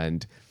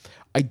 And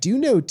I do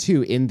know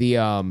too in the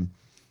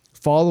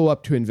follow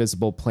up to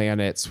Invisible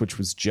Planets, which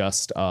was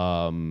just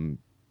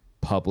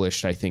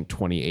published I think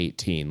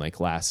 2018, like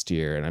last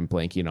year, and I'm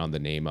blanking on the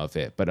name of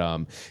it, but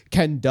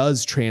Ken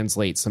does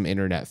translate some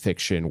internet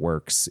fiction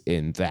works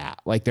in that.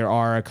 Like there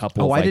are a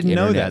couple of like, I didn't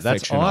know internet that.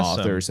 That's fiction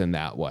awesome. authors in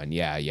that one.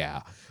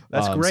 Yeah.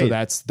 That's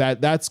great. So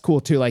that's cool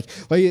too. Like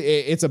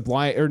it's a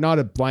blind or not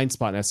a blind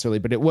spot necessarily,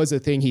 but it was a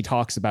thing he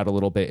talks about a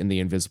little bit in the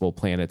Invisible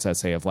Planets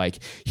essay of like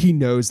he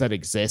knows that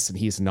exists and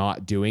he's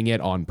not doing it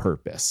on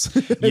purpose.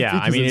 Yeah,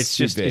 I mean it's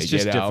just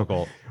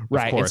difficult,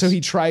 right? And so he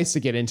tries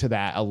to get into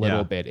that a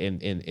little bit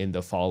in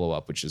the follow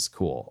up, which is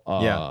cool.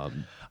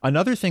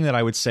 Another thing that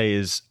I would say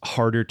is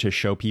harder to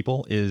show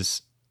people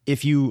is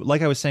if you,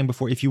 like I was saying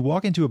before, if you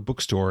walk into a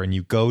bookstore and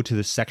you go to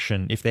the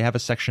section, if they have a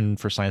section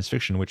for science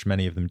fiction, which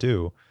many of them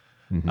do.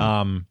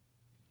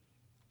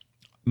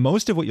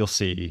 Most of what you'll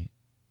see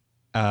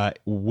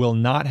will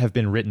not have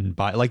been written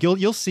by, like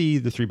you'll see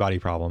the 3-body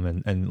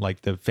problem and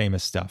like the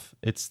famous stuff.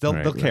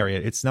 They'll carry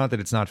it. It's not that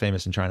it's not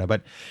famous in China,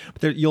 but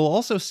you'll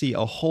also see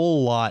a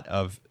whole lot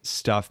of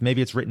stuff. Maybe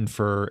it's written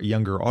for a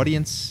younger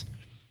audience.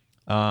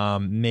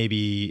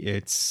 Maybe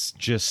it's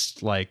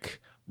just like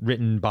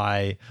written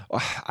by,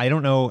 I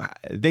don't know.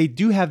 They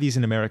do have these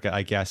in America,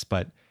 I guess,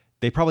 but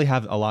they probably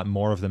have a lot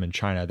more of them in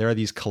China. There are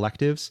these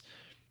collectives.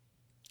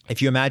 If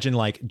you imagine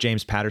like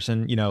James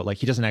Patterson, like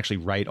he doesn't actually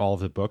write all of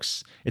the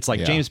books. It's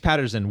like James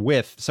Patterson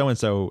with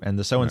so-and-so and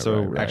the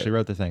so-and-so actually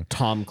wrote the thing.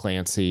 Tom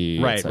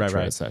Clancy,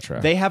 et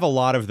cetera. They have a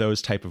lot of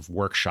those type of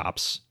workshop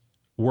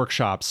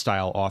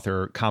style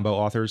combo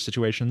authors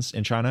situations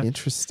in China.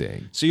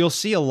 Interesting. So you'll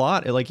see a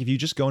lot, like if you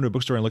just go into a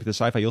bookstore and look at the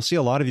sci-fi, you'll see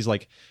a lot of these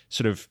like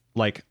sort of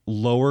like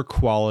lower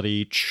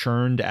quality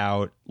churned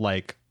out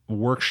like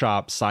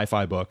workshop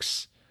sci-fi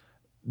books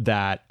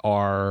that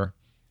are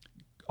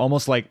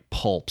almost like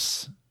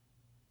pulps.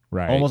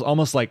 Right.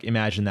 Almost like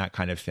imagine that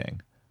kind of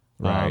thing.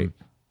 Right.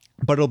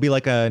 But it'll be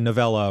like a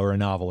novella or a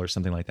novel or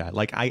something like that.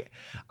 Like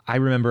I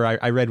remember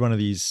I read one of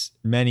these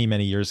many,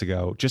 many years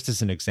ago, just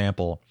as an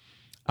example.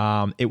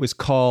 It was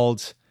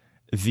called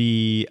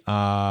the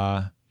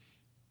I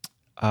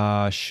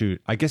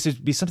guess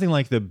it'd be something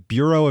like the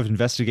Bureau of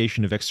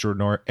Investigation of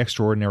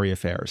Extraordinary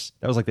Affairs.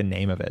 That was like the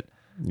name of it.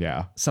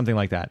 Yeah. Something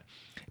like that.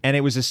 And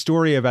it was a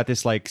story about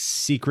this like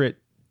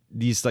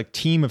these like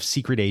team of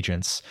secret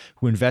agents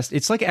who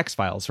it's like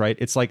X-Files, right?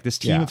 It's like this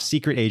team of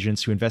secret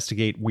agents who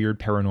investigate weird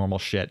paranormal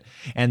shit.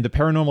 And the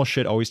paranormal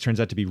shit always turns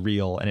out to be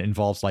real. And it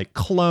involves like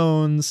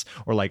clones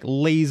or like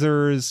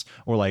lasers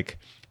or like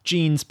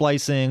gene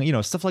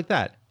splicing, stuff like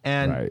that.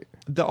 And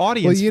the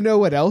audience. Well, you know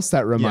what else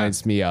that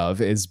reminds me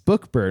of is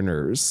Book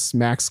Burners,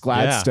 Max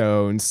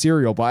Gladstone,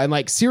 Cereal Box. And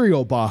like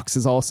Cereal Box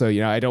is also,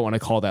 I don't want to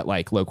call that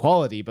like low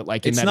quality, but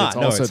like in that it's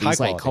also these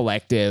like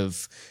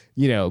collective,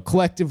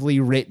 collectively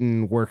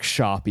written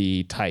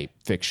workshoppy type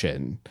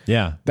fiction.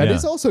 Yeah. That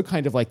is also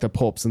kind of like the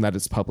pulps in that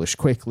it's published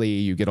quickly.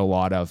 You get a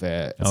lot of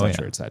it, et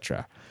cetera, et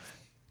cetera.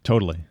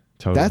 Totally.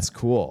 That's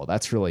cool.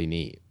 That's really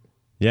neat.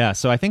 Yeah.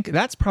 So I think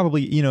that's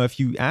probably, if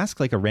you ask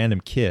like a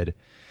random kid,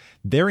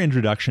 their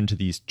introduction to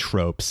these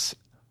tropes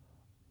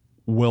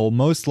will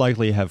most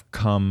likely have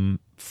come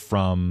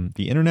from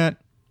the internet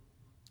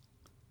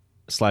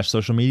 /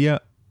 social media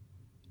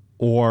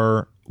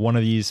or one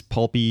of these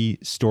pulpy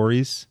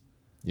stories.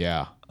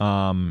 Yeah.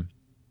 Or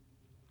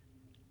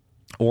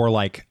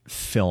like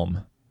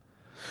film.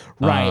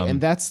 Right. And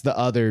that's the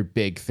other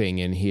big thing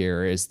in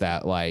here is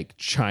that like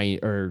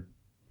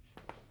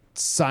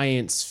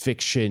science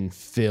fiction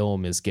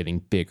film is getting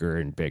bigger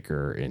and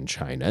bigger in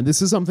China. And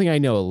this is something I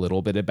know a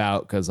little bit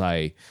about because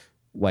I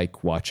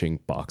like watching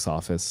box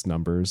office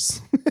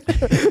numbers.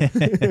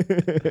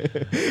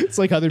 It's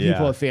like other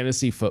people at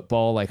fantasy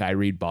football. Like I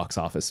read Box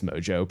Office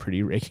Mojo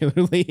pretty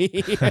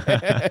regularly.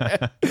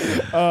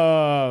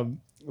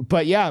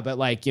 But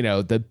like,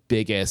 the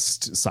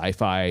biggest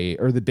sci-fi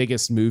or the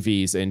biggest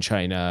movies in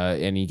China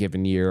any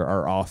given year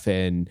are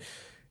often,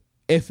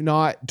 if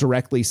not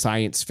directly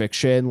science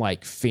fiction,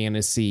 like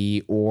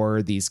fantasy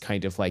or these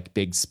kind of like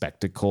big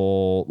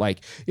spectacle,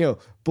 like,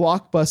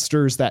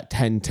 blockbusters that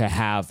tend to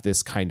have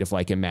this kind of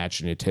like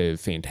imaginative,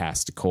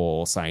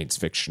 fantastical, science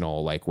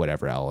fictional, like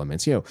whatever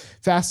elements.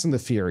 Fast and the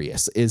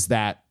Furious, is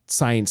that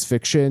science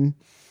fiction?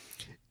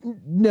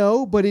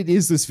 No, but it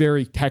is this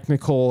very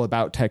technical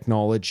about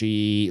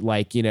technology.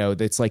 Like,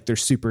 it's like they're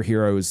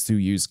superheroes who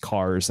use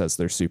cars as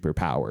their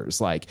superpowers.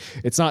 Like,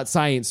 it's not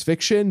science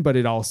fiction, but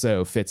it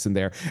also fits in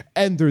there.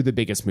 And they're the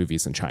biggest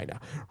movies in China,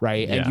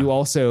 right? Yeah. And you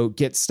also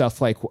get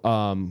stuff like,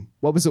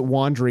 what was it?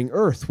 Wandering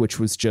Earth, which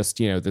was just,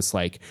 this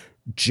like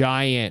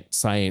giant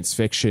science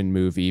fiction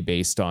movie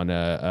based on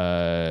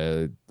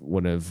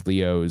one of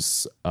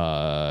Leo's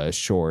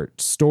short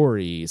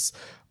stories.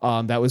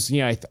 That was,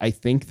 I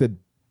think the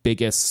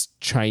biggest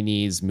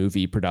Chinese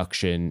movie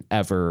production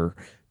ever,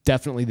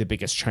 definitely the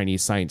biggest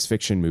Chinese science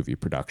fiction movie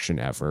production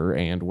ever,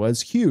 and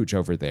was huge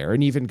over there,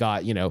 and even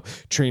got,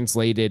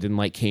 translated and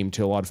like came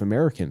to a lot of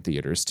American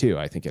theaters too.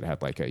 I think it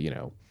had like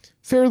a,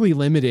 fairly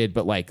limited,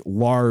 but like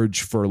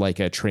large for like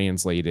a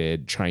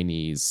translated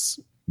Chinese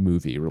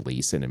movie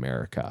release in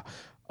America.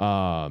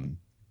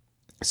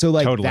 So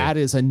like totally. That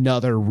is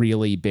another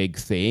really big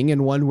thing,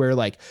 and one where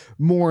like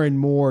more and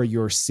more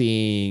you're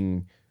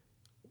seeing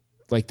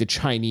like the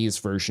Chinese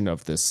version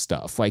of this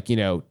stuff, like,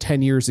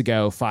 10 years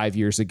ago, 5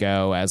 years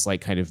ago, as like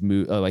kind of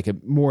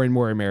more and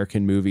more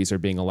American movies are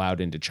being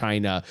allowed into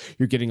China,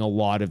 you're getting a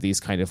lot of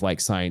these kind of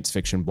like science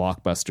fiction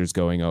blockbusters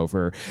going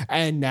over.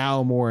 And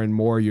now more and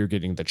more you're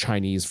getting the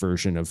Chinese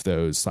version of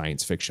those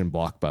science fiction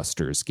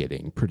blockbusters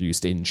getting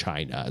produced in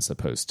China as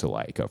opposed to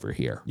like over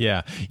here.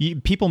 Yeah.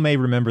 People may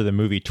remember the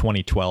movie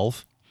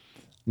 2012.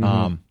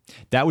 Mm-hmm.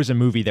 That was a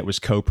movie that was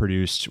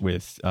co-produced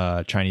with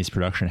Chinese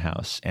production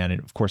house, and it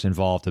of course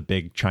involved a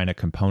big China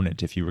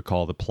component, if you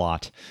recall the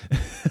plot.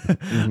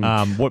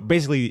 Mm-hmm. What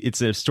basically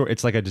it's a story.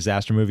 It's like a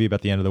disaster movie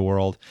about the end of the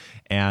world,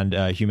 and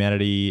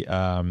humanity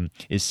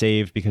is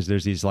saved because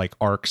there's these like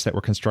arcs that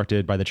were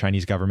constructed by the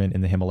Chinese government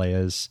in the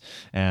Himalayas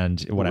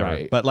and whatever.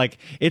 Right. But like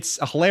it's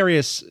a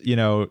hilarious,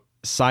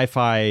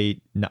 sci-fi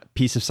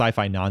piece of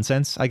sci-fi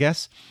nonsense, I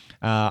guess.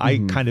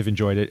 I kind of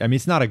enjoyed it. I mean,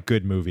 it's not a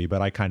good movie,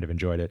 but I kind of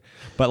enjoyed it.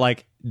 But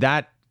like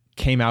that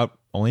came out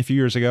only a few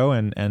years ago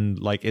and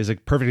like is a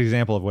perfect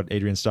example of what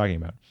Adrian's talking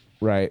about.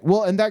 Right.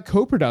 Well, and that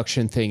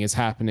co-production thing is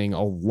happening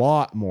a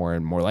lot more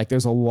and more. Like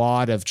there's a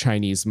lot of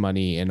Chinese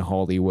money in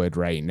Hollywood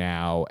right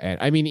now. And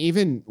I mean,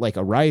 even like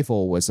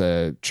Arrival was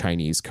a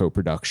Chinese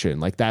co-production.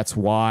 Like that's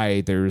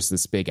why there's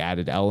this big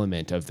added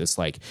element of this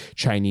like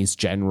Chinese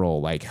general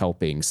like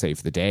helping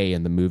save the day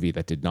in the movie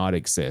that did not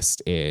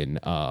exist in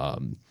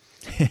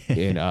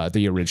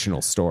the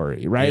original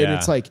story, right? Yeah. And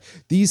it's like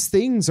these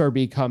things are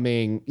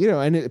becoming,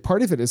 and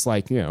part of it is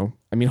like,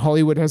 I mean,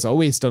 Hollywood has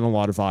always done a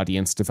lot of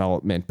audience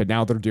development, but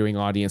now they're doing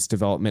audience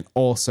development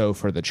also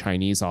for the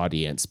Chinese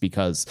audience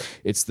because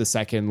it's the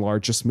second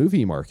largest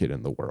movie market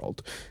in the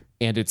world,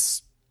 and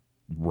it's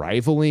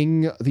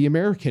rivaling the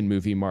American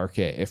movie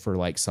market for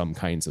like some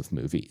kinds of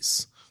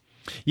movies.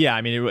 Yeah,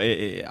 I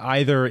mean,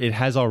 either it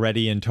has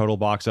already in total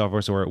box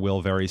office, or it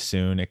will very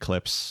soon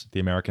eclipse the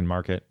American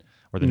market.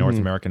 Or the North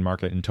American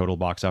market in total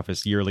box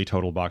office, yearly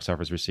total box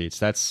office receipts.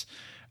 That's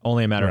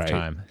only a matter of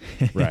time.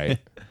 Right.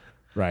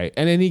 Right.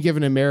 And any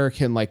given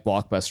American like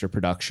blockbuster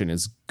production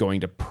is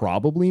going to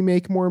probably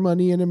make more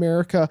money in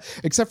America,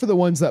 except for the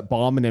ones that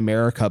bomb in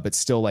America, but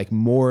still like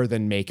more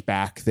than make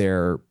back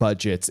their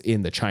budgets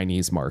in the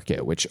Chinese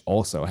market, which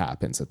also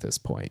happens at this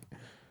point.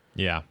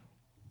 Yeah.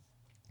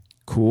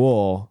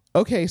 Cool.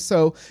 Okay.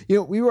 So,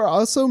 we were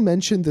also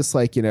mentioned this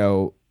like,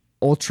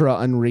 Ultra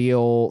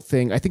Unreal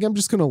thing. I think I'm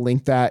just going to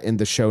link that in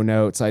the show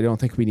notes. I don't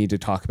think we need to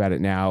talk about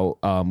it now.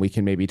 We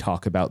can maybe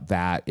talk about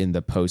that in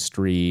the post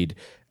read,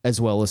 as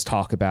well as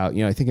talk about,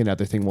 I think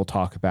another thing we'll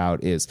talk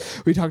about is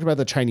we talked about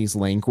the Chinese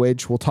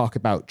language. We'll talk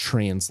about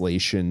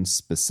translation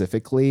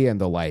specifically and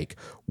the like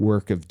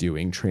work of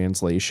doing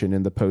translation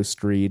in the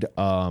post read.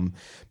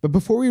 But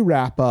before we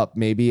wrap up,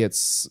 maybe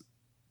it's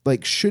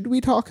like, should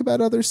we talk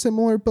about other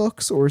similar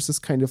books, or is this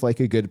kind of like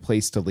a good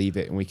place to leave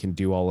it and we can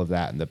do all of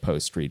that in the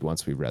post read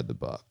once we read the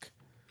book?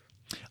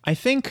 I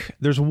think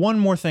there's one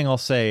more thing I'll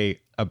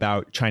say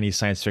about Chinese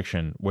science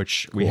fiction,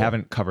 which we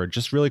haven't covered,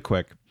 just really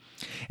quick.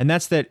 And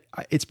that's that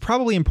it's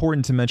probably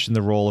important to mention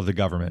the role of the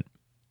government,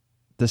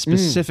 the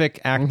specific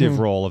active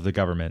role of the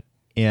government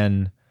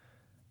in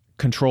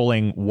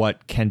controlling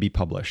what can be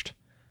published,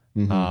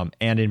 and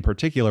in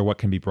particular, what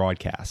can be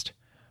broadcast.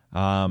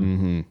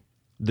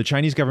 The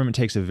Chinese government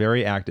takes a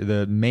very active,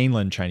 the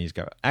mainland Chinese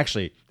government.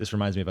 Actually, this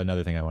reminds me of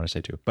another thing I want to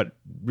say too, but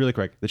really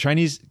quick,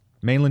 the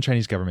mainland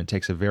Chinese government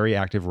takes a very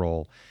active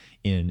role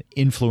in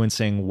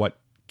influencing what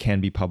can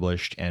be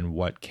published and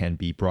what can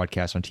be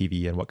broadcast on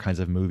TV and what kinds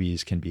of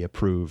movies can be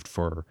approved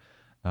for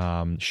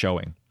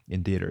showing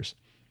in theaters.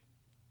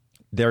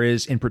 There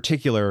is, in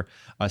particular,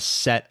 a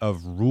set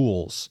of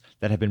rules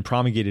that have been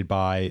promulgated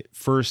by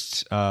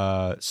first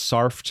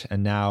SARFT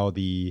and now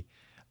the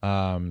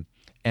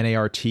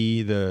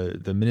NART,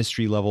 the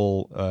ministry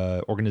level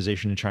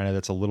organization in China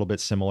that's a little bit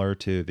similar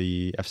to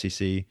the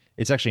FCC.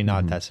 It's actually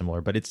not that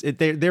similar, but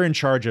they're in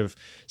charge of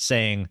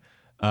saying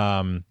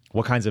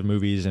what kinds of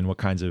movies and what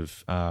kinds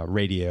of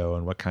radio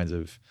and what kinds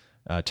of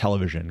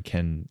television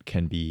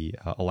can be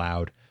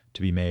allowed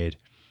to be made.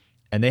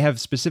 And they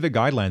have specific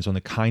guidelines on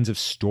the kinds of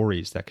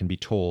stories that can be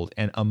told.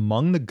 And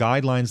among the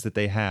guidelines that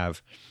they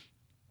have,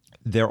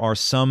 there are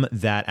some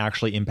that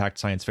actually impact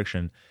science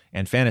fiction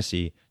and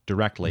fantasy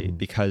directly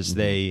because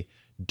they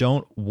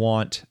don't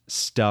want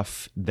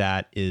stuff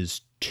that is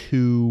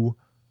too...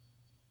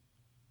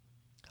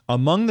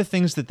 Among the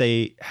things that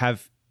they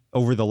have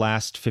over the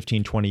last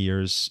 15, 20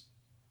 years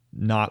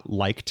not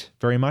liked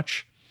very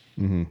much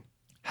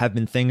have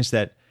been things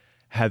that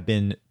have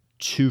been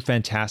too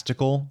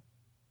fantastical,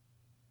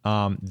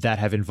 that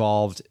have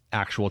involved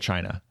actual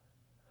China.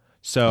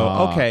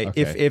 So, okay,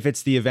 if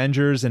it's the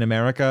Avengers in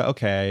America,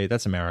 okay,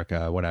 that's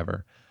America,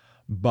 whatever.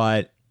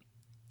 But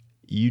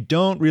you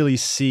don't really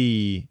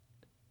see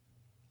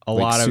a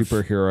lot of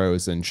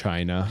superheroes in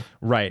China.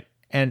 Right.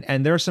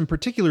 And there are some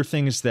particular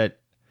things that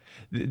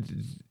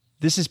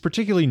this is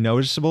particularly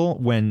noticeable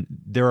when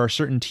there are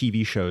certain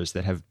TV shows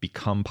that have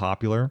become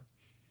popular,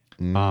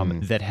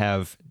 that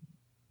have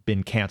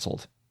been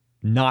canceled,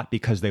 not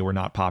because they were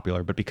not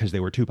popular, but because they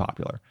were too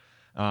popular.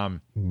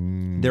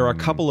 There are a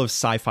couple of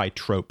sci-fi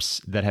tropes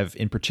that have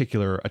in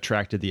particular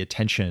attracted the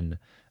attention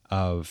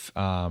of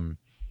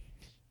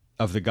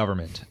the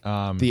government.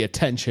 The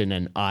attention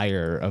and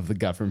ire of the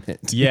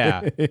government.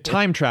 Yeah.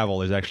 Time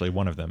travel is actually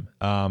one of them.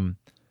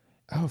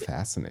 Oh,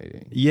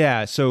 fascinating.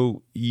 Yeah.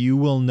 So you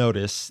will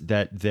notice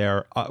that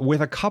there,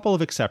 with a couple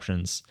of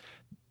exceptions,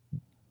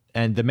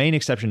 and the main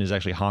exception is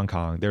actually Hong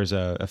Kong. There's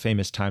a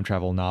famous time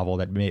travel novel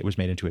that was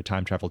made into a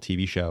time travel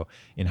TV show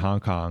in Hong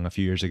Kong a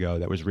few years ago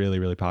that was really,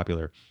 really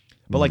popular.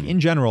 But like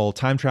in general,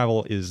 time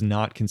travel is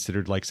not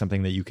considered like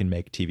something that you can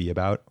make TV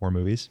about or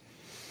movies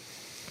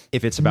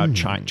if it's about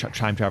time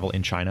travel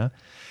in China.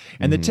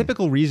 And the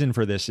typical reason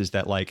for this is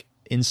that like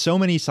in so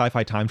many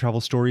sci-fi time travel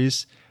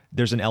stories,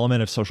 there's an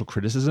element of social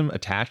criticism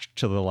attached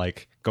to the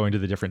like going to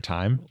the different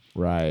time.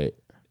 Right.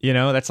 You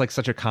know, that's like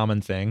such a common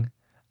thing.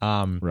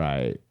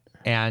 Right.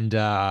 And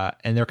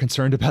they're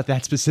concerned about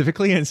that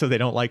specifically, and so they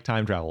don't like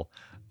time travel.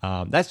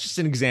 That's just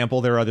an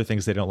example. There are other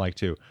things they don't like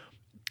too.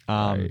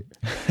 Right.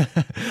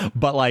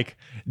 But like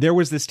there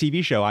was this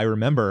TV show I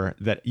remember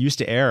that used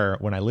to air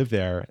when I lived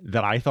there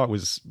that I thought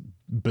was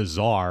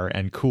bizarre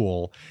and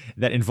cool,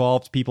 that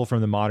involved people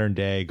from the modern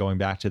day going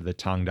back to the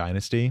Tang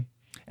Dynasty.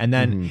 And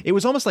then it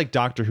was almost like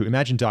Doctor Who.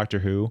 Imagine Doctor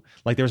Who.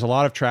 Like there was a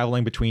lot of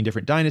traveling between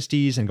different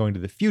dynasties and going to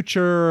the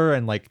future,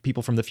 and like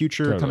people from the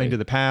future coming to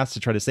the past to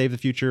try to save the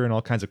future and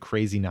all kinds of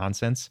crazy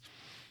nonsense.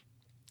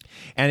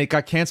 And it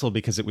got canceled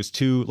because it was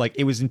too, like,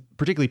 it was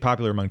particularly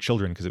popular among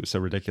children because it was so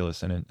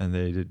ridiculous, and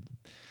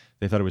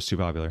they thought it was too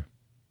popular.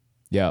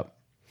 Yeah.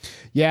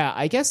 Yeah,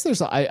 I guess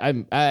there's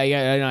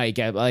I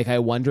get like I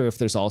wonder if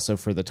there's also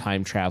for the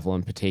time travel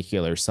in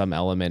particular some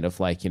element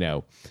of like, you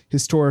know,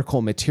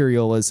 historical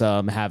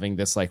materialism, having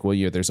this like, well,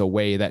 there's a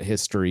way that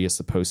history is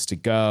supposed to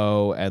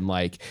go, and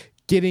like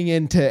getting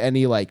into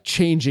any like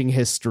changing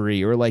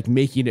history or like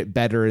making it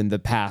better in the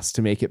past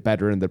to make it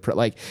better in the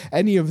like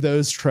any of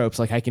those tropes.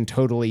 Like I can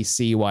totally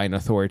see why an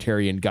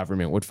authoritarian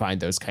government would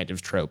find those kind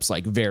of tropes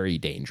like very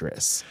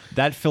dangerous.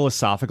 That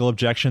philosophical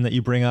objection that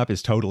you bring up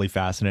is totally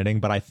fascinating,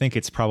 but I think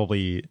it's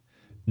probably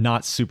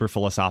not super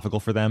philosophical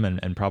for them,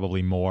 and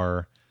probably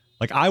more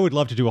like, I would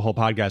love to do a whole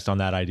podcast on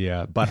that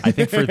idea, but I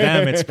think for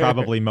them it's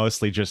probably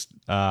mostly just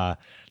that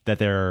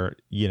they're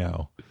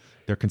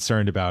they're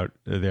concerned about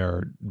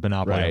their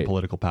monopoly on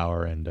political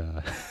power and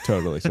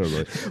Totally.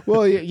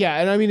 Well, yeah,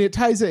 and I mean it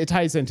ties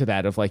into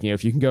that of like,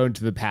 if you can go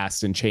into the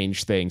past and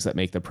change things that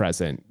make the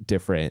present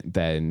different,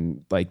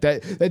 then like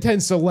that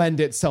tends to lend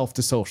itself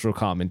to social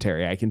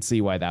commentary. I can see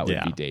why that would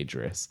be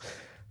dangerous.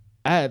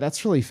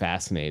 That's really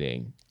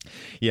fascinating.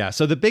 Yeah.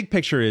 So the big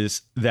picture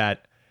is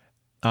that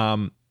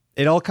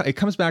it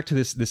comes back to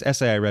this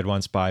essay I read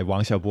once by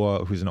Wang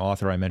Xiaobo, who's an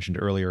author I mentioned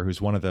earlier, who's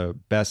one of the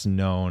best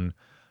known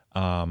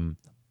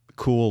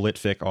cool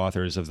litfic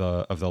authors of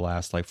the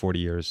last like 40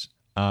 years.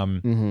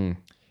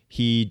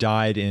 He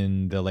died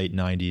in the late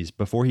 90s.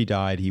 Before he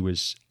died, he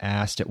was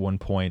asked at one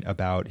point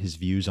about his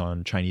views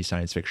on Chinese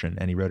science fiction,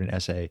 and he wrote an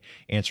essay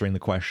answering the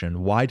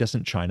question, why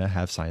doesn't China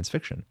have science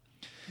fiction?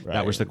 Right.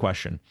 That was the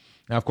question.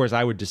 Now, of course,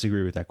 I would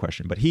disagree with that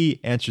question, but he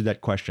answered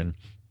that question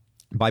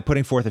by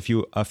putting forth a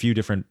few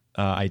different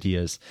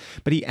ideas.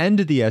 But he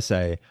ended the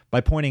essay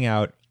by pointing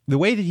out the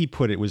way that he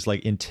put it was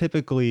like in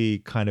typically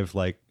kind of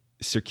like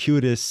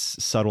circuitous,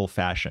 subtle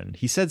fashion.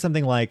 He said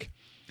something like,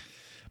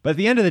 but at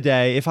the end of the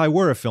day, if I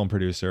were a film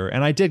producer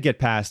and I did get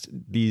past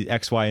the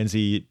X, Y, and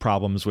Z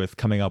problems with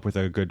coming up with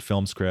a good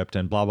film script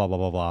and blah, blah, blah,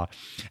 blah, blah,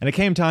 and it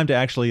came time to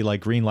actually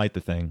like green light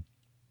the thing,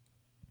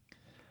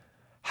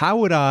 how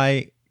would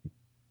I,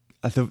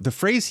 the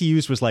phrase he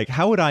used was like,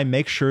 how would I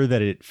make sure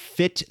that it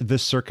fit the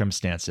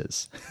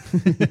circumstances?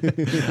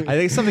 I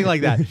think something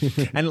like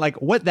that. And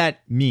like what that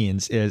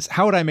means is,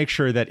 how would I make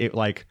sure that it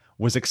like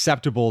was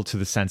acceptable to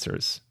the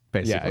censors,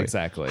 basically? Yeah,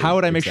 exactly. How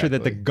would I make sure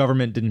that the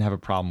government didn't have a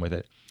problem with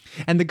it?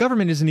 And the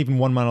government isn't even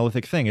one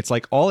monolithic thing. It's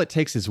like all it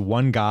takes is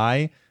one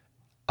guy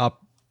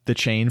up the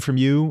chain from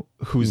you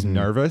who's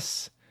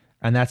nervous,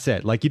 and that's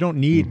it. Like you don't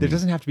need, there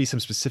doesn't have to be some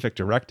specific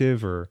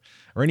directive or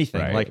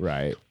anything.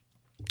 Right.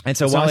 And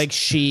so it's not like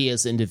she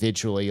is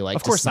individually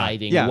like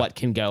deciding what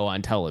can go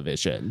on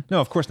television.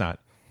 No, of course not.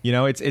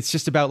 It's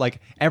just about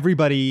like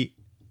everybody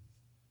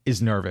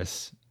is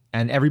nervous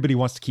and everybody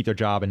wants to keep their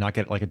job and not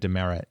get like a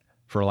demerit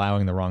for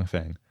allowing the wrong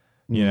thing,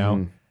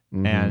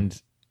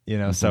 and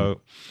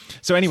so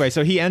anyway,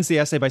 so he ends the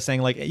essay by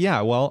saying like,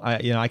 yeah, well,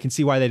 I can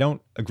see why they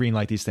don't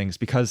greenlight these things,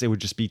 because it would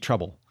just be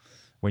trouble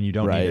when you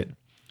don't need it.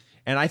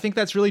 And I think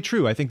that's really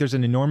true. I think there's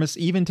an enormous,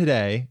 even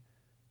today,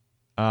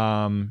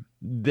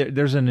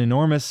 there's an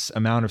enormous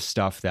amount of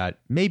stuff that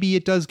maybe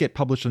it does get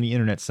published on the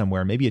internet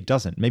somewhere. Maybe it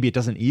doesn't. Maybe it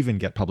doesn't even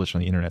get published on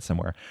the internet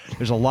somewhere.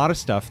 There's a lot of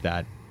stuff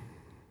that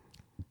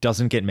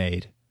doesn't get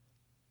made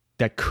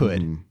that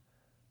could. And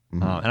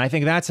I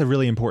think that's a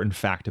really important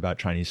fact about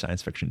Chinese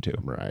science fiction too.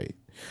 Right.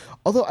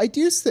 Although I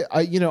do,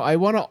 I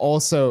want to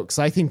also, because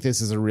I think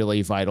this is a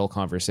really vital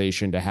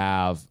conversation to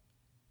have.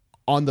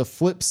 On the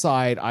flip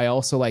side, I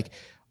also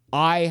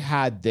I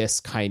had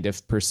this kind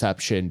of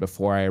perception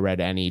before I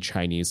read any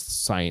Chinese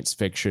science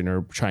fiction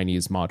or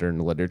Chinese modern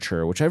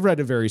literature, which I've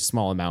read a very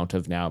small amount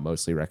of now,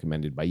 mostly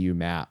recommended by you,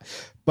 Matt.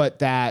 But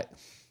that,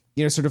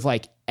 sort of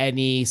like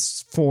any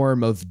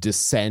form of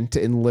dissent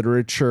in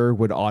literature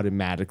would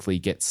automatically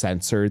get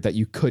censored, that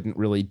you couldn't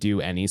really do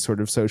any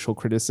sort of social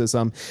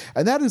criticism.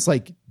 And that is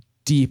like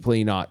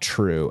deeply not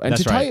true. And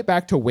that's to tie it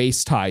back to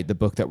Waist Tide, the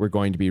book that we're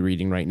going to be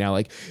reading right now,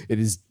 like it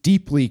is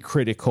deeply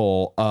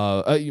critical.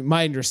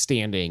 My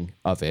understanding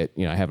of it,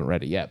 I haven't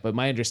read it yet, but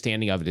my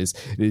understanding of it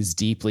is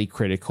deeply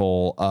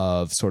critical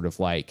of sort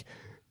of like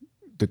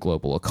the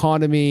global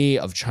economy,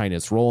 of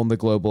China's role in the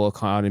global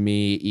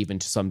economy, even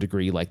to some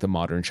degree, like the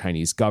modern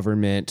Chinese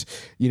government.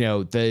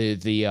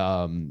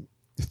 The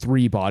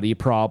three body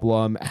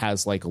problem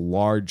has like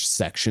large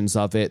sections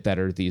of it that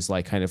are these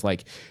like kind of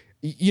like,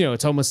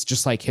 it's almost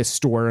just like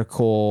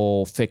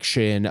historical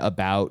fiction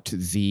about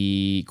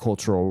the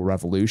Cultural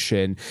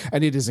Revolution.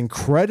 And it is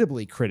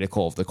incredibly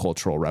critical of the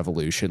Cultural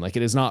Revolution. Like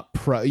it is not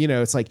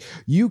it's like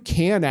you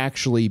can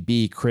actually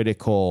be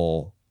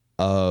critical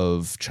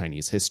of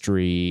Chinese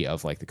history,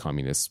 of like the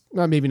communist,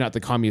 maybe not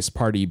the Communist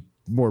Party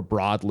more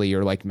broadly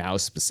or like Mao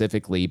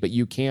specifically, but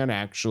you can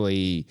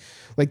actually,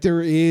 like,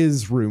 there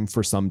is room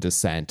for some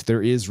dissent.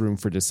 There is room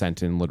for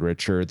dissent in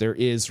literature. There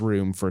is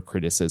room for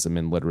criticism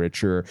in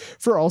literature,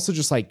 for also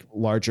just like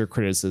larger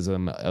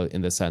criticism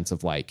in the sense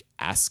of like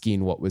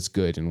asking what was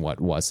good and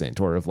what wasn't,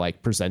 or of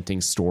like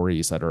presenting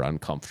stories that are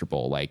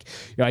uncomfortable. Like,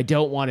 I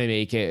don't want to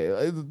make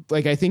it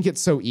like, I think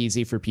it's so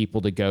easy for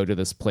people to go to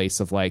this place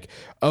of like,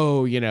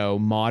 oh,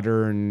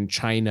 modern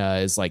China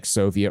is like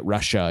Soviet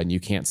Russia and you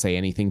can't say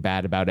anything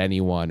bad about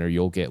anyone or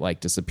you'll get like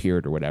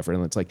disappeared or whatever.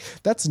 And it's like,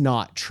 that's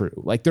not true.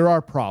 Like there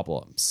are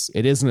problems.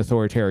 It is an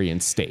authoritarian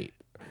state,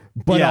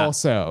 but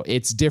also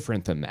it's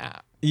different than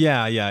that.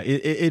 Yeah.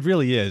 It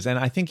really is. And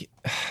I think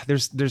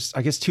there's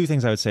I guess two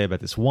things I would say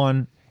about this.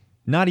 One,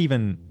 not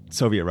even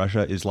Soviet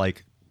Russia is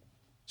like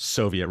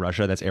Soviet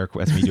Russia. That's air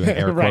quotes. That's me doing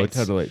air quotes. Right,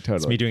 totally.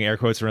 It's me doing air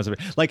quotes around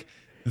Soviet. Like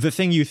the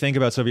thing you think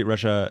about Soviet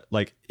Russia,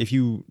 like if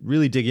you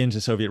really dig into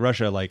Soviet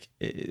Russia, like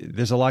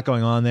there's a lot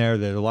going on there.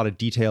 There's a lot of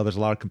detail. There's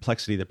a lot of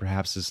complexity that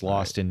perhaps is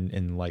lost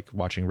in like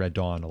watching Red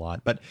Dawn a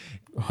lot. But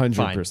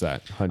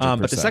 100%.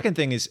 But the second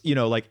thing is,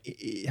 like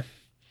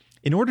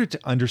in order to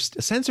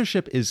understand,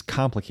 censorship is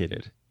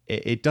complicated.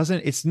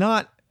 It's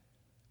not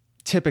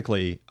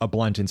typically a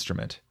blunt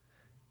instrument.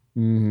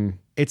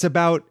 It's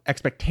about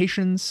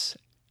expectations.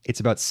 It's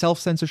about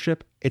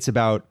self-censorship. It's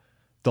about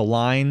the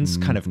lines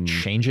kind of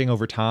changing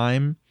over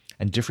time,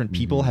 and different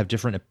people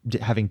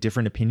having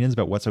different opinions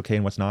about what's okay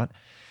and what's not.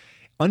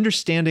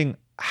 Understanding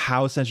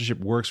how censorship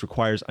works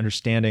requires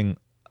understanding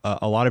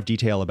a lot of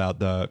detail about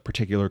the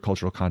particular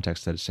cultural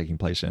context that it's taking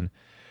place in.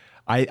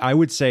 I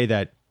would say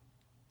that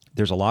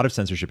there's a lot of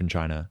censorship in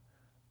China,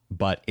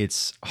 but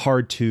it's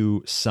hard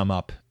to sum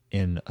up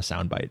in a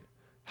soundbite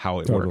how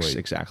it works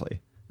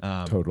exactly.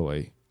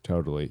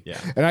 Totally. Yeah.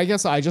 And I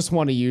guess I just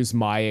want to use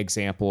my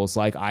examples.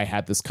 Like, I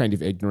had this kind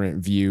of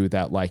ignorant view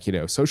that, like, you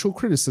know, social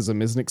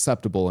criticism isn't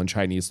acceptable in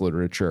Chinese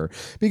literature,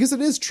 because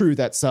it is true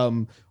that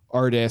some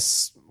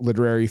artists,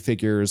 literary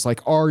figures,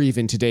 like, are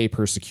even today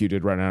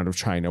persecuted, run out of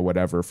China,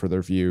 whatever, for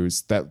their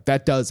views.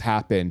 That does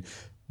happen.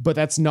 But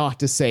that's not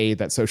to say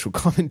that social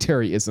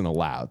commentary isn't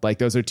allowed. Like,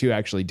 those are two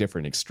actually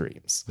different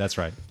extremes. That's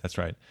right.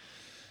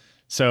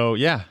 So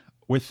yeah,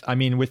 with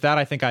that,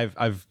 I think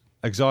I've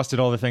exhausted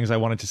all the things I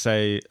wanted to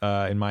say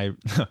in my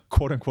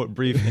quote unquote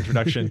brief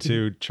introduction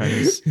to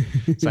Chinese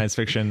science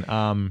fiction.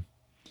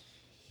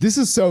 This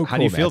is so cool. How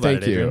do you feel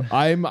about it,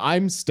 Adrian?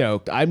 I'm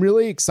stoked. I'm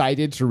really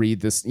excited to read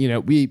this. You know,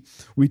 we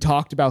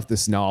talked about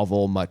this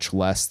novel much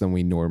less than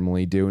we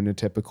normally do in a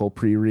typical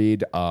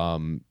pre-read.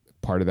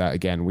 Part of that,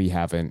 again, we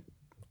haven't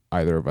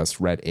either of us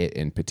read it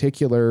in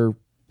particular,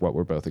 what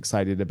we're both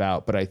excited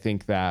about. But I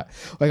think that,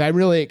 like, I'm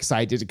really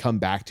excited to come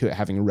back to it,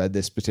 having read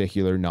this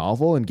particular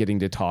novel and getting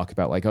to talk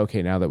about, like,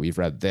 okay, now that we've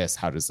read this,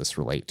 how does this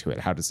relate to it?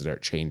 How does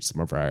it change some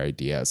of our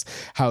ideas?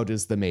 How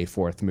does the May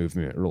 4th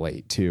movement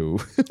relate to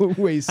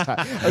waste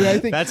time? I mean, I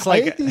think that's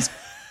like, I think these.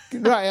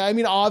 Right. I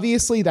mean,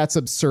 obviously that's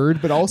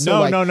absurd, but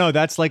also no.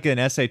 That's like an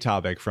essay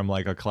topic from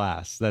like a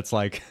class. That's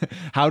like,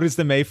 how does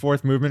the May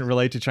 4th movement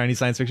relate to Chinese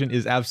science fiction?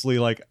 Is absolutely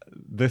like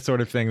the sort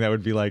of thing that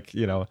would be like,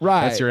 you know,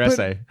 right. That's your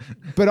essay.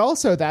 But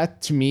also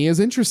that to me is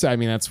interesting. I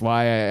mean, that's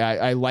why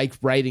I like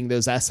writing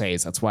those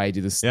essays. That's why I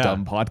do this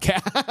dumb podcast.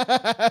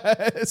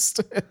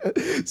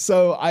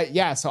 So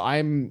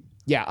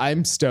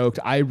I'm stoked.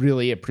 I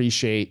really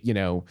appreciate, you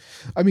know,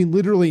 I mean,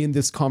 literally in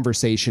this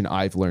conversation,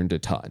 I've learned a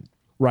ton.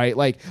 Right.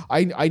 Like,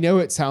 I know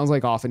it sounds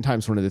like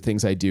oftentimes one of the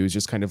things I do is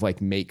just kind of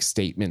like make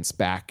statements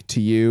back to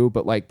you.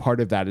 But like,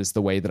 part of that is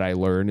the way that I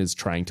learn is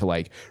trying to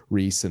like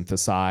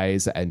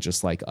resynthesize and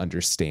just like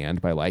understand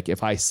by, like,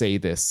 if I say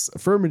this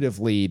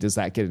affirmatively, does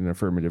that get an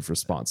affirmative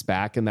response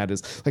back? And that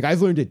is like,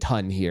 I've learned a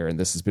ton here, and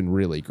this has been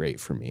really great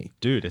for me.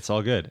 Dude, it's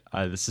all good.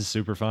 This is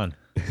super fun.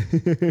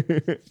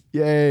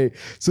 Yay.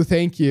 So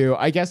thank you.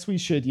 I guess we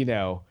should, you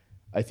know,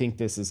 I think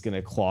this is going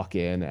to clock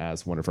in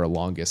as one of our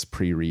longest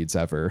pre-reads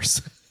ever.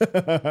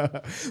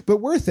 But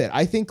worth it.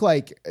 I think,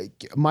 like,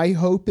 my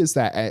hope is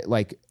that,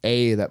 like,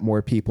 that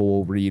more people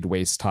will read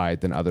Waste Tide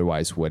than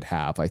otherwise would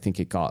have. I think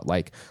it got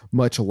like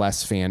much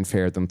less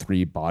fanfare than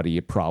Three Body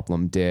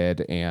Problem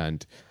did.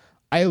 And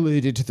I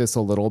alluded to this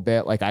a little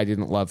bit. Like, I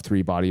didn't love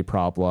Three Body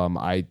Problem.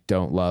 I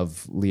don't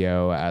love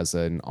Liu as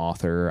an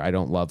author. I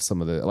don't love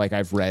some of the, like,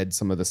 I've read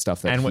some of the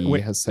stuff that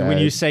he has said. When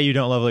you say you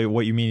don't love Liu,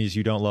 what you mean is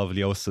you don't love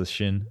Liu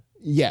Cixin.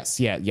 Yes.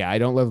 Yeah. I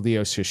don't love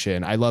Liu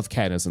Cixin. I love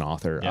Ken as an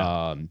author.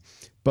 Yeah.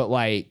 But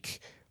like,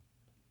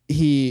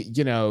 he,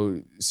 you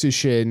know,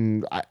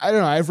 Cixin, I don't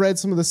know. I've read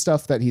some of the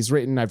stuff that he's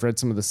written. I've read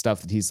some of the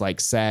stuff that he's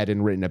like said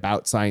and written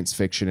about science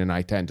fiction, and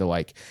I tend to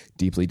like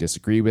deeply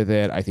disagree with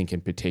it. I think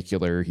in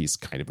particular, he's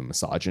kind of a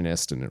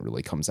misogynist, and it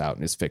really comes out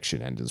in his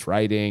fiction and his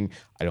writing.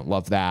 I don't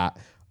love that.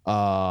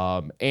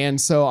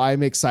 And so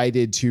I'm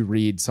excited to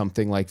read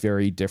something like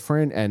very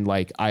different. And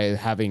like,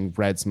 having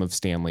read some of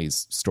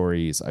Stanley's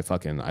stories,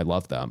 I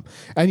love them.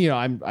 And, you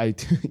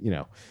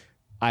know,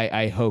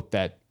 I hope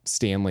that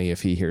Stanley,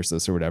 if he hears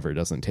this or whatever,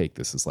 doesn't take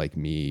this as like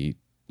me,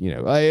 you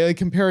know, like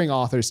comparing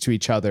authors to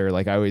each other.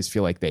 Like, I always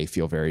feel like they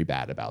feel very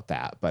bad about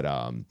that. But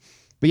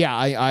yeah,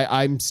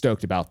 I'm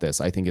stoked about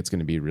this. I think it's going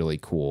to be really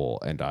cool.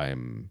 And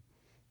I'm,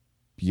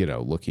 you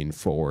know, looking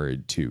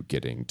forward to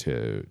getting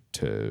to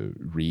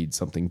read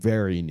something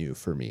very new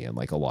for me in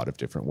like a lot of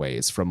different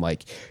ways, from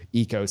like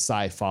eco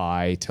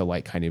sci-fi to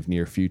like kind of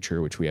near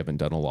future, which we haven't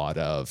done a lot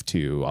of,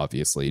 to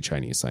obviously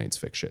Chinese science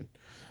fiction.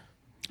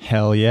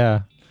 Hell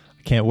yeah.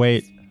 I can't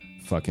wait.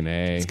 Fucking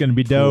A. It's going to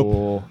be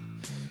dope.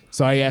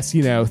 So I guess,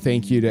 you know,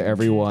 thank you to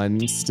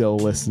everyone still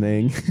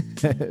listening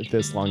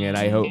this long. And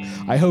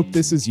I hope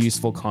this is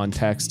useful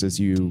context as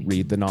you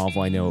read the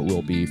novel. I know it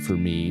will be for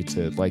me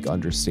to like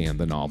understand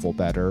the novel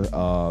better.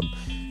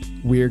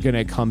 We're going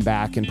to come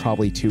back in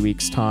probably 2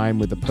 weeks time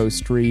with a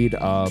post read.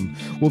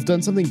 We've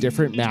done something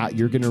different. Matt,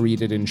 you're going to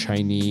read it in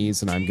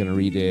Chinese and I'm going to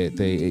read it,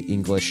 the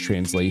English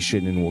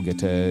translation, and we'll get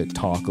to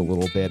talk a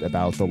little bit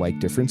about the like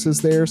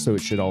differences there. So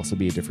it should also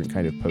be a different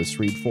kind of post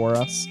read for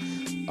us.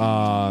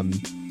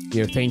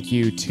 You know, thank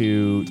you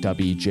to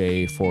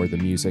WJ for the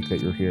music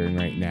that you're hearing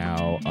right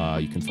now.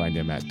 You can find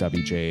him at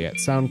WJ at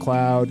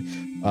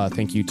SoundCloud.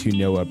 Thank you to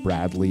Noah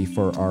Bradley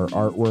for our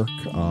artwork.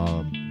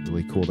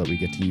 Really cool that we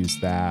get to use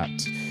that.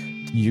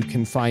 You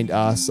can find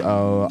us.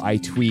 I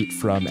tweet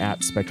from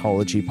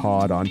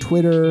 @SpectologyPod on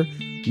Twitter.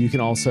 You can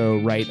also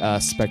write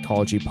us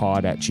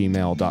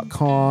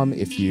spectologypod@gmail.com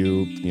if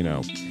you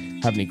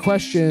have any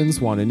questions,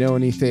 want to know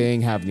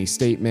anything, have any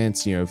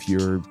statements. If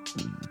you're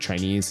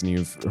Chinese and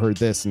you've heard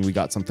this and we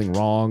got something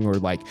wrong, or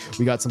like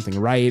we got something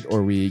right,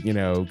 or we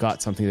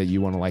got something that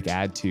you want to like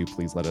add to,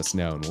 please let us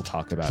know and we'll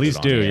talk about it. Please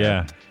do,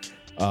 air.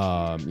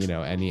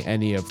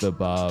 Any of the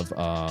above.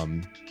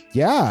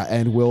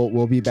 And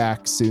we'll be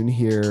back soon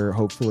here.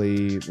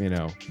 Hopefully,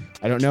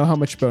 I don't know how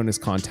much bonus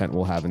content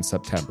we'll have in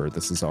September.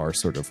 This is our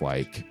sort of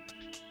like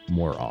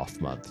more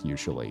off month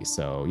usually.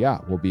 So yeah,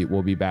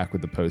 we'll be back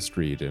with the post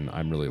read, and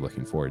I'm really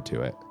looking forward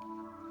to it.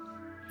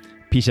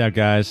 Peace out,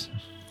 guys.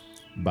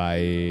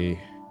 Bye.